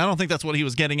dishonest. I don't think that's what he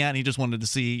was getting at. He just wanted to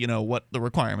see, what the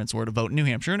requirements were to vote in New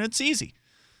Hampshire, and it's easy.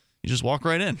 You just walk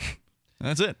right in.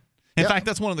 That's it. In fact,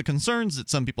 that's one of the concerns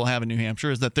that some people have in New Hampshire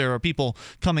is that there are people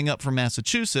coming up from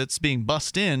Massachusetts being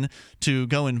bussed in to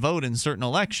go and vote in certain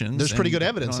elections. There's pretty good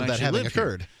evidence of that having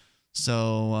occurred.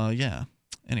 So,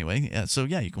 Anyway,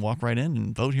 you can walk right in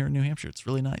and vote here in New Hampshire. It's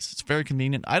really nice. It's very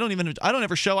convenient. I don't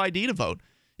ever show ID to vote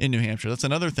in New Hampshire. That's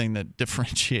another thing that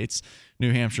differentiates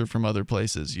New Hampshire from other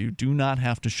places. You do not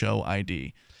have to show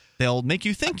ID. They'll make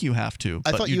you think you have to.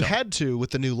 I thought you don't. had to with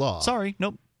the new law. Sorry,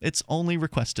 nope. It's only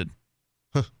requested.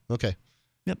 Huh, okay.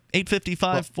 Yep,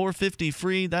 855-450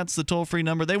 free. That's the toll-free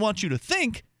number. They want you to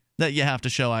think that you have to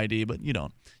show ID, but you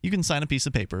don't. You can sign a piece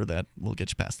of paper that will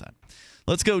get you past that.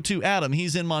 Let's go to Adam.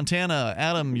 He's in Montana.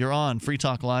 Adam, you're on Free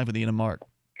Talk Live with Ian and Mark.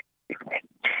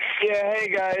 Yeah,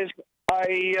 hey guys.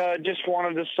 I just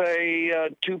wanted to say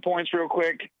 2 points real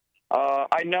quick.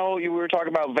 I know we were talking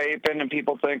about vaping, and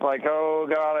people think like, oh,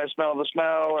 God, I smell the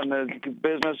smell, and the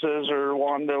businesses are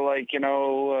wanting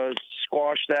to,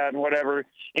 squash that and whatever.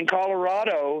 In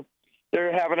Colorado,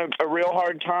 they're having a real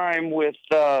hard time with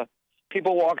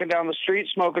people walking down the street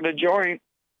smoking a joint,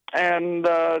 and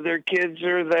their kids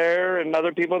are there and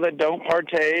other people that don't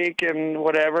partake and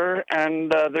whatever,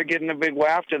 and they're getting a big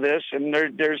waft of this, and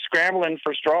they're scrambling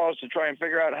for straws to try and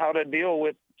figure out how to deal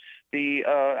with the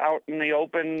out in the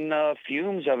open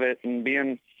fumes of it and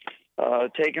being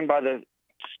taken by the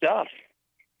stuff.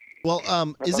 Well,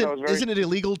 isn't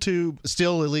it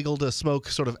still illegal to smoke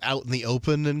sort of out in the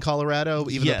open in Colorado,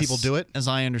 even though people do it? As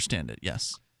I understand it,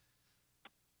 yes.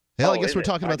 Hell, I guess we're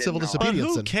talking about civil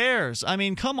disobedience. But who cares? I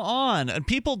mean, come on.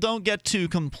 People don't get to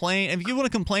complain. If you want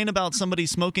to complain about somebody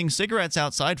smoking cigarettes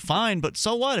outside, fine. But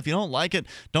so what? If you don't like it,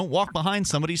 don't walk behind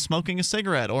somebody smoking a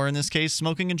cigarette, or in this case,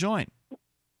 smoking a joint.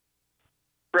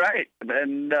 Right,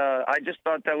 and I just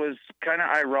thought that was kind of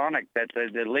ironic that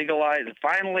they legalized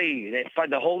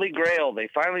the Holy Grail. They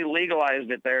finally legalized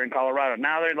it there in Colorado.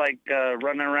 Now they're like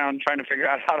running around trying to figure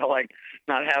out how to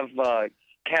not have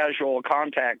casual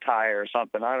contact high or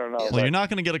something. I don't know. Well, you're not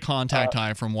going to get a contact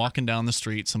high from walking down the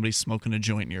street, somebody smoking a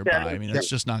joint nearby. I mean, it's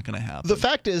just not going to happen. The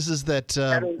fact is that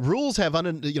laws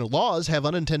have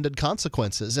unintended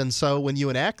consequences, and so when you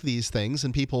enact these things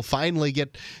and people finally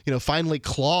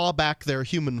claw back their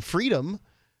human freedom,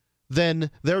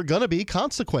 then there are going to be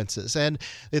consequences. And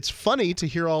it's funny to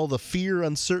hear all the fear,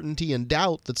 uncertainty, and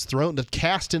doubt that's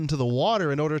cast into the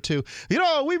water in order to,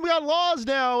 we've got laws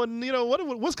now, and,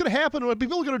 what's going to happen? What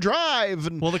people are going to drive?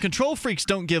 And well, the control freaks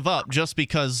don't give up just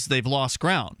because they've lost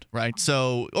ground, right?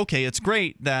 So, okay, it's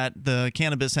great that the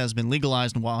cannabis has been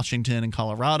legalized in Washington and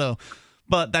Colorado,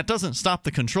 But that doesn't stop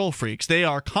the control freaks. They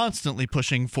are constantly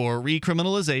pushing for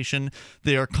recriminalization.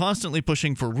 They are constantly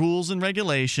pushing for rules and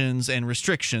regulations and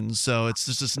restrictions. So it's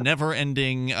just this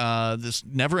never-ending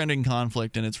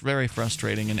conflict, and it's very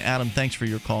frustrating. And Adam, thanks for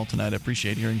your call tonight. I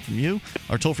appreciate hearing from you.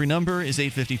 Our toll-free number is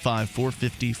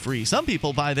 855-450-FREE. Some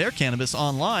people buy their cannabis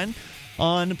online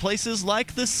on places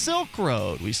like the Silk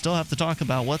Road. We still have to talk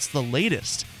about what's the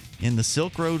latest in the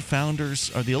Silk Road founders,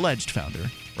 or the alleged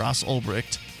founder, Ross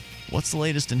Ulbricht. What's the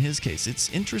latest in his case? It's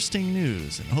interesting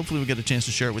news, and hopefully we'll get a chance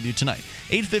to share it with you tonight.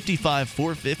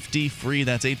 855-450-FREE.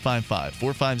 That's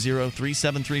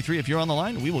 855-450-3733. If you're on the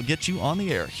line, we will get you on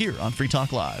the air here on Free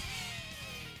Talk Live.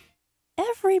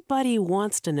 Everybody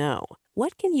wants to know,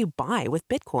 what can you buy with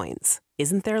Bitcoins?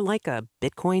 Isn't there like a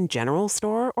Bitcoin general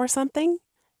store or something?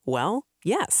 Well,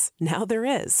 yes, now there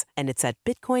is, and it's at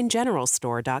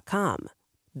bitcoingeneralstore.com.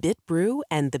 BitBrew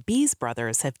and the Bees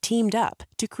Brothers have teamed up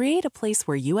to create a place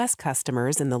where U.S.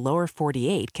 customers in the lower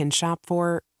 48 can shop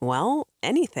for, well,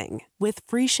 anything, with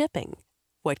free shipping.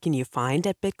 What can you find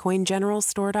at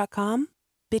bitcoingeneralstore.com?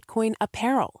 Bitcoin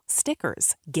apparel,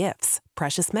 stickers, gifts,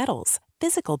 precious metals,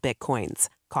 physical Bitcoins,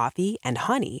 coffee and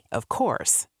honey, of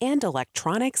course, and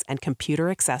electronics and computer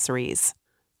accessories.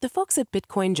 The folks at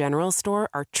Bitcoin General Store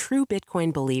are true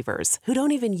Bitcoin believers who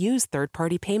don't even use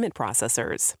third-party payment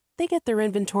processors. They get their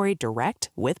inventory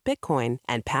direct with Bitcoin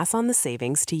and pass on the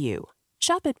savings to you.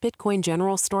 Shop at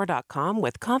bitcoingeneralstore.com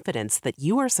with confidence that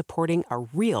you are supporting a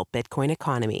real Bitcoin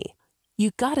economy. You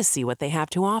gotta see what they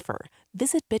have to offer.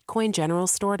 Visit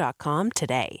bitcoingeneralstore.com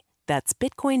today. That's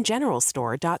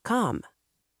bitcoingeneralstore.com.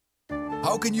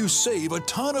 How can you save a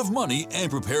ton of money and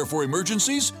prepare for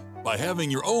emergencies? By having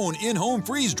your own in-home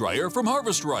freeze dryer from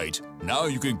Harvest Right. Now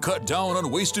you can cut down on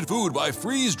wasted food by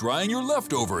freeze drying your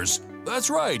leftovers.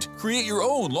 That's right. Create your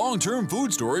own long-term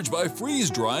food storage by freeze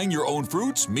drying your own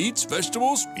fruits, meats,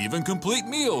 vegetables, even complete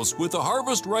meals with the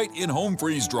Harvest Right in-home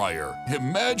freeze dryer.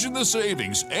 Imagine the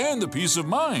savings and the peace of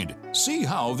mind. See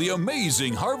how the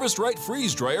amazing Harvest Right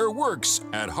freeze dryer works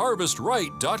at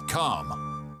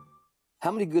harvestright.com.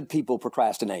 How many good people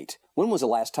procrastinate? When was the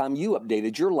last time you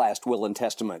updated your last will and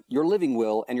testament, your living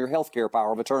will, and your healthcare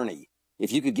power of attorney?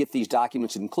 If you could get these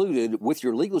documents included with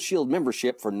your Legal Shield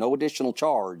membership for no additional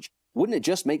charge, wouldn't it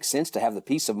just make sense to have the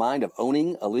peace of mind of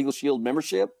owning a Legal Shield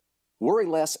membership? Worry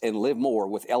less and live more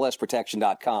with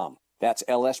lsprotection.com. That's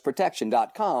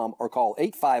lsprotection.com, or call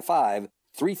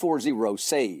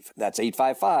 855-340-SAVE. That's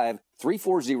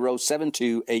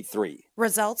 855-340-7283.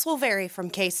 Results will vary from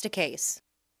case to case.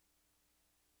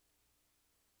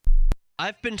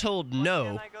 I've been told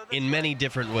no in many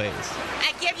different ways.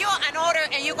 I give you an order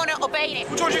and you're going to obey it.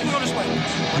 George, you can go this way.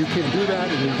 You can do that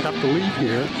and you have to leave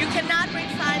here. You cannot bring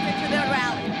signs into the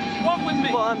rally. Walk with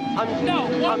me. Well,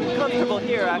 I'm comfortable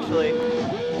here, actually.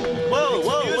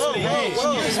 Whoa. Hey.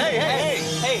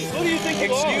 Who do you think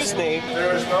you are? Excuse me.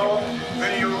 There is no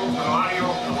video and audio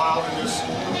allowed in this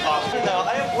office. No,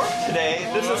 I have work today.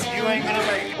 You ain't going to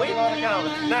make it. Wait on account.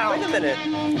 Now. Wait a minute.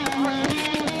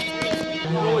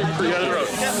 Whoa.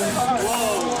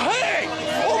 Hey!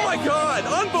 Oh my God!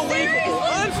 Unbelievable!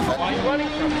 Why are you running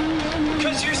from me?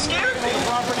 Because you're scared me.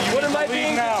 What am I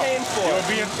being detained for? You're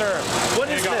being served. What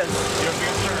is this? You're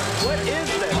being served. What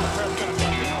is this?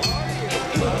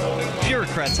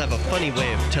 Bureaucrats have a funny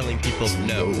way of telling people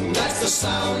no. That's the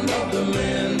sound of the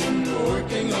men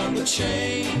working on the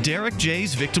chain. Derek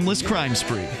J's Victimless Crime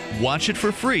Spree. Watch it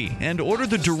for free and order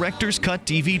the Director's Cut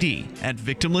DVD at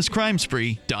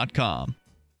victimlesscrimespree.com.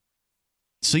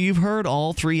 So you've heard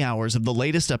all 3 hours of the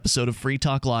latest episode of Free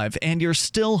Talk Live, and you're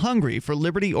still hungry for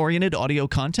liberty-oriented audio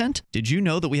content? Did you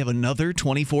know that we have another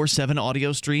 24/7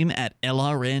 audio stream at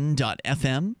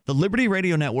LRN.FM? The Liberty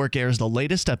Radio Network airs the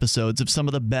latest episodes of some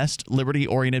of the best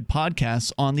liberty-oriented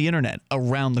podcasts on the internet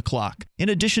around the clock. In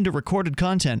addition to recorded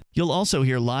content, you'll also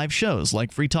hear live shows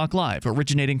like Free Talk Live,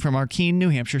 originating from our Keene, New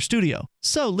Hampshire studio.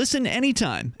 So listen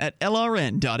anytime at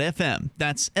LRN.FM.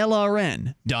 That's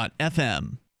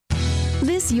LRN.FM.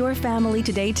 This Your Family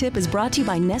Today tip is brought to you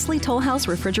by Nestle Toll House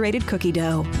Refrigerated Cookie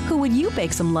Dough. Who would you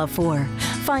bake some love for?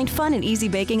 Find fun and easy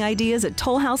baking ideas at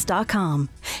tollhouse.com.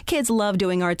 Kids love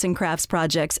doing arts and crafts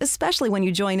projects, especially when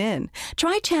you join in.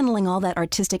 Try channeling all that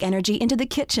artistic energy into the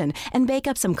kitchen and bake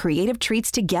up some creative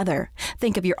treats together.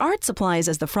 Think of your art supplies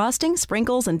as the frosting,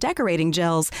 sprinkles, and decorating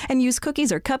gels, and use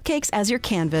cookies or cupcakes as your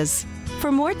canvas.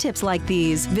 For more tips like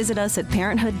these, visit us at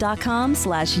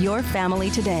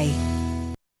parenthood.com/yourfamilytoday.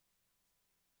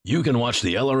 You can watch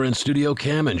the LRN Studio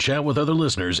Cam and chat with other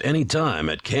listeners anytime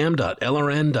at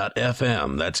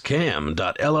cam.lrn.fm. That's cam.lrn.fm.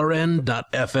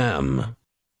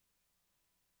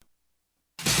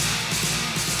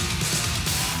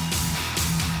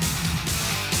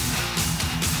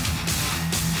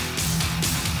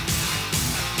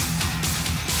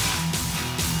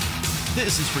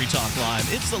 This is Free Talk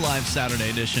Live. It's the live Saturday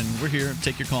edition. We're here to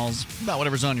take your calls about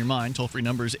whatever's on your mind. Toll-free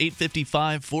number is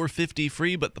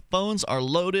 855-450-FREE, but the phones are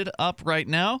loaded up right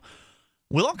now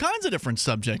with all kinds of different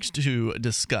subjects to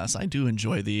discuss. I do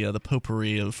enjoy the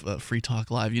potpourri of Free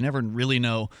Talk Live. You never really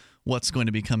know what's going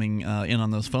to be coming in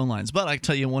on those phone lines. But I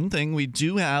tell you one thing, we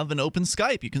do have an open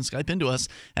Skype. You can Skype into us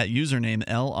at username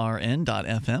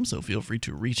LRN.FM, so feel free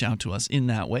to reach out to us in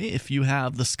that way. If you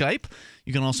have the Skype,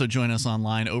 you can also join us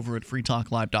online over at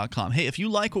freetalklive.com. Hey, if you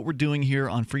like what we're doing here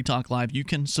on Free Talk Live, you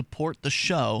can support the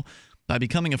show by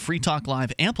becoming a Free Talk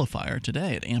Live amplifier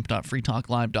today at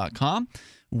amp.freetalklive.com.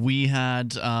 We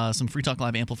had some Free Talk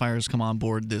Live amplifiers come on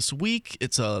board this week.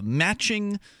 It's a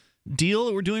matching deal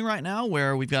that we're doing right now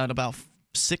where we've got about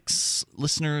 6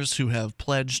 listeners who have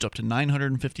pledged up to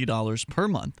 $950 per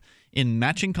month in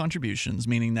matching contributions,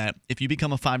 meaning that if you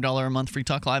become a $5 a month Free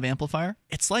Talk Live amplifier,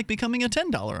 it's like becoming a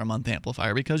 $10 a month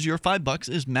amplifier because your $5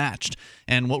 is matched.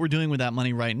 And what we're doing with that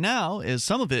money right now is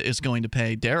some of it is going to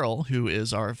pay Daryl, who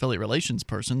is our affiliate relations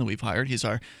person that we've hired. He's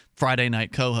our Friday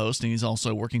night co-host, and he's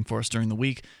also working for us during the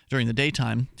week, during the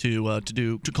daytime,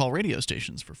 to call radio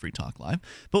stations for Free Talk Live.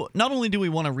 But not only do we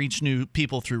want to reach new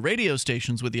people through radio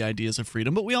stations with the ideas of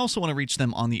freedom, but we also want to reach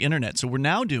them on the internet. So we're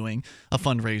now doing a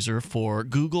fundraiser for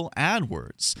Google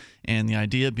AdWords, and the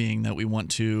idea being that we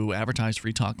want to advertise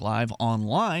Free Talk Live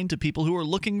online to people who are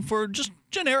looking for just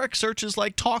generic searches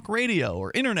like talk radio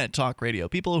or internet talk radio,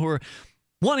 people who are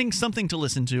wanting something to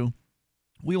listen to.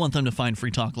 We want them to find Free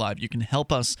Talk Live. You can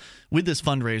help us with this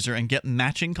fundraiser and get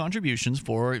matching contributions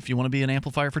for, if you want to be an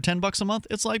amplifier for $10 a month,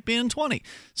 it's like being 20.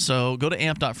 So go to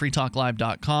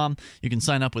amp.freetalklive.com. You can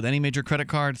sign up with any major credit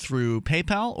card through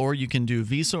PayPal, or you can do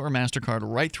Visa or MasterCard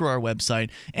right through our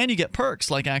website. And you get perks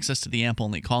like access to the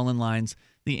AMP-only call-in lines,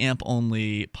 the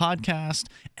AMP-only podcast,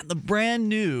 and the brand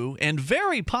new and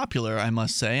very popular, I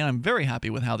must say, and I'm very happy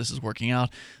with how this is working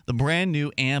out, the brand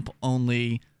new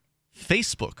AMP-only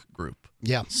Facebook group.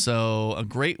 Yeah. So a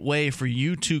great way for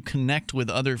you to connect with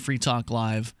other Free Talk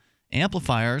Live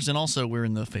amplifiers, and also we're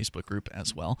in the Facebook group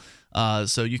as well.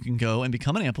 So you can go and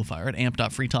become an amplifier at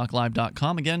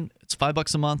amp.freetalklive.com. Again, it's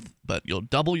 $5 a month, but you'll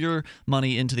double your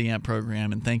money into the AMP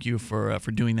program, and thank you for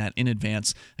doing that in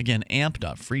advance. Again,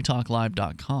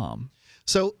 amp.freetalklive.com.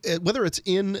 So whether it's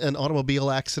in an automobile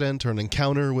accident or an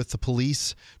encounter with the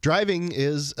police, driving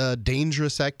is a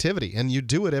dangerous activity, and you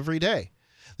do it every day.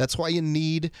 That's why you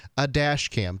need a dash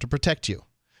cam to protect you.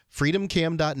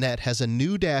 FreedomCam.net has a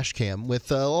new dash cam with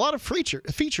a lot of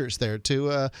features there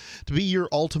to be your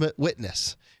ultimate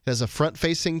witness. It has a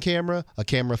front-facing camera, a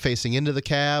camera facing into the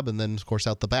cab, and then, of course,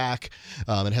 out the back.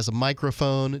 It has a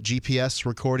microphone, GPS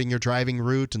recording your driving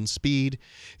route and speed.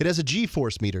 It has a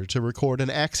G-force meter to record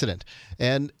an accident.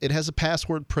 And it has a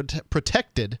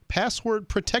password-protected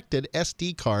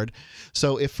SD card.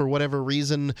 So if for whatever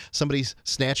reason somebody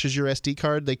snatches your SD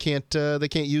card, they can't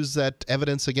use that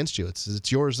evidence against you.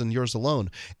 It's yours and yours alone.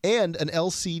 And an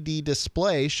LCD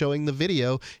display showing the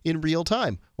video in real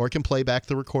time, or it can play back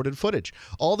the recorded footage.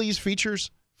 All these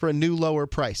features for a new lower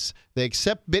price. They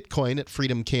accept Bitcoin at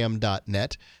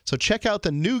freedomcam.net. So check out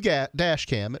the new dash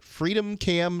cam at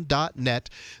freedomcam.net.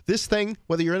 This thing,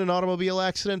 whether you're in an automobile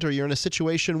accident or you're in a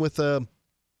situation with a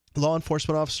law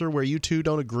enforcement officer where you two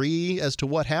don't agree as to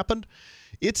what happened,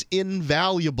 it's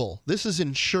invaluable. This is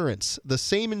insurance. The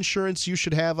same insurance you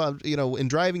should have, in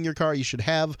driving your car, you should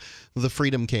have the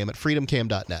Freedom Cam at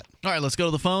freedomcam.net. All right, let's go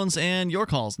to the phones and your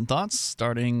calls and thoughts,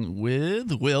 starting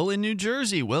with Will in New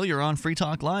Jersey. Will, you're on Free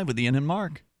Talk Live with Ian and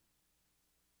Mark.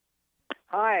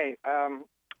 Hi.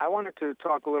 I wanted to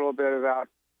talk a little bit about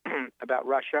about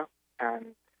Russia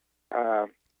and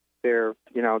their,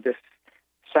 this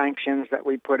sanctions that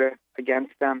we put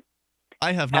against them.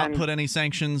 I have not put any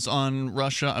sanctions on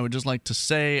Russia. I would just like to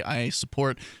say I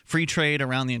support free trade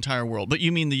around the entire world. But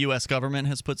you mean the U.S. government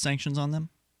has put sanctions on them?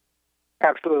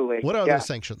 Absolutely. What are those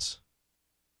sanctions?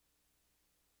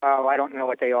 Oh, I don't know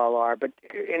what they all are. But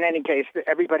in any case,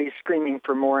 everybody's screaming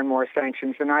for more and more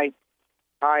sanctions. And I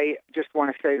just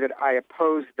want to say that I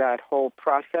oppose that whole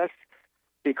process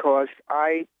because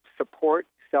I support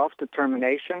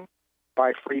self-determination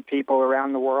by free people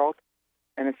around the world.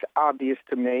 And it's obvious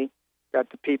to me that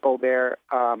the people there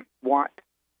want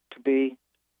to be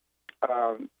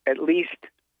at least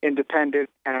independent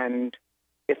and,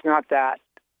 if not that,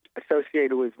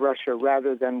 associated with Russia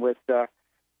rather than with the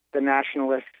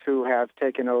nationalists who have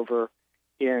taken over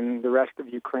in the rest of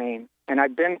Ukraine. And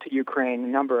I've been to Ukraine a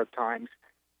number of times.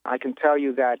 I can tell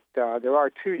you that there are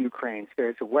two Ukraines.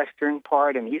 There's a western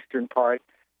part and eastern part,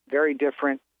 very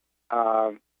different,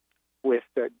 with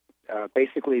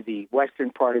basically the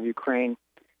western part of Ukraine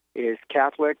is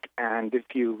Catholic, and if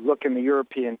you look in the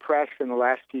European press in the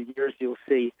last few years, you'll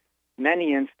see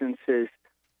many instances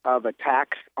of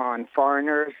attacks on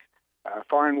foreigners,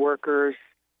 foreign workers,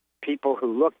 people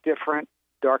who look different,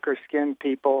 darker-skinned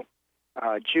people,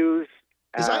 Jews.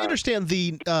 As I understand,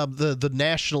 the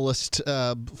nationalist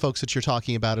folks that you're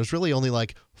talking about is really only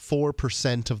like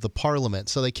 4% of the parliament,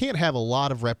 so they can't have a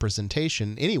lot of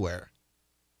representation anywhere.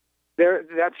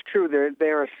 That's true.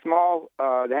 They're a small.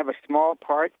 They have a small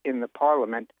part in the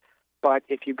parliament, but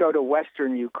if you go to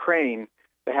Western Ukraine,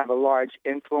 they have a large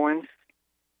influence.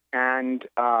 And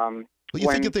well,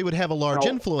 you think if they would have a large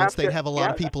influence, they'd have a lot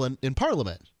of people in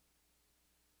parliament.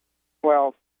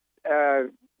 Well,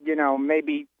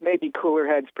 maybe cooler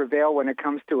heads prevail when it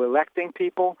comes to electing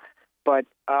people, but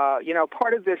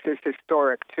part of this is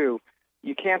historic too.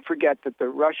 You can't forget that the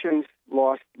Russians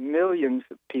lost millions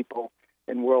of people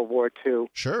in World War II.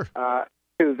 Sure.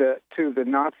 To the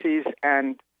Nazis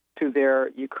and to their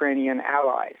Ukrainian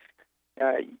allies.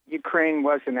 Ukraine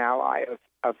was an ally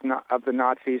of the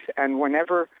Nazis, and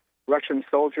whenever Russian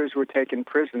soldiers were taken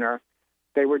prisoner,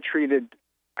 they were treated,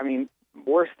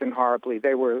 worse than horribly.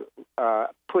 They were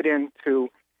put into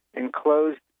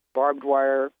enclosed barbed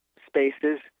wire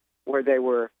spaces where they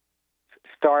were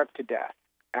starved to death,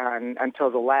 and until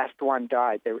the last one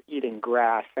died. They were eating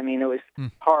grass. It was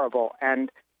horrible.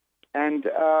 And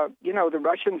the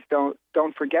Russians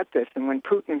don't forget this. And when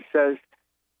Putin says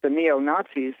the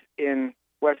neo-Nazis in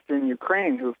Western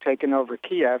Ukraine who've taken over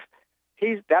Kiev,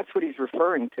 that's what he's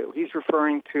referring to. He's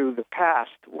referring to the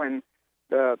past when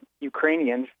the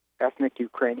Ukrainians, ethnic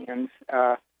Ukrainians,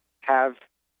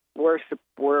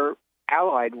 were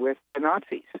allied with the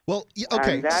Nazis. Well,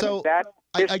 okay,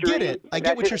 I get it. I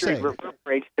get what you're saying.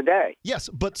 Reverberates today. Yes,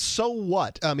 but so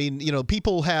what?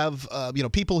 People have,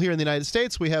 people here in the United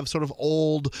States, we have sort of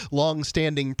old,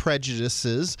 long-standing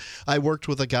prejudices. I worked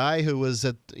with a guy who was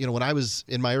when I was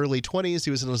in my early 20s,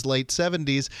 he was in his late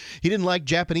 70s. He didn't like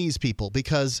Japanese people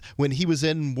because when he was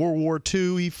in World War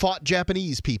II, he fought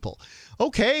Japanese people.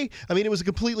 Okay, it was a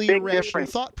completely irrational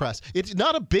thought process. It's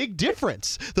not a big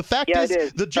difference. The fact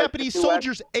is, the Japanese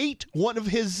soldiers ate one of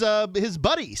his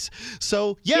buddies. So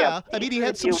he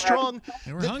had some strong.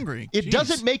 They were hungry. It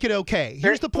doesn't make it okay.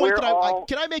 Here's the point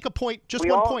can I make a point? Just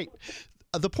one point.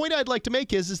 The point I'd like to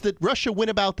make is that Russia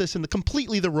went about this in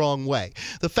completely the wrong way.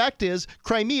 The fact is,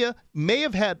 Crimea may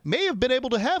have been able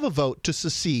to have a vote to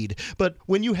secede, but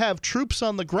when you have troops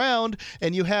on the ground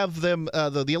and you have them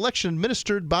the election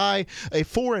administered by a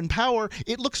foreign power,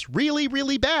 it looks really,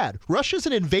 really bad. Russia's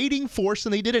an invading force,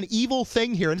 and they did an evil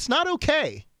thing here, and it's not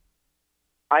okay.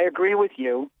 I agree with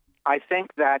you. I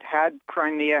think that had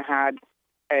Crimea had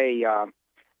an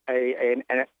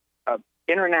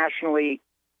internationally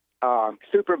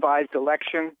supervised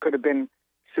election, could have been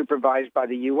supervised by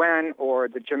the UN or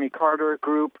the Jimmy Carter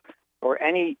group or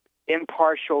any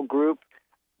impartial group,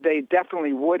 they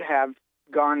definitely would have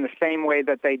gone the same way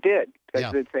that they did. They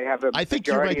have I think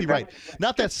you might be right.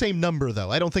 Not that same number,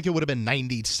 though. I don't think it would have been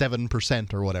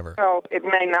 97% or whatever. No, it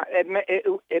may not.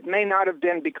 It may not have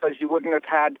been, because you wouldn't have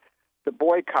had the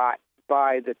boycott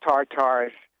by the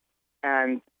Tartars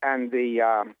and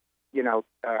the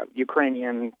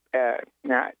Ukrainian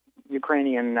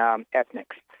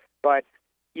ethnics, but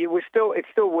it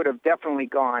still would have definitely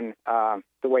gone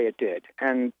the way it did,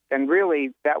 and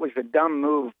really that was a dumb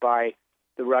move by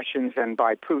the Russians and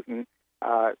by Putin.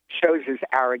 Shows his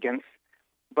arrogance,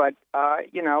 but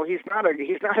he's not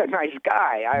a nice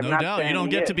guy. No doubt, you don't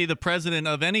get to be the president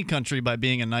of any country by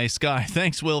being a nice guy.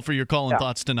 Thanks, Will, for your call and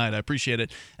thoughts tonight. I appreciate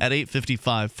it. At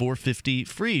 855-450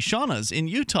 free. Shauna's in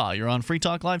Utah. You're on Free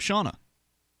Talk Live, Shauna.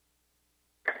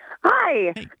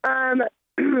 Hi. Hey.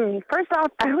 First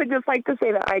off, I would just like to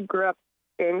say that I grew up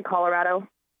in Colorado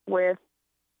with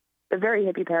very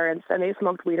hippie parents, and they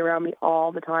smoked weed around me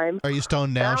all the time. Are you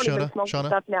stoned now, I don't even smoke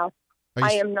stuff now.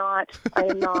 I am not.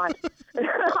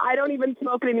 I don't even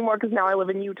smoke it anymore because now I live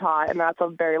in Utah, and that's a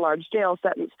very large jail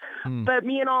sentence. But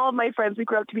me and all of my friends, we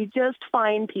grew up to be just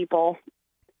fine people,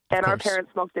 and our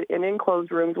parents smoked it in enclosed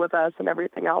rooms with us and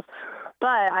everything else. But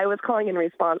I was calling in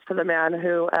response to the man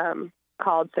who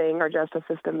called saying our justice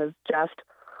system is just.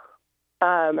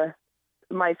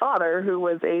 My father, who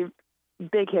was a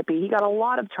big hippie, he got a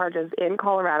lot of charges in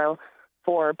Colorado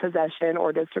for possession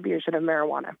or distribution of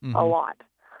marijuana, a lot.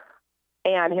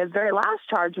 And his very last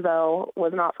charge, though,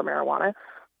 was not for marijuana,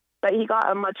 but he got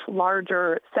a much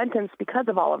larger sentence because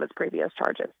of all of his previous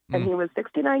charges. And he was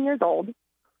 69 years old.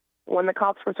 When the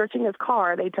cops were searching his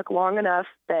car, they took long enough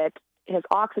that his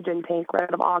oxygen tank ran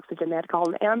out of oxygen. They had to call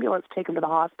an ambulance to take him to the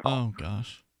hospital. Oh,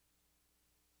 gosh.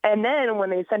 And then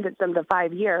when they sentenced him to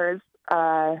 5 years,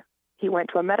 he went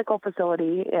to a medical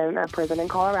facility in a prison in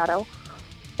Colorado,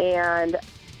 and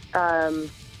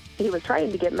he was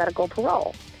trying to get medical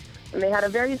parole. And they had a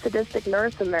very sadistic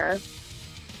nurse in there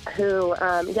who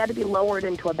he had to be lowered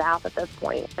into a bath at this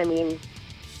point. I mean,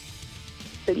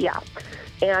 but yeah.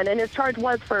 And his charge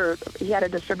was he had a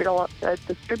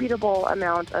distributable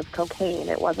amount of cocaine.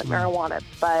 It wasn't marijuana,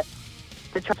 but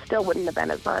the charge still wouldn't have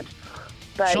been as much.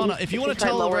 But Shauna, if you want to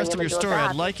tell the rest of your story,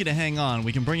 I'd like you to hang on.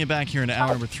 We can bring you back here in hour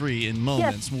number 3 in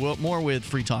moments. Yes. More with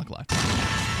Free Talk Live.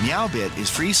 MeowBit is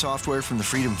free software from the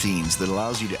Freedom Fiends that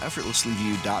allows you to effortlessly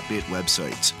view .bit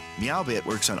websites. MeowBit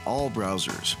works on all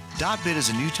browsers. .bit is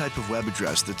a new type of web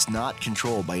address that's not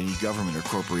controlled by any government or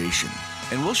corporation.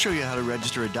 And we'll show you how to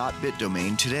register a .bit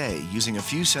domain today using a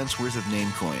few cents worth of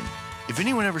Namecoin. If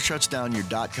anyone ever shuts down your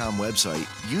 .com website,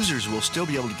 users will still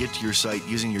be able to get to your site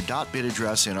using your .bit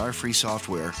address in our free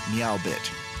software,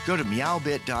 MeowBit. Go to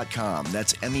meowbit.com.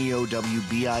 That's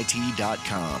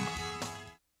meowbit.com.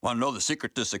 Want to know the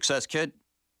secret to success, kid?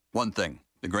 One thing,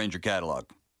 the Grainger catalog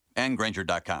and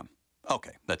Grainger.com.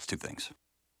 Okay, that's 2 things.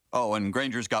 Oh, and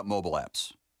Grainger's got mobile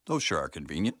apps. Those sure are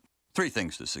convenient. 3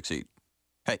 things to succeed.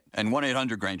 Hey, and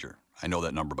 1-800-GRAINGER. I know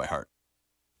that number by heart.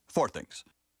 4 things.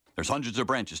 There's hundreds of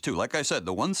branches, too. Like I said,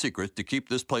 the one secret to keep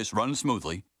this place running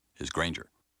smoothly is Grainger.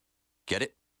 Get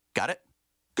it? Got it?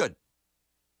 Good.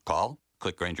 Call,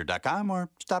 click Grainger.com, or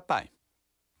stop by.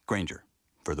 Grainger,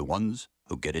 for the ones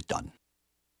who get it done.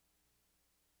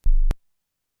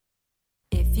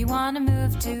 If you want to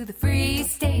move to the Free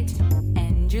State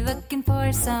and you're looking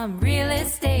for some real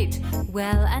estate,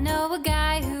 well, I know a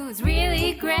guy who's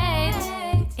really great.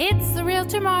 It's the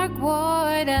Realtor Mark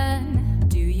Warden.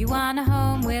 Do you want a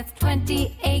home with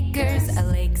 20 acres, a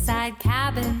lakeside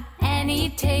cabin,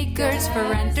 any takers for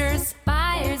renters,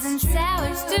 buyers, and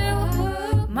sellers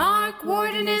too? Mark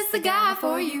Warden is the guy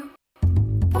for you.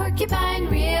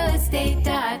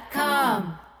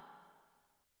 PorcupineRealEstate.com.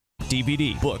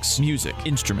 DVD, books, music,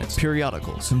 instruments,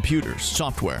 periodicals, computers,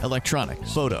 software,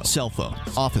 electronics, photo, cell phone,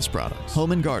 office products,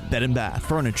 home and garden, bed and bath,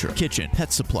 furniture, kitchen,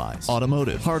 pet supplies,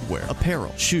 automotive, hardware,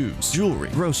 apparel, shoes, jewelry,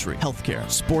 grocery,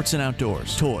 healthcare, sports and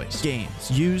outdoors, toys,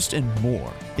 games, used, and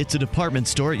more. It's a department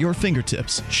store at your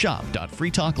fingertips.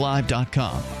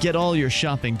 Shop.freetalklive.com. Get all your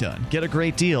shopping done, get a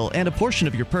great deal, and a portion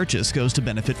of your purchase goes to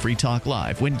benefit Free Talk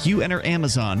Live when you enter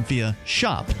Amazon via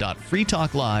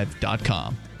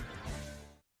shop.freetalklive.com.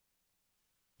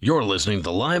 You're listening to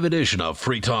the live edition of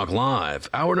Free Talk Live.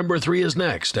 Hour number 3 is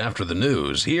next after the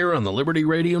news here on the Liberty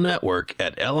Radio Network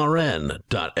at LRN.FM.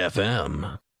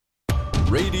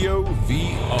 Radio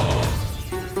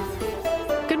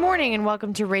VR. Good morning and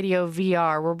welcome to Radio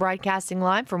VR. We're broadcasting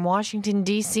live from Washington,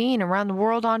 D.C. and around the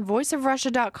world on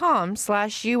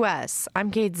voiceofrussia.com/US.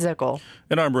 I'm Kate Zickel.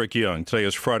 And I'm Rick Young. Today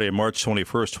is Friday, March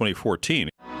 21st, 2014.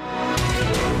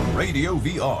 Radio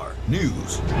VR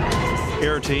News.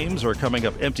 Air teams are coming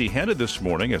up empty-handed this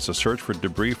morning as the search for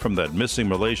debris from that missing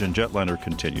Malaysian jetliner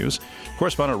continues.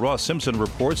 Correspondent Ross Simpson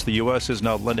reports the U.S. is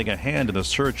now lending a hand in the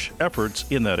search efforts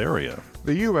in that area.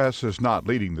 The U.S. is not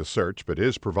leading the search, but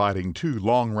is providing 2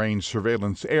 long-range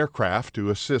surveillance aircraft to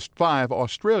assist 5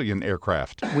 Australian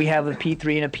aircraft. We have a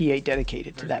P-3 and a P-8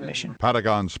 dedicated to that mission.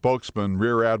 Pentagon spokesman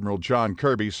Rear Admiral John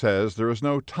Kirby says there is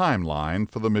no timeline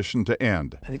for the mission to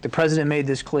end. I think the president made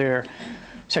this clear.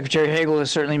 Secretary Hagel has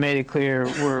certainly made it clear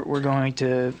we're going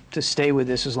to stay with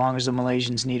this as long as the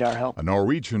Malaysians need our help. A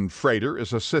Norwegian freighter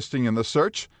is assisting in the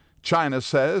search. China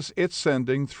says it's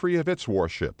sending 3 of its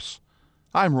warships.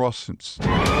 I'm Ross Simpson.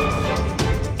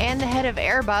 And the head of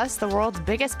Airbus, the world's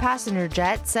biggest passenger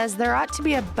jet, says there ought to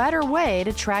be a better way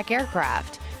to track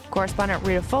aircraft. Correspondent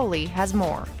Rita Foley has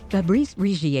more. Fabrice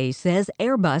Rigier says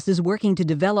Airbus is working to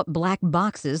develop black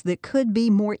boxes that could be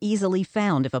more easily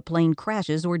found if a plane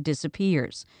crashes or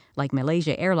disappears, like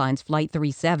Malaysia Airlines Flight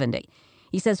 370.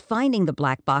 He says finding the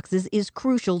black boxes is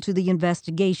crucial to the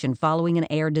investigation following an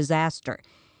air disaster.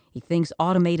 He thinks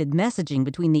automated messaging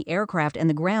between the aircraft and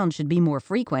the ground should be more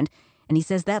frequent, and he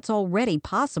says that's already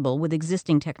possible with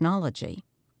existing technology.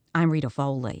 I'm Rita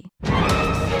Foley.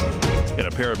 In a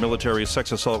pair of military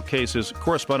sex assault cases,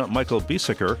 correspondent Michael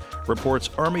Biesecker reports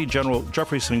Army General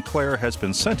Jeffrey Sinclair has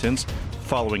been sentenced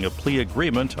following a plea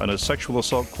agreement on a sexual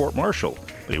assault court-martial,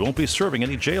 but he won't be serving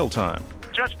any jail time.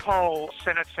 Judge Pohl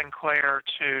sentenced Sinclair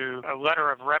to a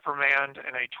letter of reprimand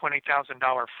and a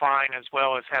 $20,000 fine, as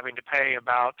well as having to pay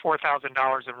about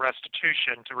 $4,000 in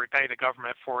restitution to repay the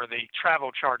government for the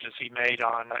travel charges he made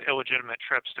on illegitimate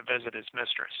trips to visit his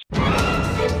mistress.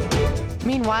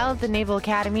 Meanwhile, at the Naval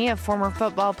Academy, a former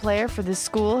football player for the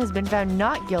school has been found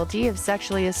not guilty of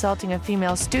sexually assaulting a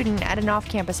female student at an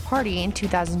off-campus party in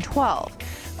 2012.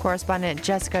 Correspondent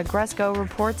Jessica Gresko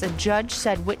reports a judge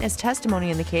said witness testimony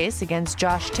in the case against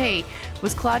Josh Tate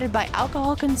was clouded by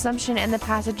alcohol consumption and the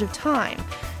passage of time.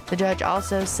 The judge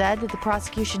also said that the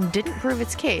prosecution didn't prove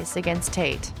its case against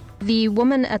Tate. The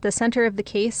woman at the center of the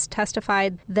case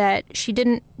testified that she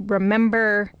didn't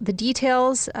remember the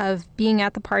details of being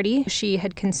at the party. She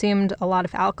had consumed a lot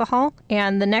of alcohol,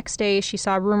 and the next day she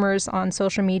saw rumors on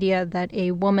social media that a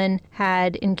woman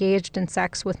had engaged in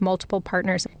sex with multiple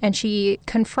partners, and she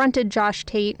confronted Josh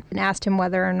Tate and asked him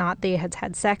whether or not they had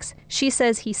had sex. She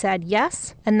says he said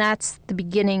yes, and that's the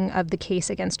beginning of the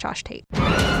case against Josh Tate.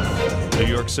 New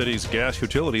York City's gas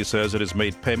utility says it has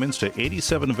made payments to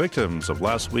 87 victims of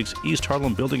last week's East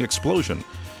Harlem building explosion.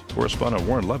 Correspondent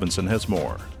Warren Levinson has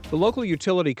more. The local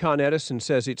utility, Con Edison,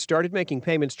 says it started making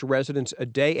payments to residents a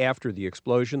day after the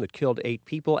explosion that killed 8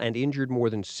 people and injured more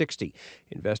than 60.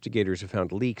 Investigators have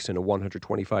found leaks in a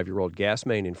 125-year-old gas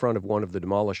main in front of one of the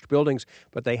demolished buildings,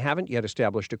 but they haven't yet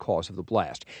established a cause of the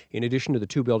blast. In addition to the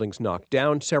 2 buildings knocked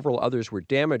down, several others were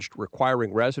damaged,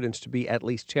 requiring residents to be at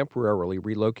least temporarily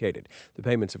relocated. The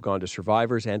payments have gone to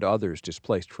survivors and others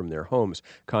displaced from their homes.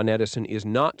 Con Edison is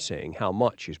not saying how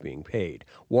much is being paid.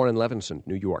 Warren Levinson,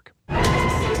 New York.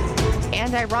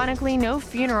 And ironically, no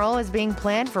funeral is being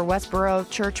planned for Westboro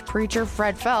church preacher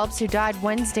Fred Phelps, who died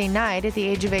Wednesday night at the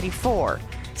age of 84.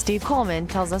 Steve Coleman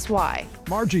tells us why.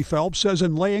 Margie Phelps says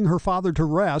in laying her father to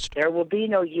rest, there will be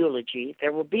no eulogy,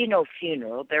 there will be no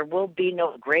funeral, there will be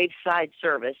no graveside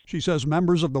service. She says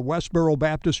members of the Westboro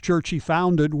Baptist Church he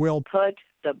founded will put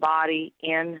the body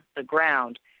in the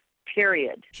ground.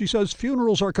 Period. She says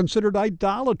funerals are considered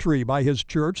idolatry by his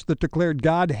church that declared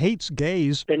God hates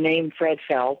gays. The name Fred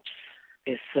Phelps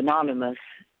is synonymous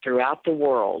throughout the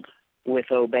world with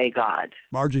obey God.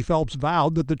 Margie Phelps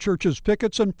vowed that the church's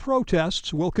pickets and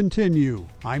protests will continue.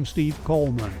 I'm Steve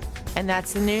Coleman. And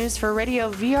that's the news for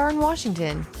Radio VR in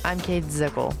Washington. I'm Kate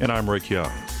Zickel. And I'm Rick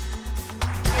Young.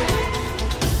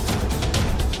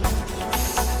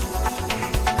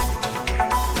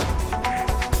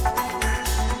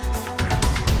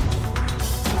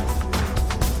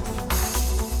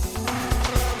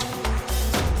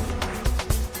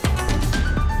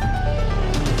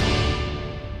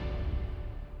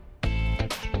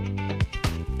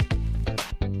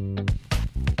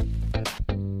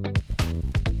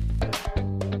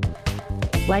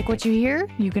 Like what you hear?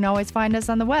 You can always find us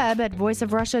on the web at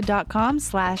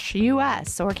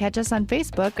voiceofrussia.com/US or catch us on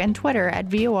Facebook and Twitter at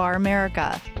VOR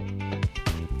America.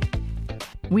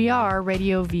 We are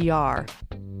Radio VR.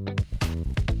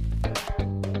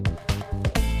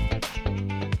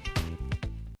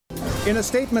 In a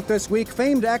statement this week,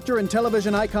 famed actor and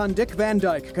television icon Dick Van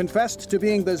Dyke confessed to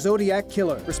being the Zodiac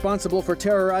Killer, responsible for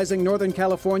terrorizing Northern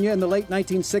California in the late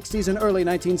 1960s and early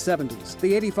 1970s.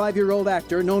 The 85-year-old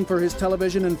actor, known for his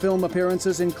television and film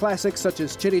appearances in classics such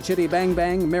as Chitty Chitty Bang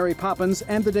Bang, Mary Poppins,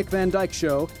 and The Dick Van Dyke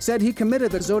Show, said he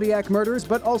committed the Zodiac murders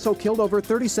but also killed over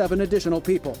 37 additional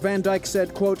people. Van Dyke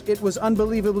said, quote, "It was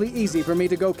unbelievably easy for me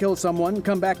to go kill someone,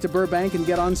 come back to Burbank, and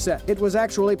get on set. It was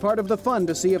actually part of the fun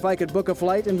to see if I could book a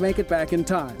flight and make it back in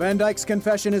time." Van Dyke's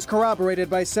confession is corroborated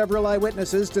by several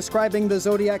eyewitnesses describing the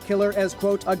Zodiac Killer as,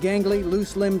 quote, "a gangly,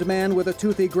 loose-limbed man with a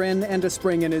toothy grin and a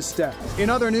spring in his step." In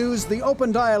other news, the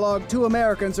open dialogue 2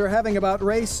 Americans are having about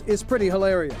race is pretty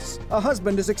hilarious. A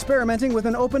husband is experimenting with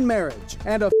an open marriage,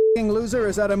 and a f***ing loser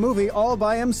is at a movie all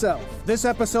by himself. This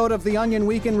episode of The Onion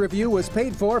Week in Review was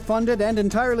paid for, funded, and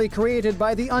entirely created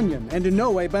by The Onion, and in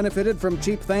no way benefited from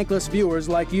cheap, thankless viewers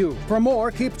like you. For more,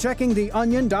 keep checking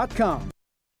theonion.com.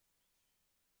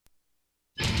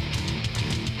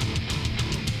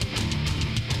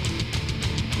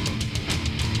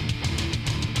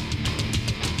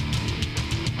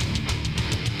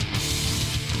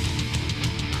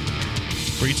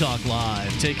 Free Talk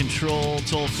Live. Take control,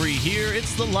 toll free here.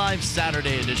 It's the live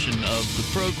Saturday edition of the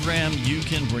program. You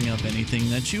can bring up anything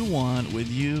that you want with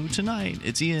you tonight.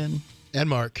 It's Ian. And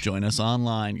Mark. Join us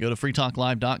online. Go to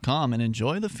freetalklive.com and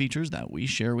enjoy the features that we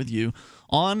share with you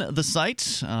on the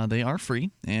site. They are free.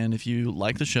 And if you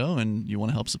like the show and you want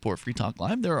to help support Free Talk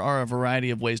Live, there are a variety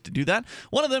of ways to do that.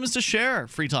 One of them is to share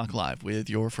Free Talk Live with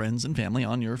your friends and family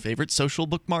on your favorite social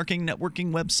bookmarking,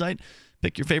 networking website.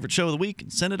 Pick your favorite show of the week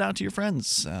and send it out to your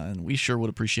friends. And we sure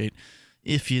would appreciate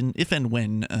if and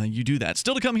when you do that.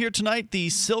 Still to come here tonight,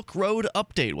 the Silk Road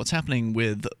update. What's happening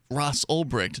with Ross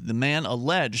Ulbricht, the man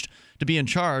alleged to be in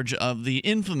charge of the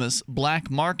infamous black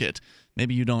market.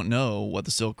 Maybe you don't know what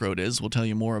the Silk Road is. We'll tell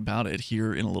you more about it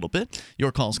here in a little bit.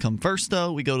 Your calls come first,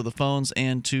 though. We go to the phones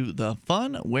and to the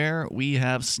fun, where we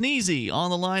have Sneezy on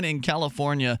the line in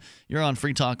California. You're on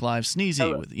Free Talk Live.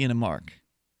 Sneezy with Ian and Mark.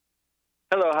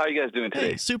 Hello, how are you guys doing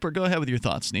today? Hey, super. Go ahead with your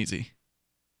thoughts, Sneezy.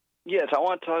 Yes, I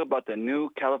want to talk about the new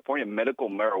California medical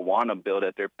marijuana bill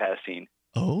that they're passing.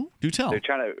 Oh, do tell. They're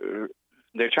trying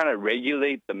to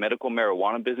regulate the medical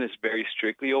marijuana business very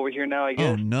strictly over here now, I guess.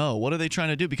 Oh, no. What are they trying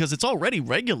to do? Because it's already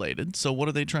regulated, so what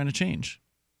are they trying to change?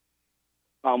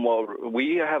 Well,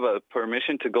 we have a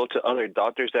permission to go to other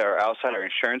doctors that are outside our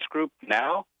insurance group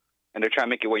now, and they're trying to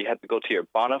make it where you have to go to your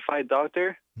bona fide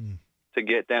doctor to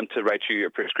get them to write you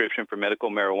your prescription for medical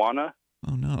marijuana.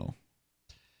 Oh, no.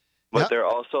 But they're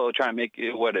also trying to make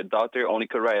it where the doctor only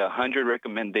could write 100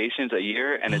 recommendations a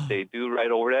year, and if they do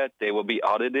write over that, they will be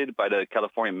audited by the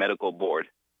California Medical Board.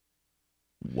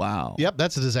 Wow. Yep,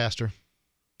 that's a disaster.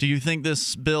 Do you think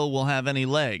this bill will have any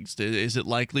legs? Is it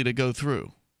likely to go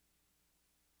through?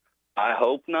 I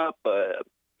hope not, but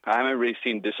I haven't really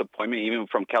seen disappointment even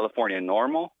from California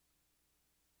Normal.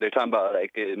 They're talking about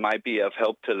like it might be of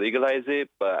help to legalize it,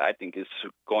 but I think it's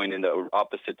going in the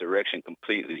opposite direction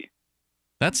completely.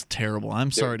 That's terrible. I'm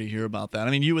sorry to hear about that.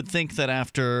 I mean, you would think that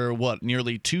after,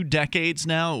 nearly 2 decades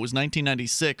now, it was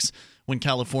 1996 when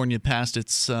California passed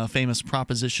its famous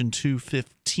Proposition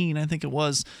 215, I think it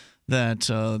was, that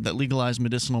legalized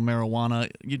medicinal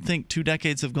marijuana. You'd think 2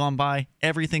 decades have gone by,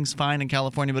 everything's fine in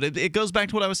California, but it goes back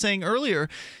to what I was saying earlier,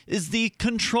 is the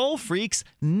control freaks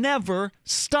never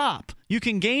stop. You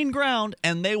can gain ground,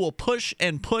 and they will push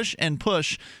and push and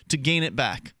push to gain it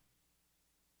back.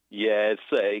 Yeah, it's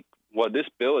like, well, this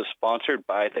bill is sponsored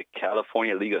by the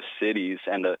California League of Cities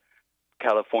and the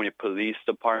California Police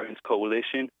Department's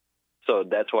coalition. So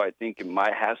that's why I think it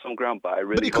might have some ground, but I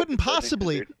really But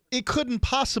it couldn't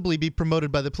possibly be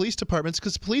promoted by the police departments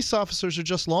because police officers are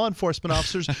just law enforcement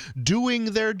officers doing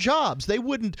their jobs. They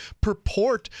wouldn't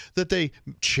purport that they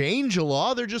change a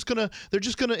law. They're just gonna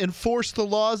enforce the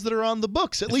laws that are on the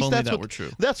books. At least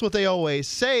that's what they always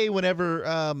say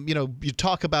whenever you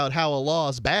talk about how a law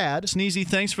is bad. Sneezy,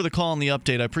 thanks for the call and the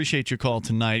update. I appreciate your call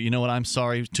tonight. You know what? I'm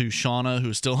sorry to Shauna,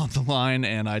 who's still on the line,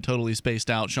 and I totally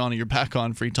spaced out. Shauna, you're back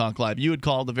on Free Talk Live. You had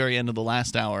called the very end of the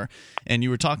last hour, and you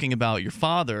were talking about your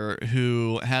father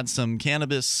who had some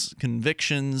cannabis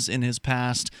convictions in his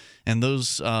past, and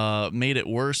those made it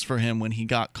worse for him when he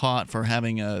got caught for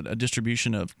having a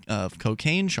distribution of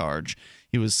cocaine charge.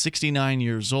 He was 69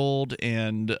 years old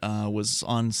and was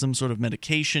on some sort of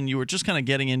medication. You were just kind of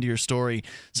getting into your story.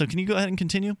 So can you go ahead and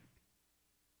continue?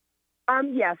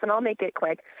 Yes, and I'll make it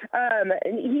quick.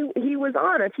 He was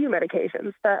on a few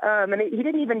medications, and he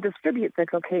didn't even distribute the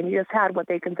cocaine. He just had what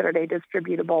they considered a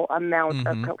distributable amount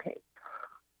of cocaine.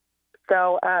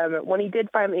 So when he did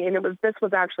finally, and this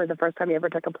was actually the first time he ever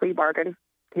took a plea bargain.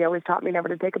 He always taught me never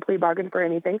to take a plea bargain for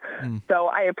anything. So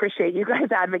I appreciate you guys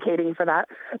advocating for that.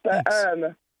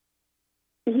 But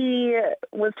he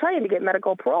was trying to get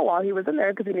medical parole while he was in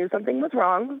there because he knew something was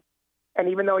wrong. And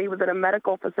even though he was in a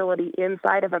medical facility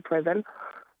inside of a prison,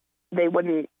 they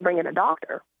wouldn't bring in a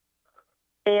doctor.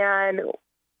 And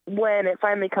when it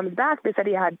finally comes back, they said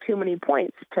he had too many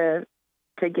points to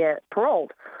get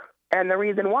paroled. And the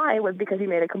reason why was because he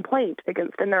made a complaint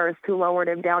against a nurse who lowered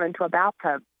him down into a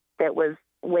bathtub that was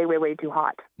way, way, way too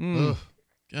hot.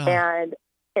 And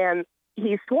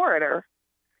he swore at her.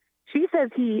 She says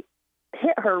he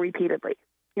hit her repeatedly.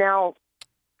 Now,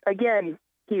 again,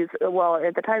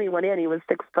 at the time he went in, he was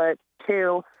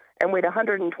 6'2" and weighed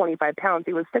 125 pounds.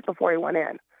 He was sick before he went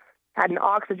in. Had an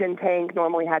oxygen tank,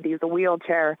 normally had to use a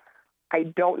wheelchair. I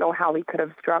don't know how he could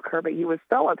have struck her, but he was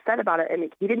so upset about it.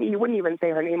 And he wouldn't even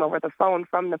say her name over the phone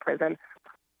from the prison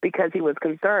because he was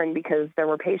concerned because there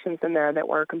were patients in there that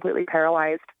were completely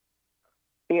paralyzed,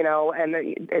 and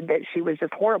that she was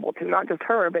just horrible to not just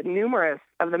her, but numerous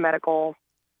of the medical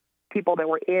people that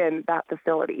were in that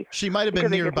facility. She might have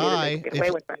been nearby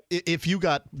if you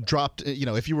got dropped,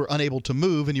 if you were unable to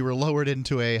move and you were lowered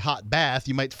into a hot bath,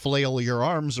 you might flail your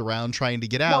arms around trying to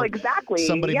get out. Well, exactly.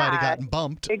 Somebody might have gotten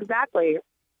bumped. Exactly.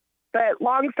 But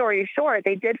long story short,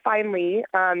 they did finally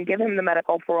give him the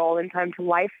medical parole in time to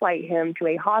life flight him to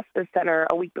a hospice center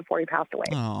a week before he passed away.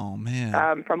 Oh,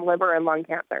 man. From liver and lung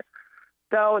cancer.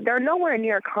 So they're nowhere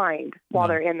near kind while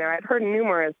they're in there. I've heard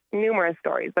numerous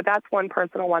stories, but that's one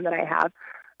personal one that I have.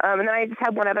 And then I just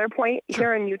have one other point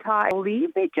here in Utah. I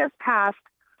believe they just passed,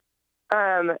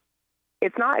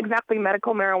 it's not exactly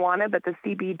medical marijuana, but the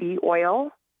CBD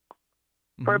oil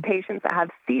for patients that have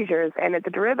seizures, and it's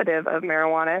a derivative of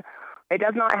marijuana. It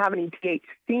does not have any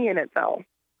THC in it, though.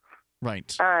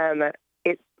 Right.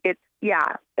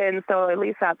 Yeah, and so at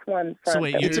least that's one. So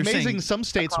wait, it's amazing some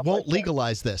states won't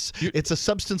legalize this. It's a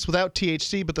substance without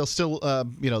THC, but they'll still,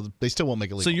 they still won't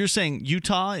make it legal. So you're saying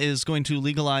Utah is going to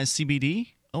legalize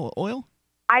CBD oil?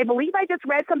 I believe I just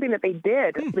read something that they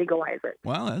did legalize it.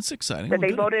 Wow, that's exciting. That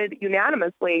they voted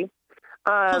unanimously.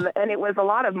 And it was a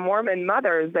lot of Mormon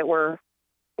mothers that were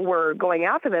going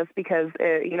after this because,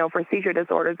 for seizure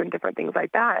disorders and different things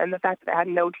like that. And the fact that it had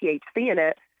no THC in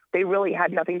it, they really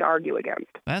had nothing to argue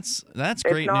against. That's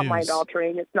great It's not news. mind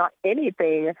altering. It's not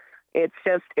anything. It's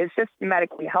just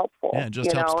medically helpful. Yeah, it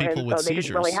just helps people and with so they seizures.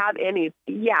 didn't really have any.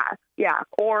 Yeah.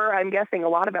 Or I'm guessing a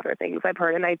lot of other things I've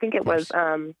heard. And I think it was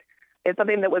it's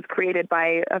something that was created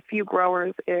by a few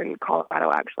growers in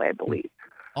Colorado, actually, I believe.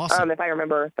 Awesome. If I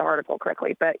remember the article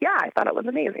correctly. But yeah, I thought it was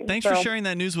amazing. Thanks for sharing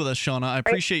that news with us, Shauna. I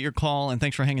appreciate your call, and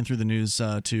thanks for hanging through the news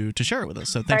to share it with us.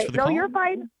 So thanks for the call. No, you're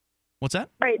fine. What's that?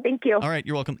 All right, thank you. All right,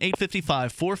 you're welcome.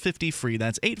 855-450-FREE.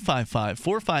 That's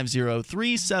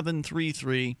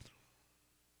 855-450-3733.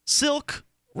 Silk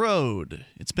Road.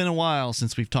 It's been a while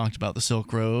since we've talked about the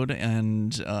Silk Road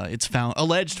and its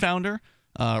alleged founder,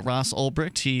 Ross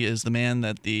Ulbricht. He is the man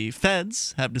that the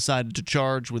feds have decided to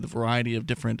charge with a variety of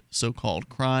different so-called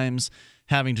crimes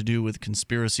having to do with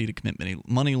conspiracy to commit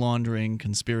money laundering,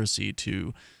 conspiracy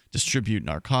to distribute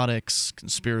narcotics,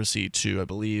 conspiracy to, I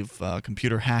believe,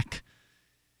 computer hack.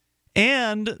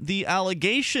 And the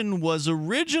allegation was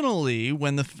originally,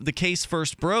 when the case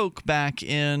first broke back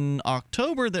in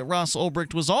October, that Ross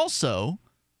Ulbricht was also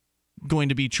going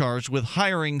to be charged with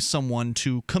hiring someone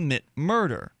to commit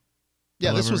murder.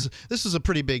 Yeah, However, this was a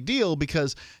pretty big deal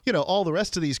because, all the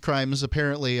rest of these crimes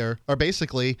apparently are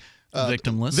basically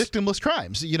victimless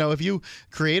crimes. If you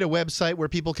create a website where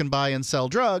people can buy and sell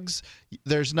drugs,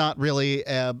 there's not really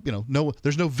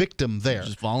there's no victim there.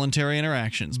 Just voluntary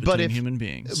interactions between human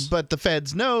beings. But the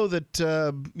feds know that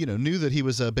knew that he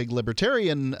was a big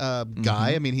libertarian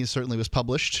guy. I mean, he certainly was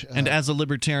published. And as a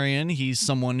libertarian, he's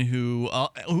someone who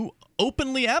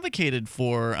openly advocated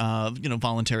for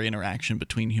voluntary interaction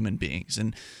between human beings,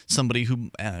 and somebody who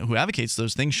advocates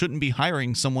those things shouldn't be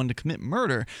hiring someone to commit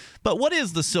murder. But what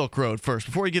is the Silk Road first,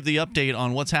 before we give the update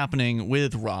on what's happening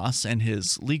with Ross and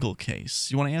his legal case?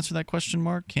 You want to answer that question,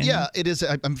 Mark? Yeah, it is.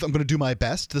 I'm going to do my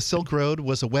best. The Silk Road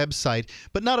was a website,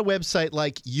 but not a website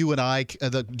like you and I,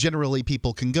 that generally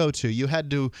people can go to. You had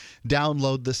to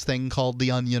download this thing called the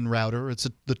Onion Router. It's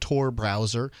the Tor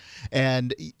browser,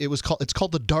 and it's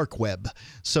called the dark web.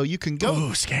 So you can go.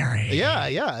 Ooh, scary.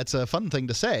 Yeah. It's a fun thing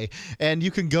to say. And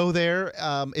you can go there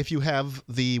if you have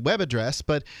the web address,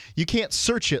 but you can't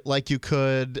search it like you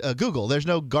could Google. There's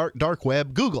no dark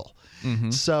web Google.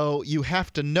 Mm-hmm. So you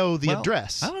have to know the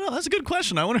address. I don't know. That's a good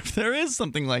question. I wonder if there is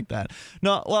something like that.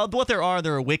 No, well, what there are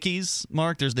wikis,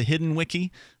 Mark. There's the hidden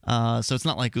wiki. So it's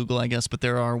not like Google, I guess, but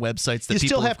there are websites that you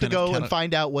people still have to go and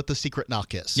find out what the secret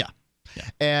knock is. Yeah.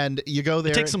 And you go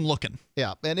there. It takes some looking.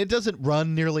 Yeah, and it doesn't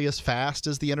run nearly as fast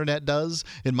as the internet does,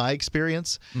 in my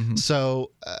experience. Mm-hmm.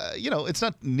 So, it's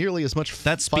not nearly as much fun to use.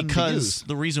 That's because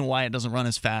the reason why it doesn't run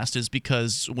as fast is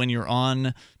because when you're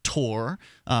on Tor,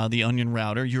 the Onion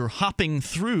Router, you're hopping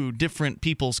through different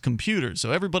people's computers.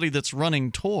 So everybody that's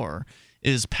running Tor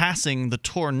is passing the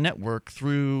Tor network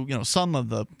through, some of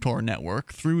the Tor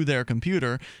network through their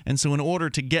computer. And so in order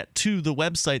to get to the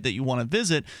website that you want to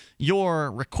visit,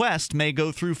 your request may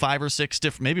go through 5 or 6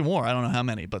 different, maybe more, I don't know how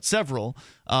many, but several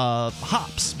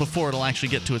hops before it'll actually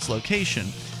get to its location.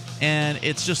 And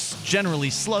it's just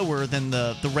generally slower than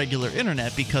the regular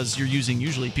internet because you're using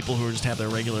usually people who just have their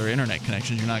regular internet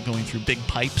connections. You're not going through big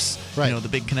pipes, right. The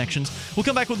big connections. We'll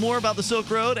come back with more about the Silk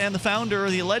Road and the founder,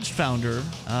 or the alleged founder,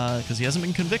 because he hasn't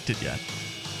been convicted yet,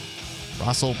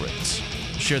 Ross Ulbricht.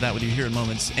 We'll share that with you here in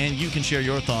moments, and you can share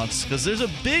your thoughts because there's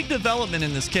a big development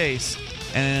in this case,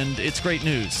 and it's great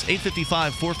news.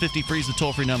 855-450-FREE is the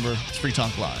toll-free number. It's Free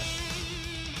Talk Live.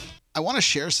 I want to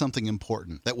share something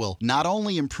important that will not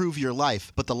only improve your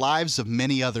life, but the lives of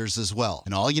many others as well.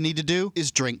 And all you need to do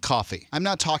is drink coffee. I'm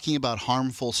not talking about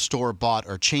harmful store-bought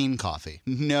or chain coffee.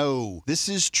 No, this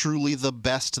is truly the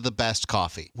best of the best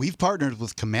coffee. We've partnered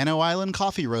with Camano Island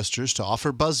Coffee Roasters to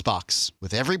offer BuzzBox.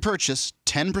 With every purchase,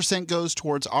 10% goes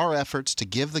towards our efforts to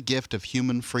give the gift of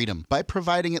human freedom by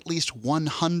providing at least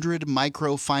 100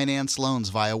 microfinance loans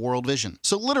via World Vision.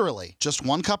 So literally, just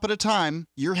one cup at a time,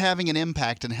 you're having an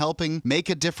impact and helping make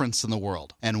a difference in the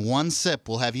world. And one sip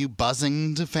will have you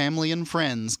buzzing to family and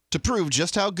friends. To prove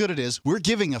just how good it is, we're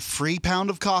giving a free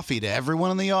pound of coffee to everyone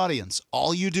in the audience.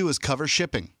 All you do is cover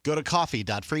shipping. Go to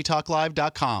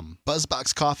coffee.freetalklive.com.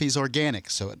 BuzzBox coffee is organic,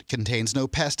 so it contains no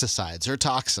pesticides or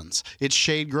toxins. It's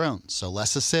shade-grown, so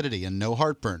less acidity and no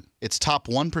heartburn. It's top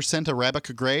 1%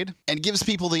 Arabica grade and gives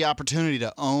people the opportunity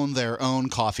to own their own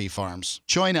coffee farms.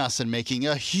 Join us in making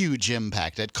a huge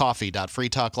impact at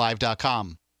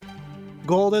coffee.freetalklive.com.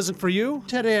 Gold isn't for you?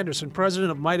 Ted Anderson, president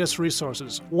of Midas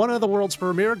Resources, one of the world's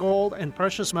premier gold and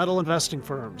precious metal investing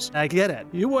firms. I get it.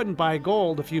 You wouldn't buy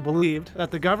gold if you believed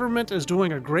that the government is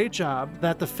doing a great job,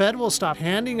 that the Fed will stop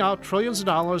handing out trillions of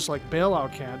dollars like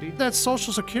bailout candy, that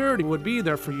Social Security would be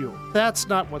there for you. That's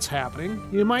not what's happening.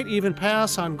 You might even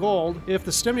pass on gold if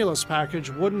the stimulus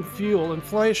package wouldn't fuel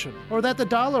inflation, or that the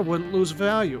dollar wouldn't lose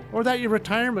value, or that your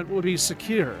retirement would be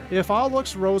secure. If all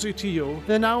looks rosy to you,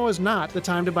 then now is not the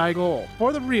time to buy gold.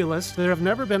 For the realist, there have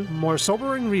never been more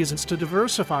sobering reasons to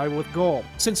diversify with gold.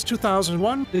 Since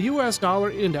 2001, the US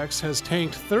dollar index has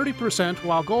tanked 30%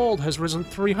 while gold has risen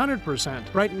 300%.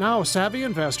 Right now, savvy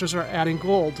investors are adding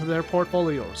gold to their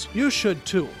portfolios. You should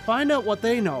too. Find out what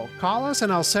they know. Call us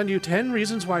and I'll send you 10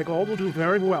 reasons why gold will do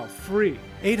very well, free.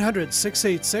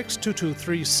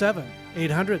 800-686-2237.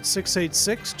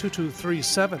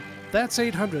 800-686-2237. That's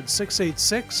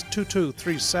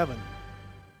 800-686-2237.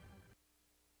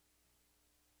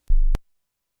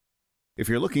 If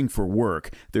you're looking for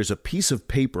work, there's a piece of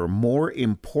paper more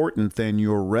important than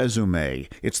your resume.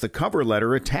 It's the cover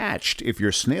letter attached if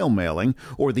you're snail mailing,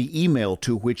 or the email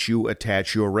to which you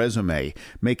attach your resume.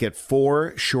 Make it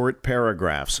 4 short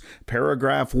paragraphs.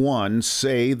 Paragraph 1,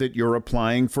 say that you're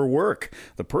applying for work.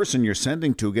 The person you're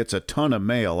sending to gets a ton of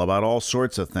mail about all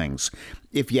sorts of things.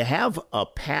 If you have a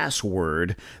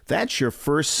password, that's your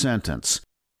first sentence.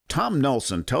 Tom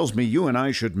Nelson tells me you and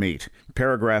I should meet.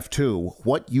 Paragraph 2,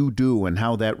 what you do and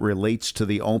how that relates to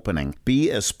the opening. Be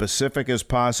as specific as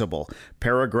possible.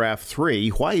 Paragraph 3,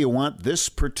 why you want this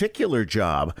particular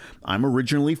job. I'm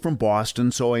originally from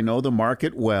Boston, so I know the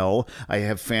market well. I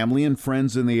have family and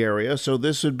friends in the area, so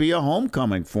this would be a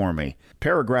homecoming for me.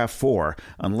 Paragraph 4,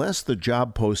 unless the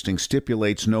job posting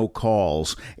stipulates no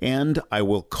calls, and I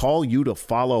will call you to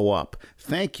follow up.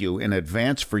 Thank you in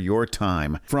advance for your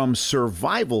time. From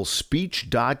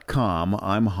survivalspeech.com,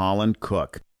 I'm Holland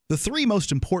Cook. The 3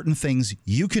 most important things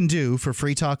you can do for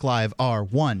Free Talk Live are: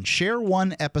 1, share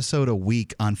 1 episode a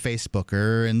week on Facebook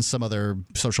or in some other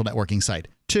social networking site.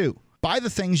 2, buy the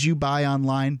things you buy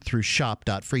online through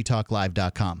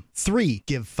shop.freetalklive.com. 3,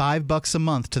 give $5 a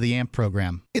month to the AMP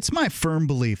program. It's my firm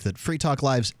belief that Free Talk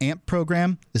Live's AMP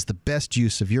program is the best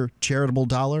use of your charitable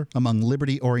dollar among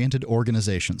liberty-oriented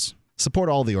organizations. Support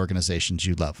all the organizations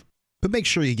you love, but make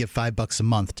sure you give $5 a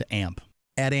month to AMP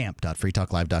at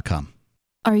amp.freetalklive.com.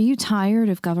 Are you tired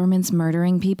of governments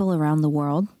murdering people around the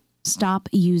world? Stop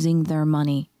using their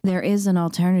money. There is an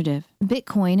alternative.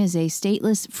 Bitcoin is a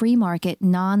stateless, free market,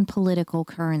 non-political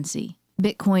currency.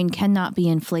 Bitcoin cannot be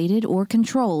inflated or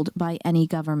controlled by any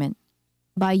government.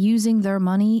 By using their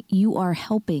money, you are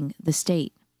helping the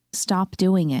state. Stop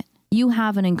doing it. You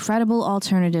have an incredible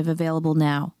alternative available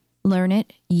now. Learn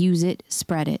it, use it,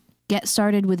 spread it. Get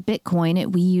started with Bitcoin at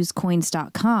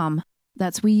weusecoins.com.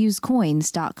 That's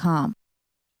weusecoins.com.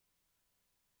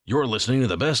 You're listening to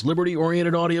the best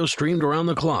liberty-oriented audio streamed around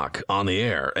the clock, on the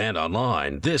air and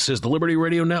online. This is the Liberty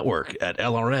Radio Network at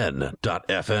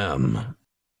LRN.FM.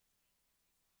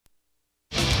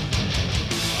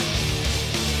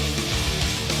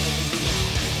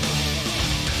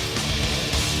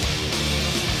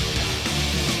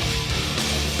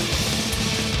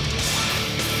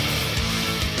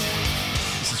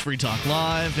 Free Talk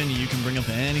Live, and you can bring up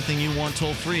anything you want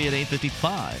toll free at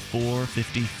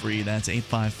 855-450-FREE. That's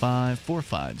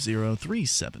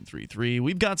 855-450-3733.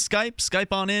 We've got Skype.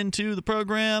 Skype on into the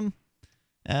program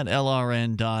at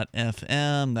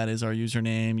lrn.fm. That is our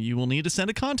username. You will need to send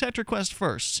a contact request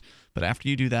first, but after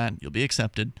you do that, you'll be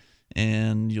accepted,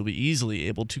 and you'll be easily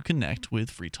able to connect with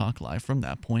Free Talk Live from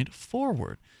that point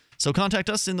forward. So contact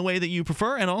us in the way that you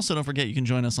prefer, and also don't forget you can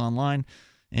join us online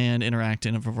and interact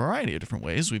in a variety of different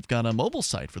ways. We've got a mobile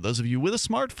site for those of you with a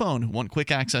smartphone who want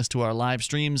quick access to our live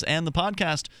streams and the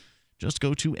podcast. Just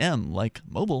go to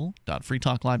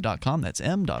mobile.freetalklive.com. That's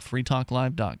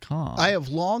m.freetalklive.com. I have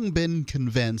long been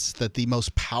convinced that the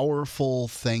most powerful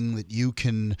thing that you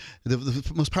can, the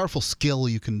most powerful skill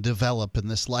you can develop in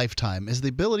this lifetime is the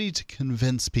ability to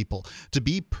convince people, to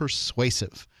be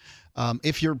persuasive.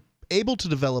 If you're able to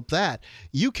develop that,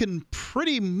 you can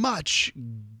pretty much,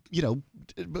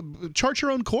 chart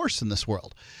your own course in this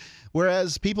world.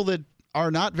 Whereas people that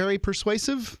are not very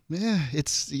persuasive,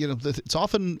 it's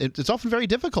often very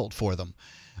difficult for them.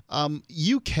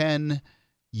 You can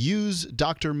use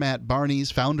Dr. Matt Barney's,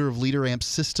 founder of LeaderAMP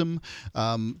system,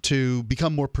 to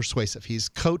become more persuasive. He's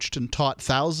coached and taught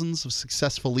thousands of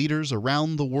successful leaders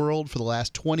around the world for the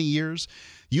last 20 years,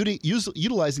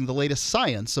 utilizing the latest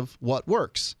science of what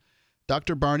works.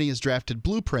 Dr. Barney has drafted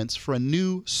blueprints for a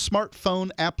new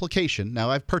smartphone application. Now,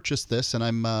 I've purchased this, and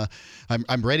I'm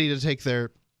ready to take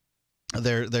their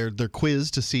their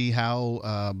quiz to see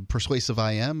how persuasive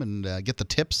I am and get the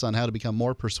tips on how to become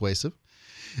more persuasive.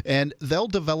 And they'll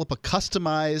develop a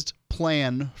customized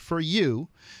plan for you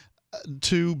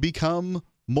to become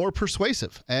more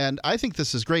persuasive. And I think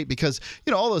this is great because,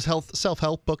 all those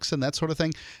self-help books and that sort of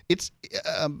thing, it's,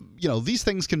 these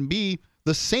things can be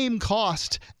the same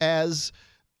cost as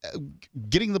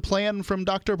getting the plan from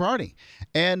Dr. Barney.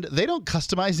 And they don't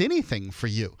customize anything for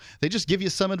you. They just give you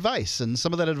some advice, and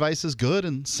some of that advice is good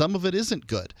and some of it isn't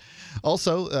good.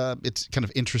 Also, it's kind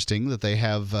of interesting that they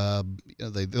have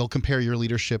they'll compare your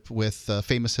leadership with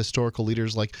famous historical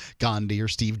leaders like Gandhi or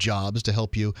Steve Jobs to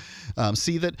help you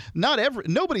see that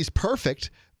nobody's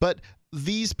perfect, but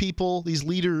these people, these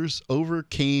leaders,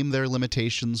 overcame their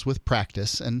limitations with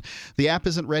practice. And the app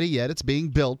isn't ready yet. It's being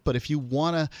built. But if you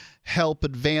want to help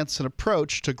advance an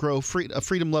approach to grow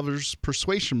freedom lovers'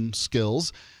 persuasion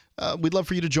skills, we'd love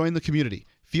for you to join the community.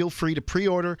 Feel free to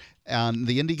pre-order on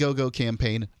the Indiegogo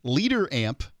campaign,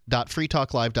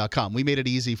 leaderamp.freetalklive.com. We made it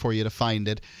easy for you to find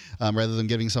it rather than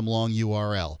giving some long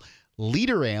URL.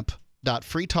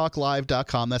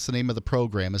 leaderamp.freetalklive.com. That's the name of the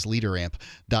program, is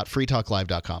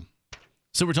leaderamp.freetalklive.com.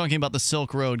 So we're talking about the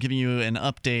Silk Road, giving you an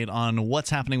update on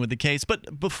what's happening with the case.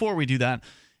 But before we do that,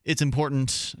 it's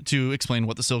important to explain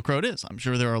what the Silk Road is. I'm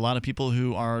sure there are a lot of people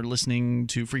who are listening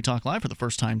to Free Talk Live for the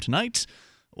first time tonight,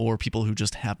 or people who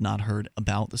just have not heard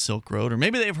about the Silk Road, or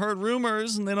maybe they've heard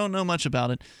rumors and they don't know much about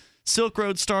it. Silk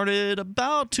Road started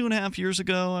about 2.5 years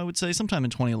ago, I would say, sometime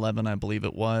in 2011, I believe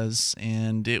it was,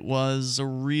 and it was a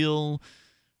real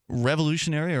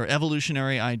revolutionary or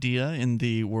evolutionary idea in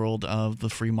the world of the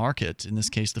free market, in this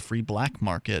case the free black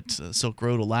market. Silk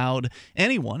Road allowed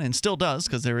anyone, and still does,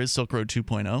 because there is Silk Road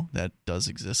 2.0 that does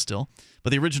exist still,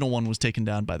 but the original one was taken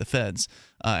down by the feds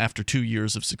after 2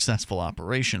 years of successful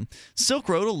operation. Silk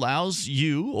Road allows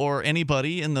you or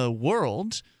anybody in the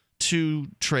world to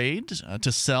trade,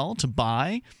 to sell, to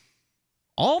buy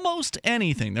almost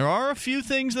anything. There are a few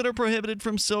things that are prohibited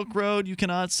from Silk Road. You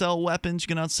cannot sell weapons, you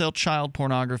cannot sell child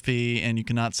pornography, and you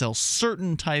cannot sell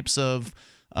certain types of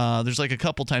there's like a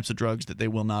couple types of drugs that they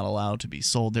will not allow to be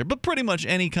sold there. But pretty much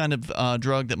any kind of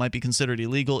drug that might be considered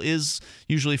illegal is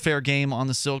usually fair game on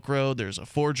the Silk Road. There's a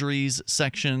forgeries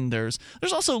section. There's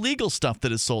also legal stuff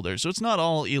that is sold there. So it's not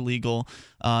all illegal.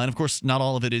 And of course, not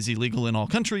all of it is illegal in all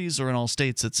countries or in all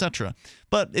states, etc.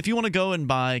 But if you want to go and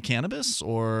buy cannabis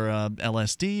or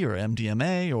LSD or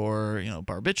MDMA or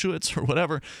barbiturates or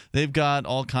whatever, they've got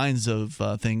all kinds of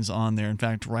things on there. In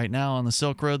fact, right now on the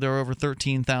Silk Road, there are over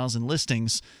 13,000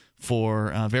 listings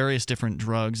for various different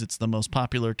drugs. It's the most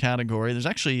popular category. There's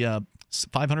actually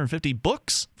 550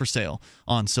 books for sale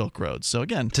on Silk Road. So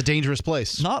again, it's a dangerous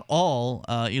place. Not all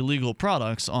illegal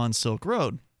products on Silk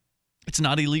Road. It's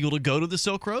not illegal to go to the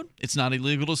Silk Road. It's not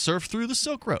illegal to surf through the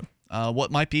Silk Road.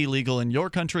 What might be illegal in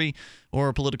your country or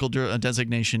a political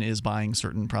designation is buying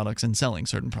certain products and selling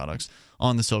certain products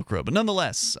on the Silk Road. But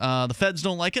nonetheless, the feds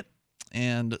don't like it.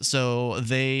 And so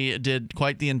they did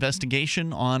quite the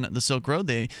investigation on the Silk Road.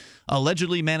 They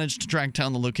allegedly managed to track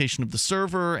down the location of the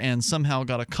server and somehow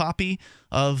got a copy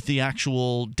of the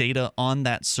actual data on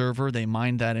that server. They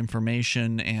mined that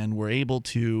information and were able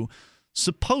to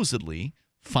supposedly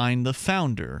find the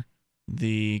founder,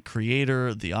 the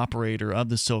creator, the operator of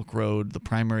the Silk Road, the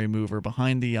primary mover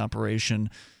behind the operation,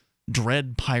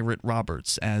 Dread Pirate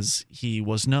Roberts, as he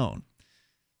was known.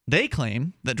 They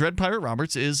claim that Dread Pirate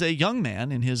Roberts is a young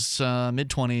man in his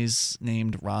mid-20s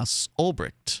named Ross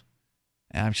Ulbricht.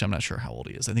 Actually, I'm not sure how old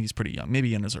he is. I think he's pretty young,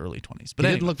 maybe in his early 20s. But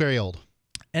he didn't look very old.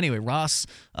 Anyway, Ross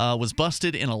was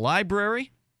busted in a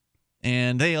library,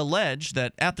 and they allege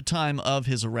that at the time of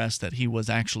his arrest that he was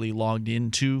actually logged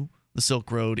into the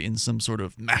Silk Road in some sort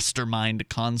of mastermind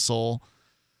console.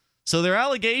 So their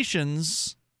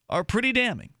allegations are pretty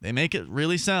damning. They make it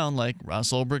really sound like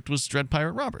Ross Ulbricht was Dread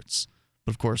Pirate Roberts.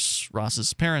 But of course,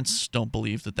 Ross's parents don't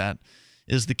believe that that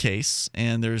is the case.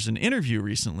 And there's an interview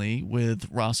recently with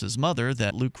Ross's mother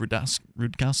that Luke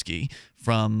Rudkowski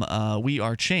from We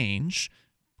Are Change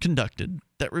conducted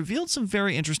that revealed some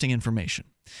very interesting information.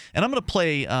 And I'm going to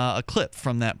play a clip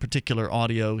from that particular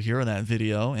audio here, or that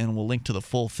video, and we'll link to the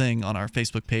full thing on our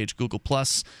Facebook page, Google+,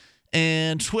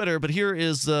 and Twitter. But here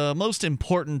is the most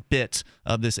important bit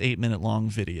of this 8-minute-long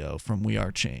video from We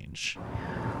Are Change.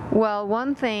 Well,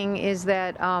 one thing is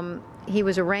that he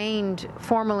was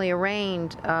formally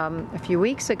arraigned a few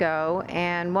weeks ago,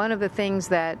 and one of the things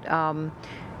that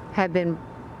had been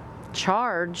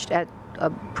charged at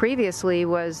previously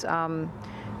was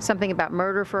something about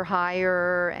murder for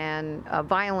hire and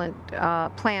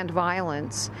planned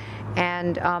violence.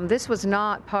 And this was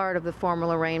not part of the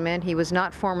formal arraignment. He was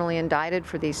not formally indicted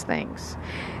for these things.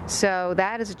 So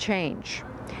that is a change.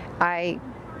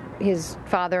 His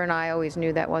father and I always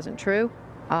knew that wasn't true.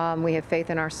 We have faith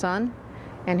in our son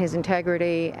and his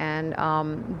integrity,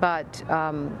 but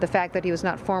the fact that he was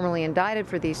not formally indicted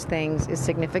for these things is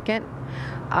significant.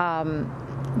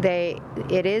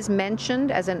 It is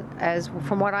mentioned as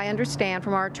from what I understand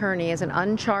from our attorney, as an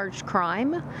uncharged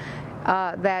crime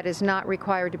that is not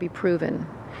required to be proven.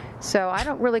 So I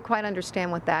don't really quite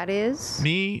understand what that is.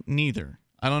 Me neither.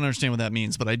 I don't understand what that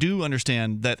means, but I do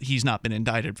understand that he's not been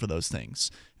indicted for those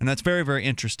things. And that's very, very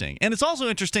interesting. And it's also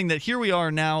interesting that here we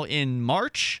are now in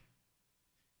March,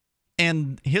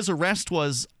 and his arrest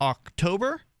was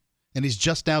October. And he's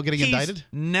just now getting indicted?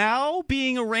 Now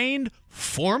being arraigned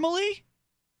formally?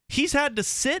 He's had to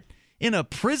sit in a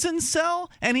prison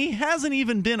cell, and he hasn't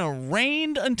even been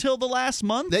arraigned until the last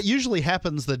month? That usually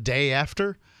happens the day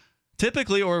after?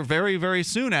 Typically, or very, very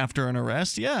soon after an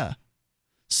arrest, yeah.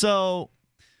 So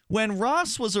when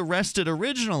Ross was arrested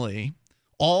originally,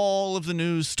 all of the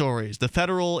news stories, the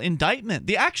federal indictment,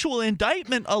 the actual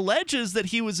indictment alleges that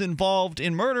he was involved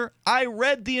in murder. I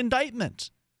read the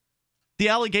indictment. The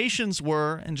allegations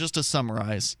were, and just to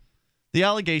summarize, the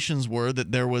allegations were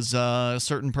that there was a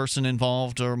certain person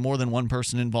involved, or more than one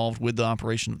person involved with the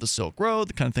operation of the Silk Road.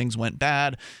 The kind of things went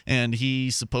bad, and he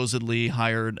supposedly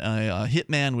hired a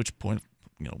hitman, which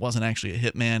wasn't actually a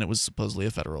hitman. It was supposedly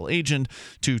a federal agent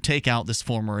to take out this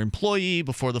former employee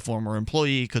before the former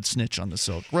employee could snitch on the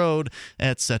Silk Road,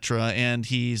 etc. And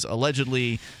he's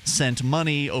allegedly sent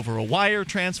money over a wire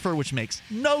transfer, which makes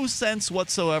no sense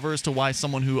whatsoever as to why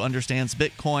someone who understands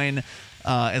Bitcoin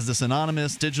as this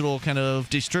anonymous digital kind of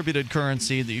distributed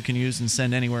currency that you can use and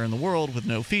send anywhere in the world with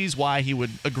no fees, why he would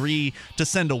agree to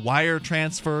send a wire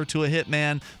transfer to a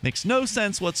hitman makes no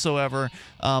sense whatsoever.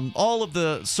 All of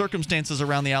the circumstances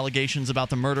around the allegations about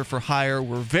the murder for hire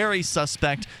were very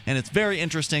suspect, and it's very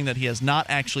interesting that he has not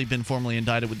actually been formally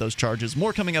indicted with those charges.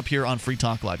 More coming up here on Free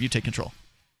Talk Live. You take control.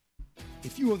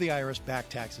 If you owe the IRS back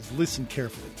taxes, listen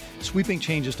carefully. Sweeping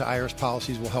changes to IRS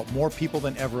policies will help more people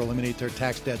than ever eliminate their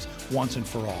tax debts once and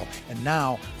for all. And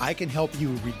now I can help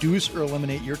you reduce or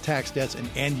eliminate your tax debts and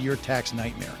end your tax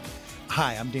nightmare.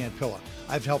 Hi, I'm Dan Pilla.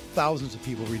 I've helped thousands of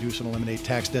people reduce and eliminate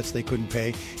tax debts they couldn't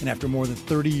pay. And after more than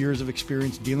 30 years of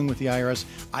experience dealing with the IRS,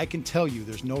 I can tell you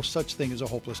there's no such thing as a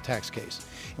hopeless tax case.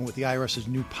 And with the IRS's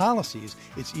new policies,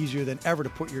 it's easier than ever to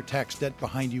put your tax debt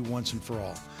behind you once and for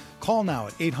all. Call now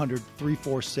at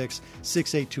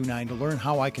 800-346-6829 to learn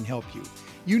how I can help you.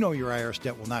 You know your IRS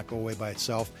debt will not go away by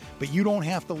itself, but you don't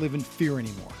have to live in fear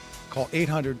anymore. Call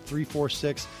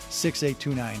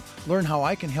 800-346-6829. Learn how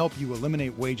I can help you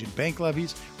eliminate wage and bank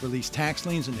levies, release tax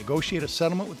liens, and negotiate a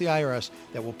settlement with the IRS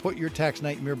that will put your tax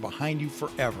nightmare behind you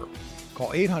forever. Call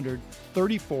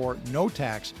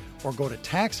 800-34-NO-TAX or go to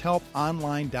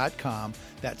taxhelponline.com.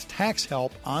 That's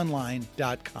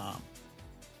taxhelponline.com.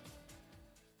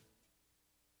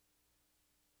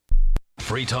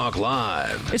 Free Talk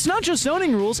Live. It's not just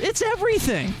zoning rules, it's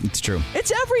everything. It's true.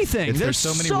 It's everything. There's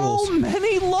so many rules. So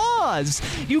many laws.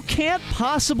 You can't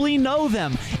possibly know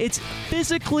them. It's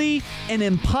physically an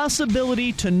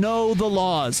impossibility to know the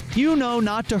laws. You know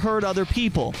not to hurt other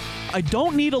people. I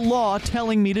don't need a law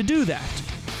telling me to do that.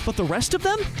 But the rest of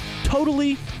them?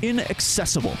 Totally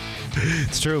inaccessible.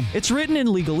 It's true. It's written in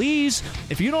legalese.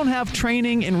 If you don't have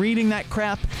training in reading that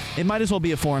crap, it might as well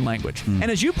be a foreign language.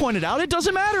 And as you pointed out, it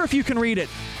doesn't matter if you can read it.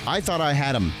 I thought I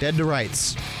had them dead to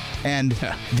rights. And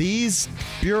these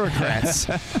bureaucrats,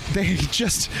 they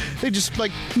just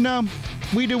like, no,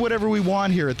 we do whatever we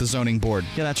want here at the zoning board.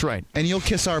 Yeah, that's right. And you'll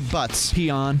kiss our butts.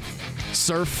 Peon.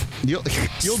 Serf. You'll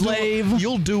slave.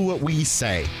 You'll do what we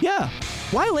say. Yeah.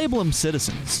 Why label them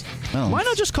citizens? Oh. Why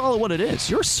not just call it what it is?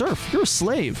 You're a serf. You're a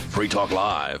slave. Free Talk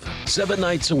Live, 7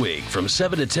 nights a week from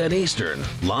 7 to 10 Eastern,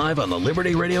 live on the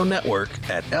Liberty Radio Network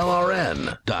at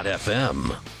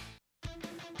LRN.FM.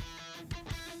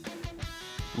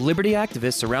 Liberty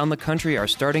activists around the country are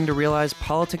starting to realize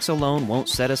politics alone won't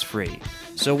set us free.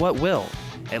 So what will?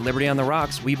 At Liberty on the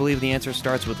Rocks, we believe the answer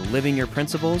starts with living your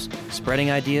principles, spreading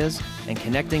ideas, and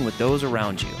connecting with those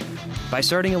around you. By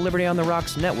starting a Liberty on the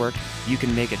Rocks network, you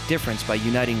can make a difference by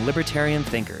uniting libertarian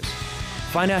thinkers.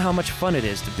 Find out how much fun it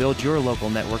is to build your local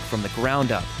network from the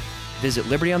ground up. Visit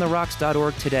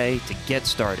libertyontherocks.org today to get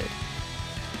started.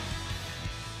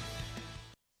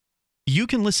 You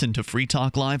can listen to Free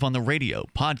Talk Live on the radio,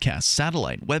 podcast,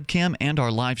 satellite, webcam, and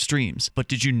our live streams. But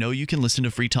did you know you can listen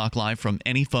to Free Talk Live from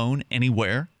any phone,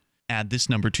 anywhere? Add this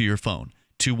number to your phone.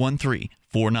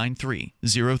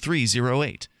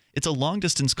 213-493-0308. It's a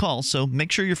long-distance call, so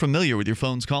make sure you're familiar with your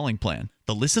phone's calling plan.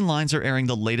 The listen lines are airing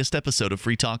the latest episode of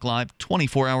Free Talk Live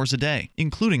 24 hours a day,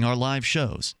 including our live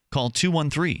shows. Call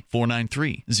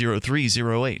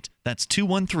 213-493-0308. That's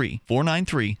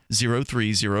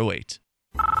 213-493-0308.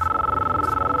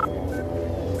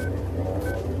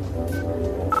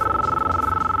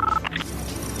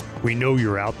 We know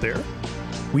you're out there.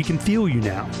 We can feel you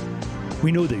now.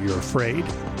 We know that you're afraid.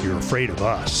 You're afraid of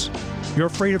us. You're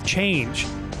afraid of change.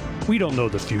 We don't know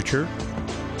the future.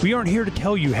 We aren't here to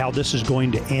tell you how this is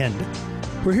going to end.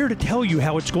 We're here to tell you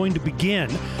how it's going to begin.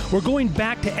 We're going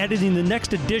back to editing the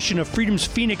next edition of Freedom's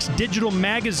Phoenix digital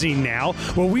magazine now,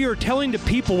 where we are telling the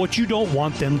people what you don't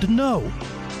want them to know.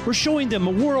 We're showing them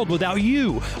a world without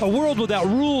you, a world without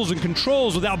rules and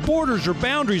controls, without borders or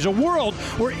boundaries, a world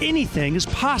where anything is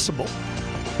possible.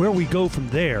 Where we go from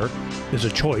there is a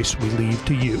choice we leave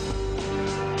to you.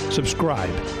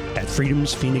 Subscribe at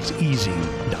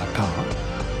freedomsphoenixeasy.com.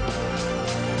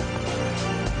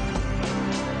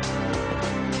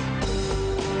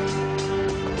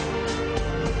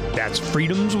 That's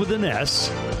freedoms with an S,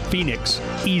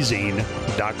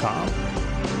 phoenixeasing.com.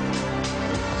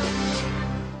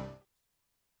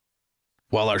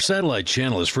 While our satellite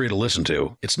channel is free to listen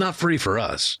to, it's not free for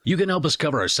us. You can help us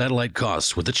cover our satellite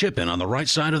costs with the chip-in on the right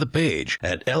side of the page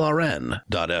at lrn.fm.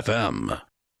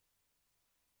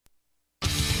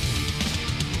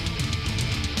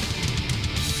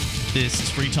 This is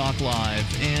Free Talk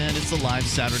Live, and it's the live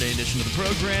Saturday edition of the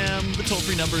program. The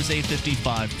toll-free number is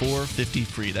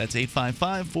 855-450-FREE. That's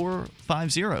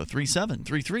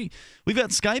 855-450-3733. We've got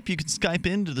Skype. You can Skype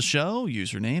into the show.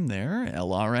 Username there,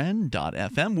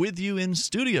 lrn.fm. With you in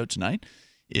studio tonight,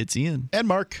 it's Ian. And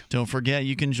Mark. Don't forget,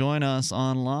 you can join us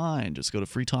online. Just go to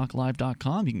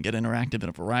freetalklive.com. You can get interactive in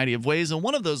a variety of ways, and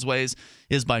one of those ways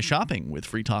is by shopping with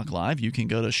Free Talk Live. You can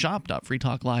go to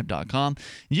shop.freetalklive.com.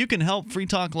 You can help Free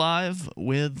Talk Live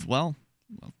with, well,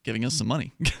 giving us some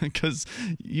money because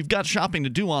you've got shopping to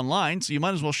do online, so you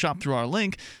might as well shop through our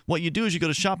link. What you do is you go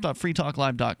to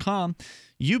shop.freetalklive.com.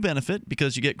 You benefit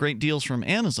because you get great deals from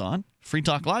Amazon. Free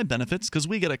Talk Live benefits because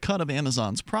we get a cut of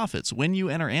Amazon's profits. When you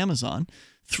enter Amazon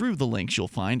through the links you'll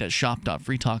find at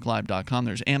shop.freetalklive.com,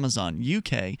 there's Amazon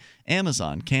UK,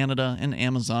 Amazon Canada, and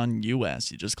Amazon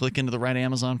US. You just click into the right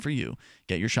Amazon for you,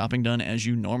 get your shopping done as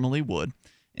you normally would,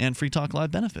 and Free Talk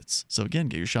Live benefits. So again,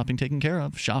 get your shopping taken care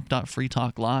of.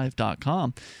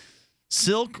 Shop.freetalklive.com.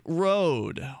 Silk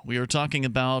Road. We are talking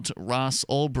about Ross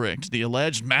Ulbricht, the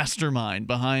alleged mastermind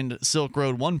behind Silk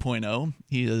Road 1.0.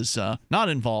 He is not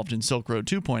involved in Silk Road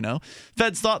 2.0.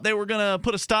 Feds thought they were going to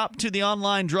put a stop to the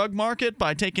online drug market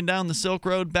by taking down the Silk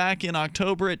Road back in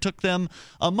October. It took them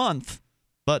a month,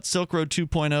 but Silk Road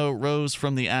 2.0 rose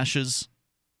from the ashes.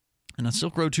 And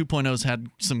Silk Road 2.0's had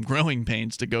some growing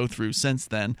pains to go through since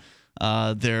then.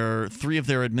 Three of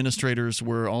their administrators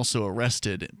were also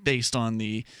arrested based on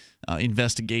the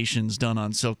investigations done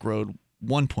on Silk Road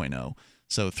 1.0.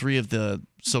 So three of the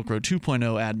Silk Road 2.0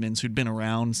 admins who'd been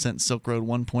around since Silk Road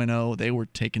 1.0, they were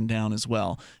taken down as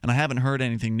well. And I haven't heard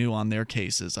anything new on their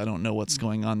cases. I don't know what's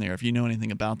going on there. If you know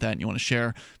anything about that and you want to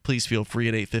share, please feel free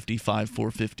at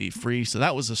 855-450-FREE. So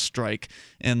that was a strike,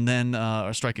 and then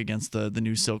a strike against the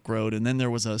new Silk Road. And then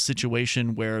there was a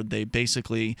situation where they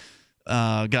basically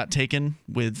got taken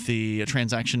with the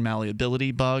transaction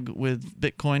malleability bug with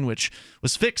Bitcoin, which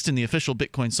was fixed in the official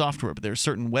Bitcoin software, but there are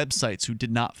certain websites who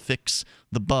did not fix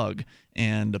the bug,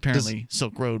 and apparently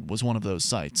Silk Road was one of those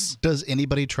sites. Does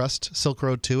anybody trust Silk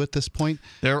Road 2 at this point?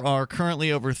 There are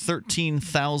currently over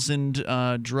 13,000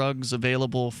 drugs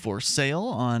available for sale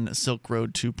on Silk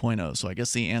Road 2.0, so I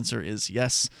guess the answer is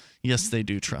yes. Yes, they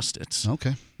do trust it.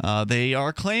 Okay. They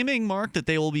are claiming, Mark, that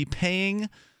they will be paying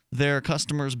their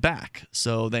customers back.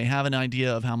 So they have an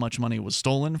idea of how much money was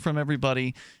stolen from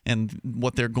everybody, and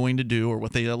what they're going to do, or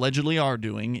what they allegedly are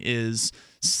doing, is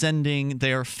sending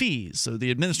their fees. So the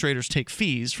administrators take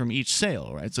fees from each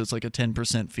sale, right? So it's like a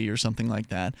 10% fee or something like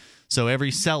that. So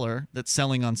every seller that's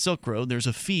selling on Silk Road, there's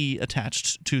a fee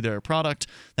attached to their product.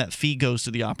 That fee goes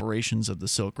to the operations of the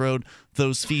Silk Road.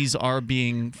 Those fees are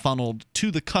being funneled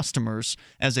to the customers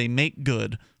as a make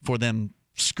good for them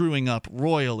screwing up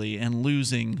royally and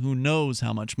losing who knows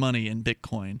how much money in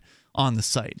Bitcoin on the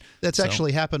site. That's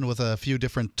actually happened with a few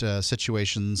different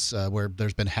situations where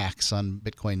there's been hacks on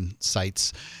Bitcoin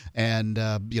sites, and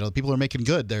people are making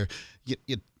good.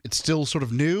 It's still sort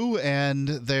of new, and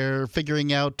they're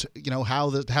figuring out how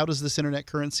does this internet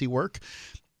currency work.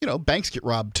 Banks get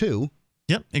robbed too.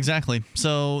 Yep, exactly.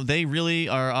 So they really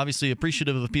are obviously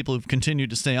appreciative of people who've continued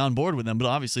to stay on board with them, but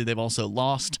obviously they've also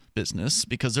lost business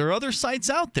because there are other sites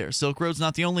out there. Silk Road's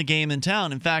not the only game in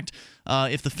town. In fact,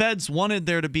 if the feds wanted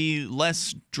there to be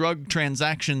less drug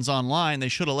transactions online, they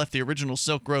should have left the original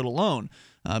Silk Road alone.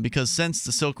 Because since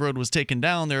the Silk Road was taken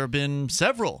down, there have been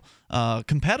several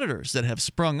competitors that have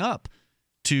sprung up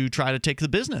to try to take the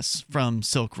business from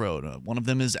Silk Road. One of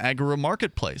them is Agora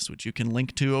Marketplace, which you can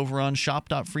link to over on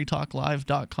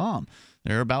shop.freetalklive.com.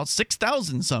 There are about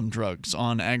 6,000 some drugs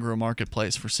on Agora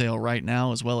Marketplace for sale right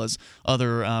now, as well as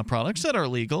other products that are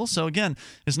legal. So again,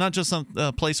 it's not just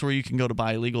a place where you can go to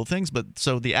buy illegal things, but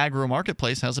so the Agora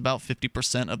Marketplace has about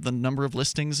 50% of the number of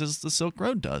listings as the Silk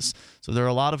Road does. So there are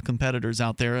a lot of competitors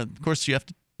out there. Of course, you have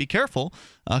to be careful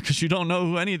because you don't know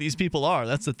who any of these people are.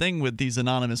 That's the thing with these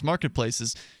anonymous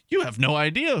marketplaces. You have no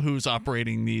idea who's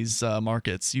operating these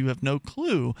markets. You have no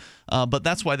clue. But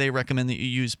that's why they recommend that you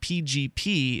use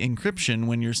PGP encryption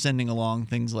when you're sending along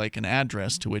things like an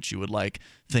address to which you would like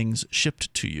things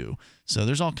shipped to you. So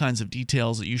there's all kinds of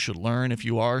details that you should learn if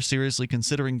you are seriously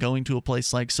considering going to a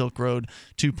place like Silk Road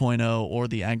 2.0 or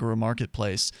the Agora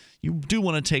Marketplace. You do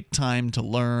want to take time to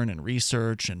learn and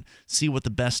research and see what the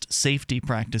best safety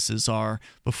practices are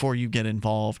before you get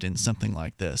involved in something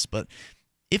like this. But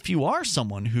if you are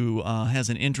someone who has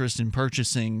an interest in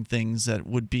purchasing things that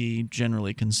would be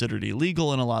generally considered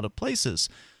illegal in a lot of places,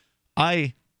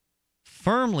 I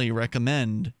firmly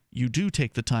recommend you do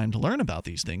take the time to learn about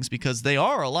these things because they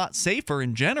are a lot safer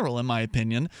in general, in my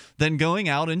opinion, than going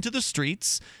out into the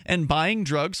streets and buying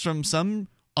drugs from some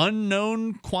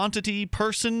unknown quantity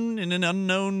person in an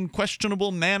unknown,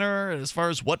 questionable manner as far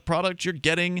as what product you're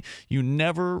getting. You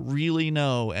never really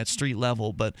know at street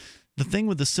level. But the thing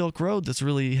with the Silk Road that's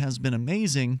really has been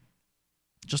amazing,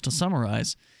 just to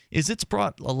summarize, is it's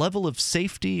brought a level of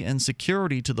safety and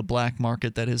security to the black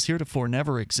market that has heretofore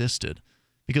never existed.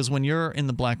 Because when you're in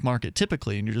the black market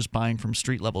typically and you're just buying from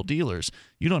street-level dealers,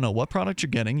 you don't know what product you're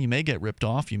getting. You may get ripped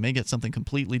off. You may get something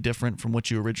completely different from what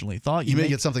you originally thought. You may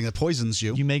get something that poisons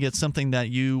you. You may get something that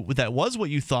was what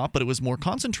you thought, but it was more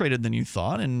concentrated than you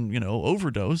thought and,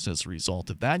 overdose as a result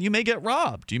of that. You may get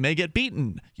robbed. You may get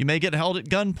beaten. You may get held at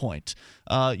gunpoint.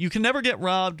 You can never get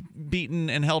robbed, beaten,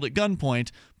 and held at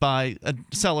gunpoint by a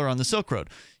seller on the Silk Road.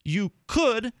 You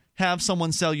could have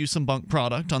someone sell you some bunk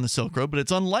product on the Silk Road, but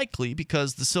it's unlikely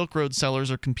because the Silk Road sellers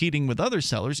are competing with other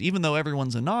sellers. Even though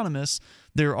everyone's anonymous,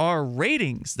 there are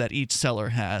ratings that each seller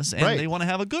has, and they want to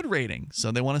have a good rating,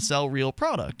 so they want to sell real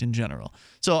product in general.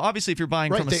 So obviously if you're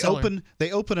buying from a seller...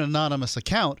 They open an anonymous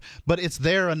account, but it's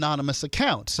their anonymous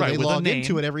account, so they log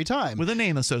into it every time. With a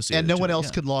name associated and no one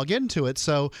else can log into it.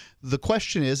 So the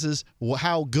question is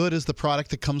how good is the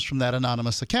product that comes from that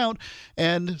anonymous account?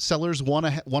 And sellers want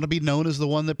to be known as the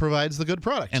one that provides the good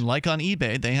product. And like on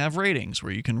eBay, they have ratings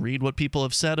where you can read what people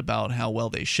have said about how well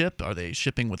they ship. Are they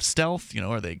shipping with stealth?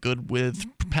 Are they good with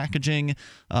packaging?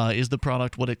 Is the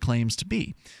product what it claims to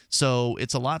be? So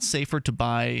it's a lot safer to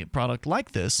buy a product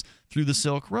like this through the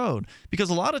Silk Road because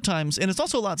a lot of times, and it's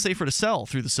also a lot safer to sell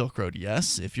through the Silk Road.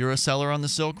 Yes, if you're a seller on the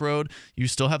Silk Road, you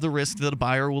still have the risk that a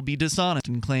buyer will be dishonest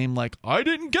and claim like, I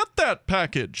didn't get that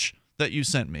package that you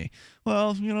sent me.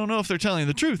 Well, you don't know if they're telling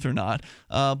the truth or not,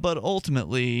 but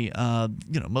ultimately,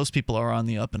 most people are on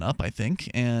the up and up, I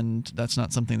think, and that's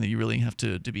not something that you really have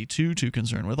to be too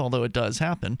concerned with, although it does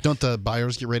happen. Don't the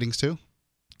buyers get ratings too?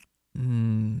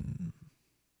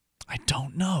 I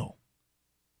don't know.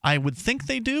 I would think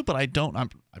they do, but I don't.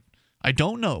 I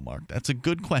don't know, Mark. That's a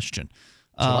good question.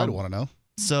 That's what I'd want to know.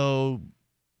 So,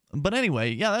 but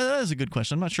anyway, yeah, that is a good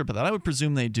question. I'm not sure about that. I would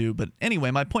presume they do, but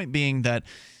anyway, my point being that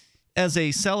as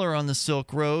a seller on the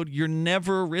Silk Road, you're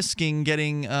never risking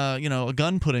getting, a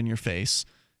gun put in your face.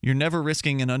 You're never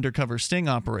risking an undercover sting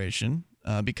operation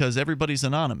because everybody's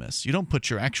anonymous. You don't put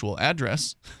your actual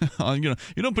address on, you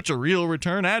don't put your real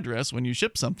return address when you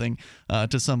ship something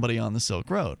to somebody on the Silk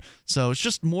Road. So it's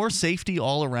just more safety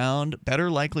all around, better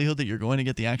likelihood that you're going to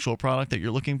get the actual product that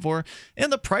you're looking for,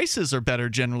 and the prices are better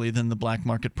generally than the black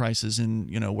market prices in,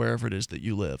 wherever it is that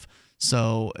you live.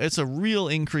 So it's a real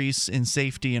increase in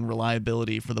safety and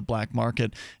reliability for the black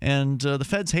market, and the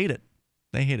feds hate it.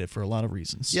 They hate it for a lot of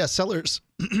reasons. Yeah, sellers,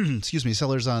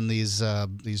 sellers on these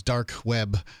dark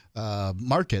web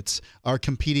markets are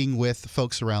competing with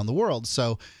folks around the world.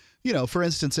 So, for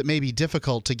instance, it may be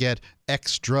difficult to get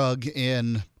X drug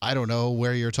in, I don't know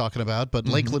where you're talking about, but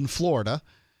Lakeland, Florida,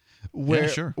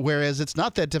 whereas it's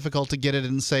not that difficult to get it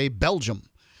in, say, Belgium.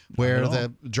 where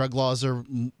the drug laws are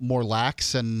more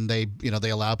lax, and they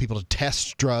allow people to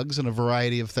test drugs and a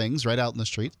variety of things right out in the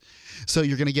street. So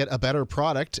you're going to get a better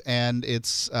product, and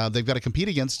it's they've got to compete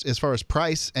against, as far as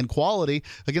price and quality,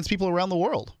 against people around the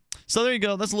world. So there you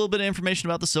go. That's a little bit of information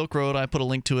about the Silk Road. I put a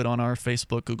link to it on our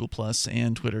Facebook, Google+,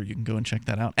 and Twitter. You can go and check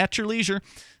that out at your leisure.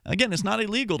 Again, it's not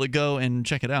illegal to go and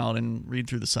check it out and read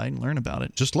through the site and learn about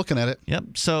it. Just looking at it.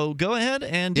 Yep. So go ahead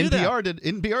and do that.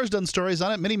 NPR's done stories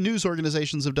on it. Many news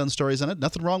organizations have done stories on it.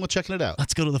 Nothing wrong with checking it out.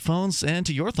 Let's go to the phones and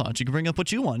to your thoughts. You can bring up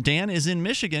what you want. Dan is in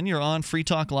Michigan. You're on Free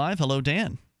Talk Live. Hello,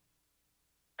 Dan.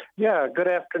 Yeah, good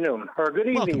afternoon, or good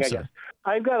evening, Welcome, I sir. guess.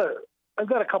 I've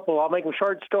got a couple, I'll make them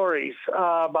short stories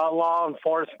about law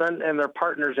enforcement and their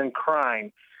partners in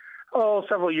crime.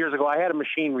 Several years ago, I had a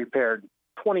machine repaired,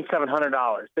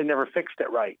 $2,700. They never fixed it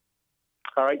right.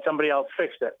 All right, somebody else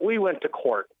fixed it. We went to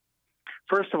court.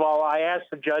 First of all, I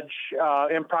asked the judge,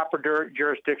 improper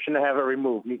jurisdiction to have it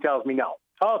removed, and he tells me no.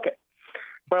 Okay.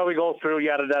 Well, we go through,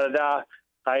 yada, yada, yada.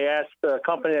 I asked the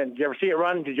company, did you ever see it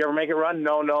run? Did you ever make it run?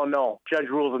 No. Judge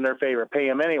rules in their favor. Pay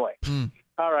them anyway.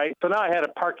 All right. So now I had a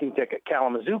parking ticket.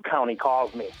 Kalamazoo County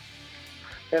calls me.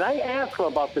 And I asked him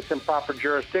about this improper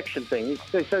jurisdiction thing.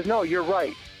 He says, no, you're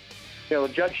right. The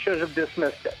judge should have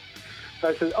dismissed it.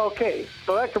 I said, okay.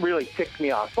 So that really ticked me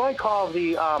off. So I called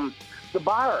the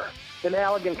bar in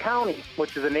Allegan County,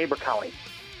 which is a neighbor county.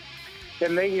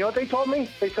 And they, you know what they told me?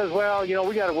 They says, well,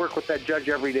 we got to work with that judge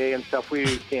every day and stuff.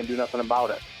 We can't do nothing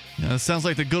about it. Yeah, it sounds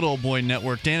like the good old boy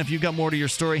network. Dan, if you've got more to your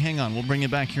story, hang on. We'll bring you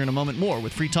back here in a moment more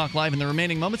with Free Talk Live in the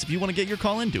remaining moments. If you want to get your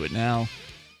call in, do it now.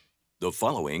 The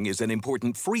following is an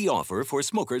important free offer for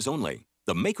smokers only.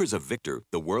 The makers of Victor,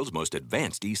 the world's most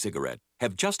advanced e-cigarette,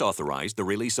 have just authorized the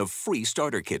release of free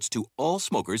starter kits to all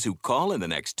smokers who call in the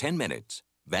next 10 minutes.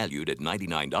 Valued at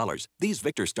 $99, these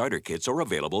Victor starter kits are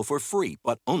available for free,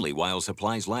 but only while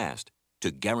supplies last.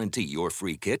 To guarantee your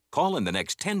free kit, call in the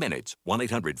next 10 minutes,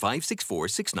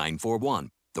 1-800-564-6941.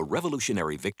 The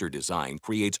revolutionary Victor design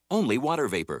creates only water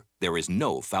vapor. There is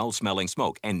no foul-smelling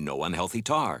smoke and no unhealthy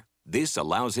tar. This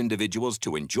allows individuals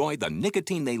to enjoy the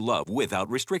nicotine they love without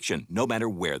restriction, no matter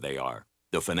where they are.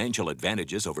 The financial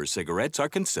advantages over cigarettes are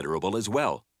considerable as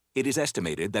well. It is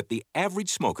estimated that the average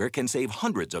smoker can save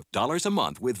hundreds of dollars a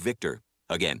month with Victor.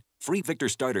 Again, free Victor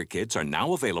starter kits are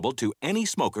now available to any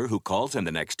smoker who calls in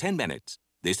the next 10 minutes.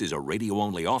 This is a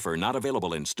radio-only offer not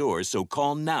available in stores, so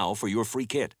call now for your free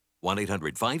kit.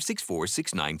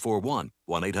 1-800-564-6941.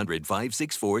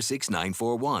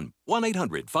 1-800-564-6941.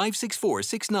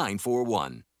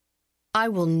 1-800-564-6941. I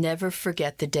will never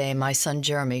forget the day my son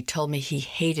Jeremy told me he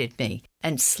hated me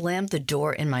and slammed the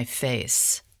door in my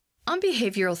face. I'm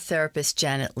behavioral therapist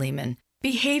Janet Lehman.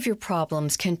 Behavior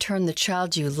problems can turn the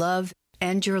child you love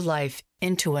and your life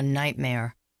into a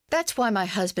nightmare. That's why my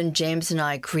husband James and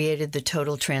I created the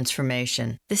Total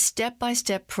Transformation, the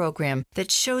step-by-step program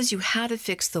that shows you how to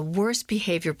fix the worst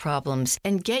behavior problems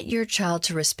and get your child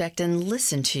to respect and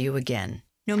listen to you again.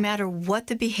 No matter what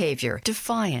the behavior,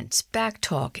 defiance,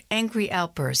 backtalk, angry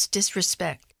outbursts,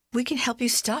 disrespect, we can help you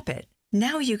stop it.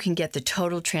 Now you can get the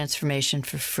Total Transformation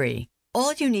for free.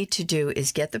 All you need to do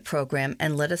is get the program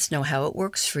and let us know how it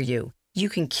works for you. You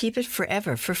can keep it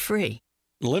forever for free.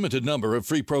 Limited number of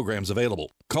free programs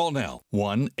available. Call now.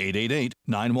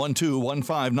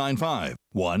 1-888-912-1595.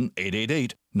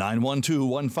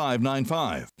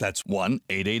 1-888-912-1595. That's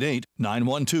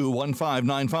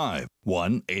 1-888-912-1595.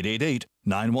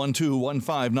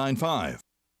 1-888-912-1595.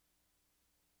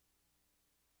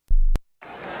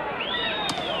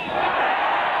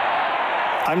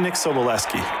 I'm Nick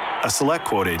Soboleski, a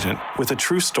SelectQuote agent with a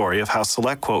true story of how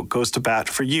SelectQuote goes to bat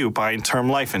for you buying term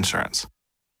life insurance.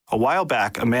 A while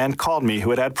back, a man called me who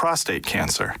had had prostate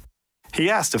cancer. He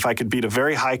asked if I could beat a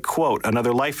very high quote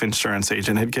another life insurance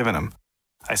agent had given him.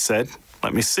 I said,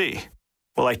 let me see.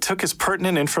 Well, I took his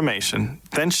pertinent information,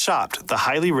 then shopped the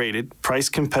highly rated,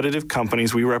 price-competitive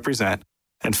companies we represent,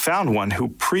 and found one who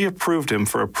pre-approved him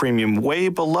for a premium way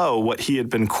below what he had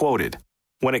been quoted.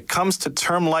 When it comes to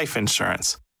term life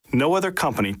insurance, no other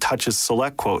company touches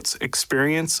SelectQuote's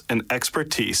experience and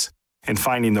expertise in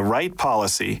finding the right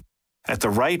policy at the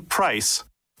right price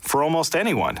for almost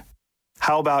anyone.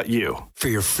 How about you? For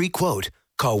your free quote,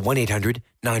 call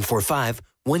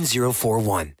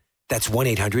 1-800-945-1041. That's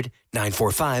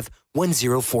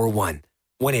 1-800-945-1041.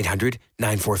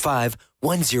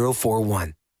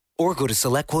 1-800-945-1041. Or go to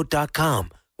SelectQuote.com.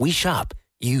 We shop,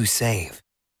 you save.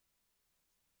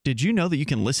 Did you know that you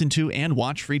can listen to and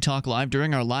watch Free Talk Live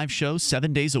during our live show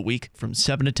 7 days a week from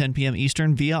 7 to 10 p.m.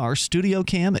 Eastern via our studio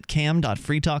cam at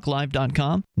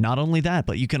cam.freetalklive.com? Not only that,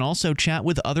 but you can also chat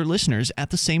with other listeners at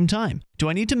the same time. Do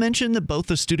I need to mention that both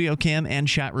the studio cam and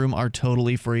chat room are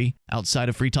totally free? Outside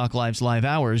of Free Talk Live's live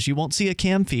hours, you won't see a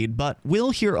cam feed, but will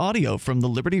hear audio from the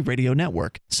Liberty Radio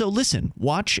Network. So listen,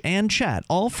 watch, and chat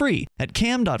all free at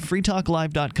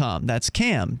cam.freetalklive.com. That's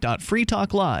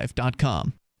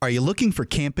cam.freetalklive.com. Are you looking for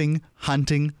camping,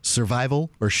 hunting,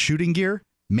 survival, or shooting gear?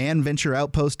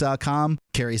 ManVentureOutpost.com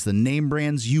carries the name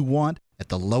brands you want at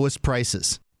the lowest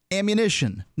prices.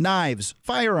 Ammunition, knives,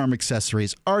 firearm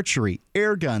accessories, archery,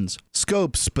 air guns,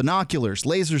 scopes, binoculars,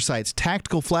 laser sights,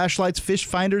 tactical flashlights, fish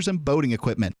finders, and boating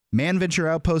equipment.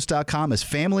 ManVentureOutpost.com is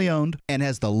family-owned and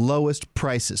has the lowest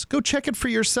prices. Go check it for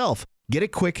yourself. Get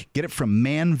it quick. Get it from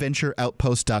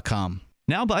ManVentureOutpost.com.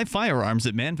 Now buy firearms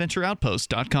at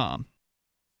ManVentureOutpost.com.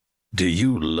 Do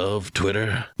you love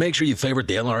Twitter? Make sure you favorite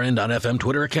the LRN.FM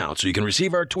Twitter account so you can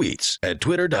receive our tweets at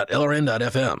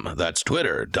twitter.lrn.fm. That's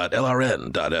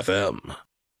twitter.lrn.fm.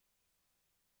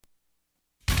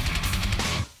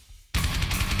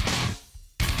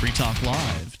 Free Talk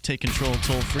Live. Take control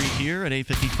toll free here at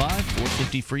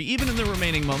 855-450-FREE, even in the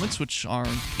remaining moments, which are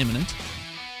imminent.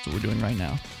 That's what we're doing right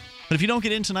now. But if you don't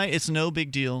get in tonight, it's no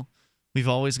big deal. We've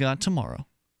always got tomorrow.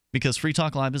 Because Free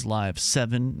Talk Live is live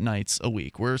 7 nights a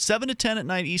week. We're 7 to 10 at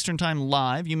night Eastern Time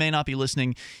live. You may not be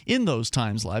listening in those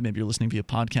times live. Maybe you're listening via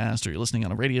podcast or you're listening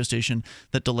on a radio station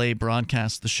that delay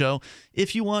broadcasts the show.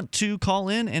 If you want to call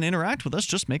in and interact with us,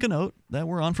 just make a note that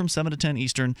we're on from 7 to 10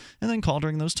 Eastern and then call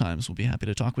during those times. We'll be happy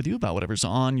to talk with you about whatever's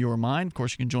on your mind. Of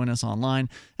course, you can join us online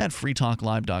at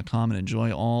freetalklive.com and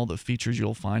enjoy all the features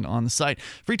you'll find on the site.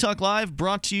 Free Talk Live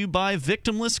brought to you by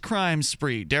Victimless Crime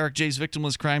Spree. Derek J's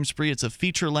Victimless Crime Spree. It's a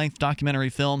feature-length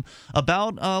documentary film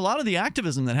about a lot of the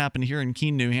activism that happened here in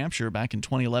Keene, New Hampshire back in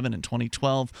 2011 and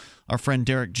 2012. Our friend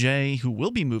Derek J., who will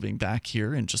be moving back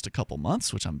here in just a couple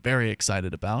months, which I'm very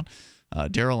excited about.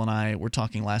 Daryl and I were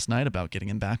talking last night about getting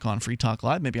him back on Free Talk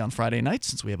Live, maybe on Friday night,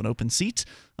 since we have an open seat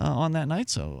on that night.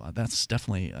 So that's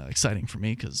definitely exciting for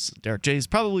me because Derek J is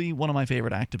probably one of my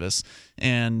favorite activists,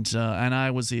 and I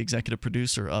was the executive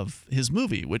producer of his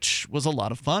movie, which was a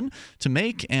lot of fun to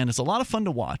make, and it's a lot of fun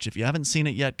to watch. If you haven't seen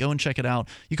it yet, go and check it out.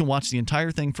 You can watch the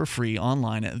entire thing for free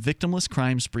online at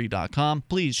victimlesscrimespree.com.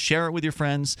 Please share it with your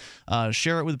friends,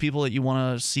 share it with people that you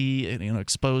want to see,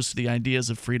 exposed to the ideas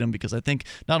of freedom, because I think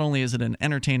not only is it an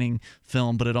entertaining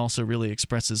film, but it also really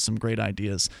expresses some great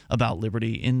ideas about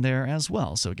liberty in there as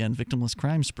well. So again,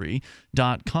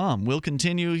 victimlesscrimespree.com. We'll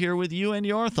continue here with you and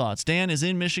your thoughts. Dan is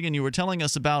in Michigan. You were telling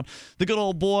us about the Good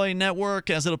Old Boy Network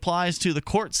as it applies to the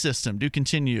court system. Do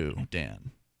continue,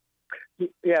 Dan.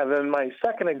 Yeah, then my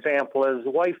second example is the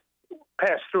wife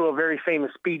passed through a very famous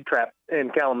speed trap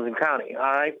in Kalamazoo County, all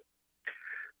right?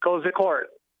 Goes to court.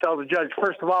 Tells the judge,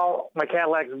 first of all, my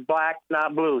Cadillac is black,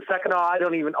 not blue. Second of all, I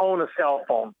don't even own a cell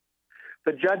phone.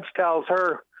 The judge tells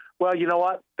her, well, you know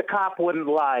what? The cop wouldn't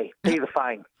lie. Pay the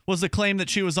fine. Was the claim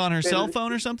that she was on her cell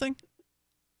phone or something?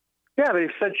 Yeah, they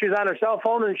said she was on her cell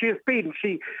phone and she was speeding.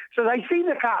 She says, I see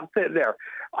the cop sit there.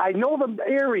 I know the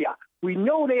area. We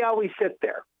know they always sit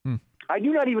there. I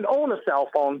do not even own a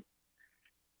cell phone.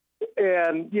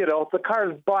 And, the car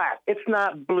is black. It's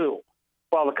not blue.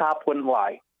 Well, the cop wouldn't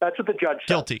lie. That's what the judge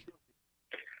said. Guilty.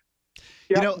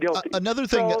 Guilty. Another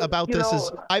thing about this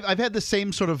is I've had the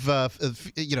same sort of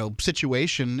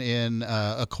situation in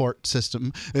a court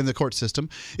system. In the court system,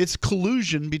 it's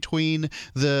collusion between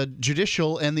the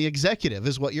judicial and the executive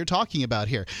is what you're talking about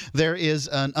here. There is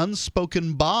an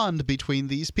unspoken bond between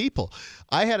these people.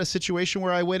 I had a situation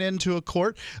where I went into a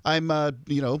court. I'm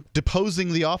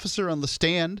deposing the officer on the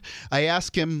stand. I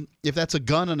asked him if that's a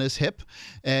gun on his hip,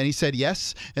 and he said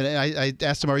yes. And I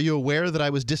asked him, "Are you aware that I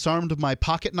was disarmed of my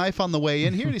pocket knife on the way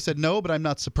in here?" And he said, "No, but I'm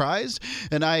not surprised."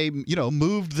 And I,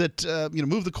 moved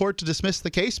the court to dismiss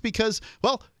the case because,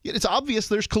 well, it's obvious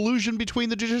there's collusion between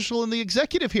the judicial and the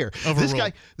executive here.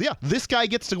 Overruled. This guy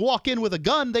gets to walk in with a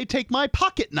gun. They take my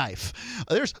pocket knife.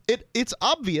 It's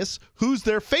obvious who's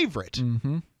their favorite.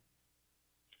 Mm-hmm.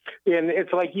 And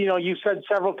it's like, you said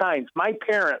several times, my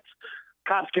parents,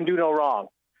 cops can do no wrong.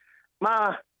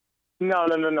 Ma,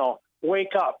 no.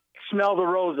 Wake up. Smell the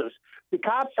roses. The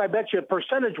cops, I bet you,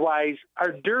 percentage-wise,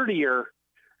 are dirtier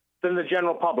than the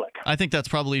general public. I think that's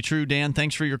probably true, Dan.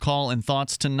 Thanks for your call and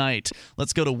thoughts tonight.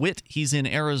 Let's go to Whit. He's in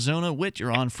Arizona. Whit,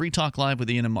 you're on Free Talk Live with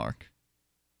Ian and Mark.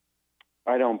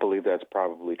 I don't believe that's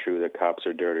probably true, that cops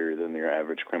are dirtier than your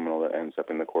average criminal that ends up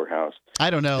in the courthouse.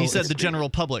 I don't know. He said the general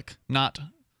public, not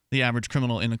the average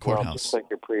criminal in a courthouse. Well, just like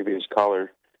your previous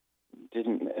caller,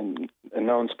 didn't a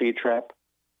known speed trap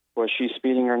Was she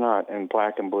speeding or not? In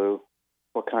black and blue?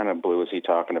 What kind of blue is he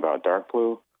talking about? Dark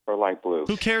blue or light blue?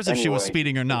 Who cares if she was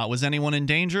speeding or not? Was anyone in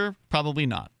danger? Probably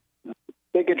not.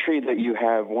 Bigotry that you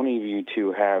have, one of you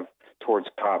two have towards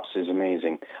cops is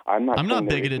amazing. I'm not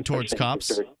bigoted towards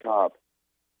cops.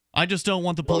 I just don't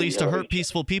want the police to hurt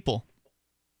peaceful people.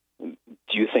 Do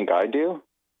you think I do?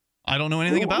 I don't know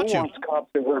anything about you. Who wants cops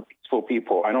to hurt peaceful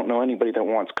people? I don't know anybody that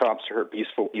wants cops to hurt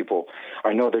peaceful people.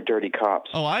 I know they're dirty cops.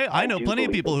 Oh, I know plenty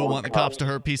of people who want the cops to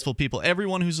hurt peaceful people.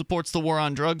 Everyone who supports the war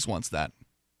on drugs wants that.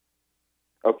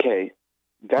 Okay,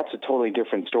 that's a totally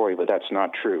different story, but that's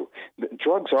not true.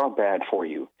 Drugs are bad for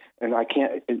you, and I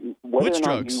can't. Which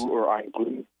drugs?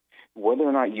 Whether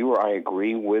or not you or I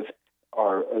agree with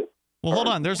our. Well, hold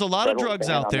on. There's a lot of drugs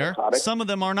out there. Some of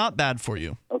them are not bad for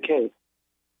you. Okay,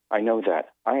 I know that.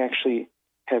 I actually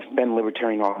have been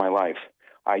libertarian all my life.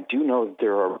 I do know that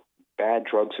there are bad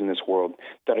drugs in this world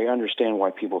that I understand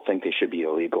why people think they should be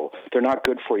illegal. They're not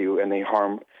good for you, and they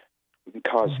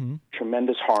cause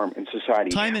tremendous harm in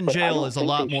society. Time in jail is a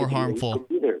lot more harmful.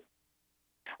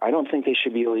 I don't think they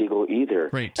should be illegal either.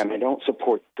 Right. And I don't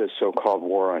support the so-called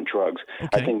war on drugs.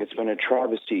 Okay. I think it's been a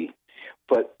travesty.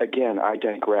 But again, I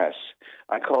digress.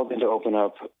 I called in to open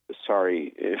up,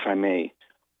 sorry, if I may,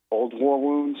 old war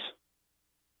wounds.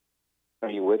 Are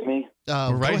you with me?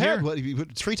 Go ahead.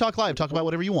 It's Free Talk Live. Talk about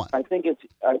whatever you want. I think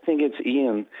it's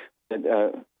Ian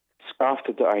that scoffed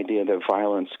at the idea that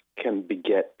violence can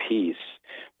beget peace.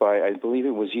 But I believe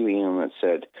it was you, Ian, that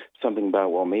said something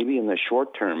about, well, maybe in the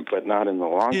short term, but not in the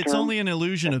long term. It's only an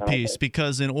illusion of peace,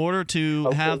 because in order to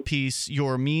have peace,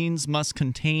 your means must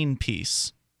contain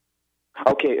peace.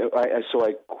 Okay,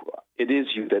 it is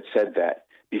you that said that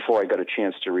before I got a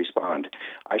chance to respond.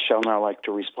 I shall now like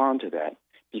to respond to that,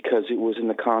 because it was in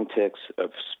the context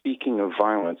of speaking of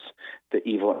violence, the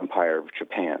evil empire of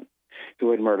Japan,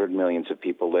 who had murdered millions of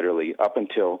people, literally, up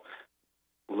until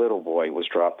Little Boy was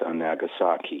dropped on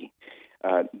Nagasaki.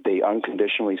 They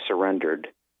unconditionally surrendered.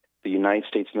 The United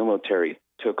States military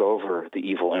took over the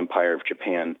evil empire of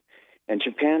Japan, and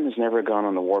Japan has never gone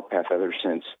on the warpath ever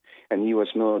since. And the U.S.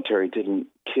 military didn't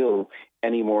kill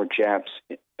any more Japs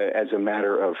as a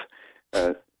matter of,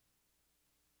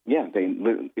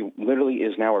 it literally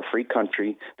is now a free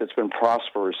country that's been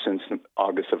prosperous since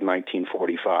August of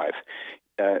 1945.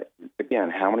 Again,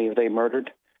 how many have they murdered?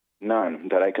 None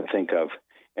that I can think of.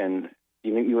 And the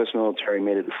U.S. military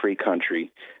made it a free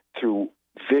country through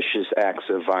vicious acts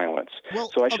of violence.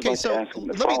 Well, so I should to ask him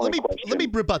the following question. Let me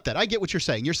rebut that. I get what you're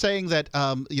saying. You're saying that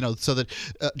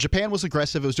Japan was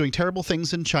aggressive. It was doing terrible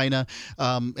things in China,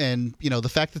 and the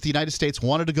fact that the United States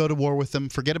wanted to go to war with them.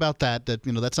 Forget about that.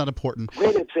 That's not important.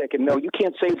 Wait a second. No, you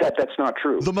can't say that. That's not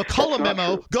true. The McCullough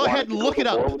memo. Go ahead and look it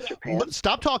up.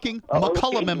 Stop talking.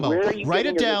 McCullough memo. Write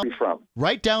it down.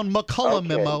 Write down McCullough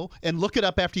memo and look it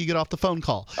up after you get off the phone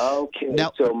call. Okay.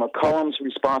 Now, so McCullough's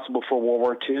responsible for World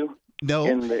War II? No,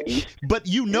 but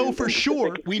for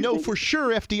sure. We know for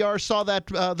sure FDR saw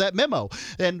that memo.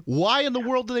 And why in the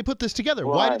world did they put this together?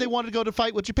 Why did they want to go to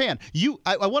fight with Japan?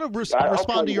 I want to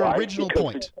respond to your original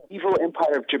point. The evil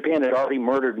empire of Japan had already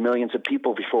murdered millions of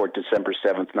people before December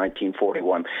 7th,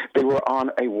 1941. They were on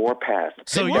a warpath.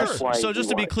 So just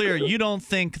to be clear, you don't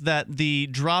think that the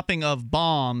dropping of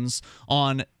bombs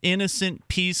on innocent,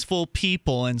 peaceful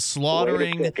people and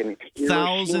slaughtering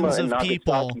thousands of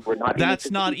people, that's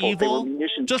not evil?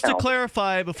 Just to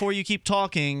clarify, before you keep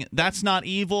talking, that's not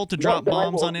evil to drop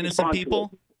bombs on innocent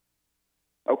people?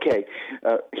 Okay,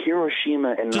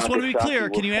 Hiroshima and just want to be clear,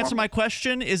 can you answer my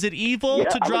question? Is it evil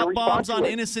to drop bombs on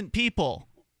innocent people?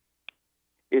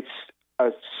 It's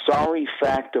a sorry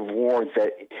fact of war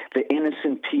that the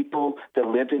innocent people that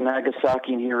lived in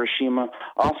Nagasaki and Hiroshima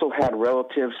also had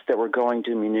relatives that were going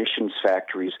to munitions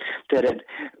factories that had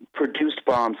produced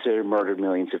bombs that had murdered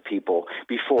millions of people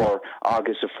before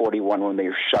August of 41 when they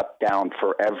were shut down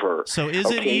forever. So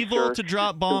is it evil to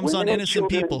drop bombs on innocent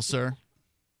people, sir?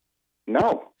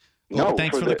 No. Well,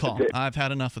 thanks for the call. I've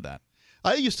had enough of that.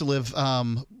 I used to live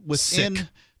within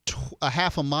a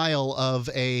half a mile of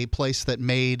a place that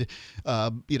made,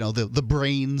 the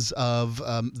brains of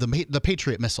the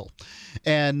Patriot missile.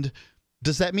 And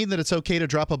does that mean that it's okay to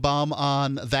drop a bomb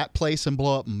on that place and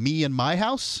blow up me and my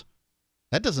house?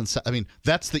 That doesn't.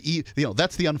 That's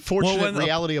the unfortunate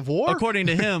reality of war. According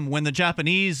to him, when the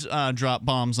Japanese drop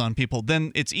bombs on people,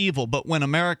 then it's evil. But when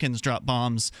Americans drop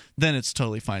bombs, then it's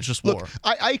totally fine. It's just war. Look,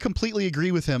 I completely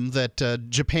agree with him that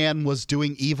Japan was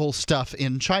doing evil stuff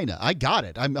in China. I got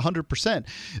it. I'm 100%.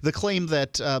 The claim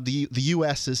that the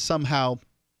U.S. is somehow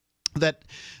that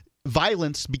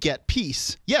violence beget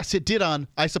peace. Yes, it did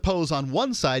I suppose, on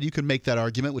one side. You can make that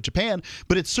argument with Japan,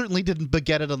 but it certainly didn't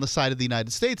beget it on the side of the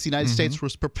United States. The United States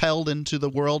was propelled into the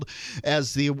world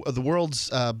as the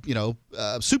world's,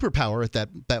 superpower at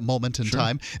that moment in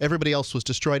time. Everybody else was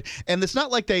destroyed. And it's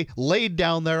not like they laid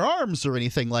down their arms or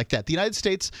anything like that. The United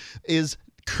States is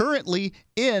currently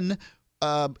in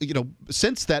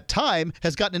since that time,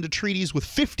 has gotten into treaties with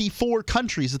 54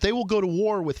 countries that they will go to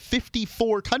war with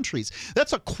 54 countries.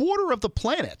 That's a quarter of the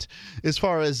planet as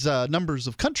far as numbers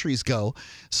of countries go.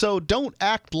 So don't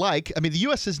act like, the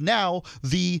U.S. is now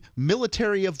the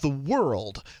military of the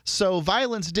world. So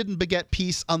violence didn't beget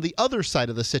peace on the other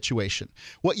side of the situation.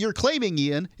 What you're claiming,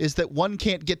 Ian, is that one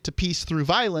can't get to peace through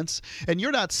violence, and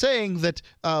you're not saying that,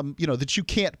 that you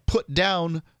can't put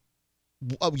down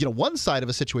one side of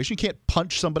a situation. You can't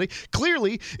punch somebody.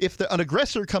 Clearly, if an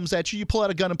aggressor comes at you, you pull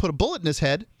out a gun and put a bullet in his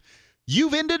head,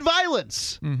 you've ended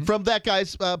violence from that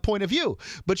guy's point of view.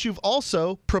 But you've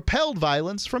also propelled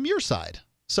violence from your side.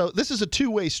 So this is a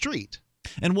two-way street.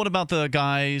 And what about the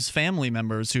guy's family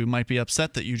members who might be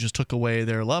upset that you just took away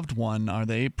their loved one? Are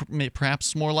they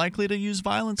perhaps more likely to use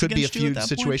violence against you at that point?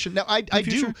 Could be a feud situation. Now, I would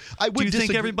do you disagree.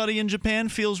 think everybody in Japan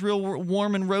feels real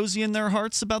warm and rosy in their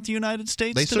hearts about the United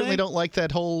States They today? certainly don't like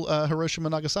that whole Hiroshima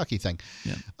Nagasaki thing.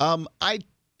 Yeah.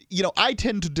 I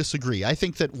tend to disagree. I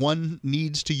think that one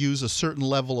needs to use a certain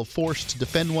level of force to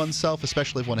defend oneself,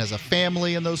 especially if one has a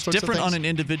family and those sorts of things. Different on an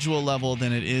individual level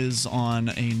than it is on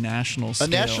a national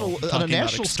scale. On a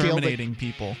national scale, exterminating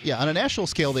people. Yeah, on a national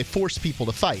scale, they force people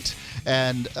to fight,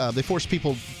 and they force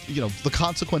people. The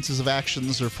consequences of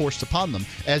actions are forced upon them,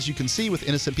 as you can see with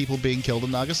innocent people being killed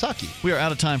in Nagasaki. We are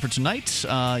out of time for tonight.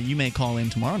 You may call in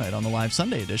tomorrow night on the live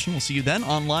Sunday edition. We'll see you then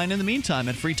online in the meantime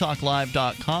at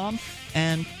freetalklive.com.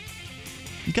 And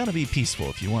you got to be peaceful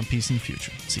if you want peace in the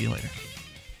future. See you later.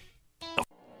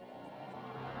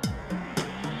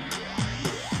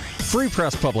 Free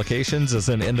Press Publications is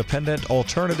an independent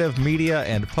alternative media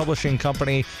and publishing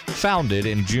company founded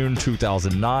in June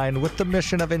 2009 with the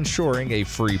mission of ensuring a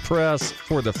free press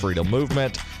for the freedom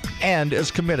movement and is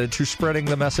committed to spreading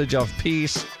the message of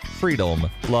peace, freedom,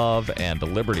 love, and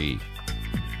liberty.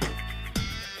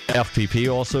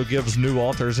 FPP also gives new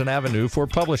authors an avenue for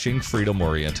publishing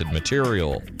freedom-oriented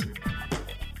material.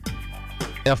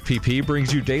 FPP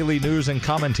brings you daily news and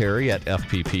commentary at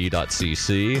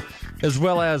fpp.cc, as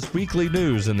well as weekly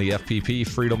news in the FPP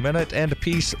Freedom Minute and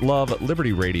Peace, Love,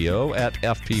 Liberty Radio at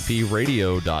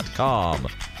fppradio.com.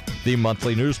 The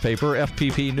monthly newspaper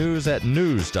FPP News at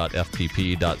news.fpp.cc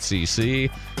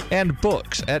and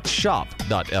books at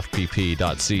shop.fpp.cc.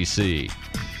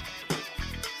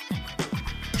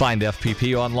 Find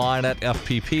FPP online at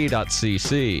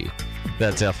fpp.cc.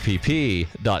 That's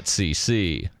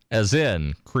fpp.cc, as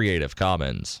in Creative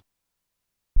Commons.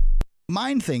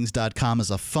 MineThings.com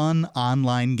is a fun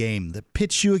online game that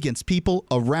pits you against people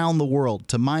around the world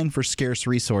to mine for scarce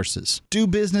resources. Do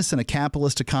business in a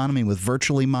capitalist economy with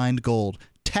virtually mined gold,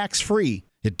 tax-free.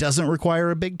 It doesn't require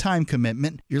a big time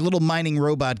commitment. Your little mining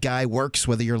robot guy works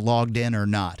whether you're logged in or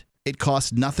not. It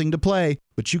costs nothing to play,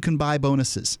 but you can buy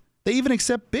bonuses. They even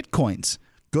accept bitcoins.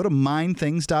 Go to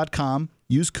minethings.com,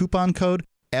 use coupon code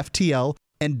FTL,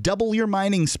 and double your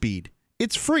mining speed.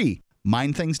 It's free.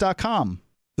 Minethings.com.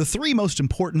 The three most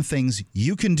important things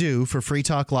you can do for Free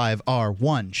Talk Live are: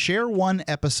 1, share one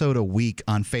episode a week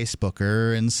on Facebook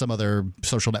or in some other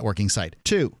social networking site.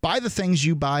 2, buy the things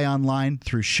you buy online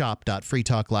through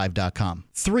shop.freetalklive.com.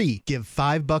 3, give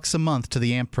 $5 a month to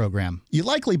the AMP program. You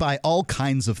likely buy all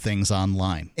kinds of things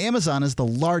online. Amazon is the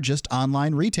largest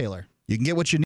online retailer. You can get what you need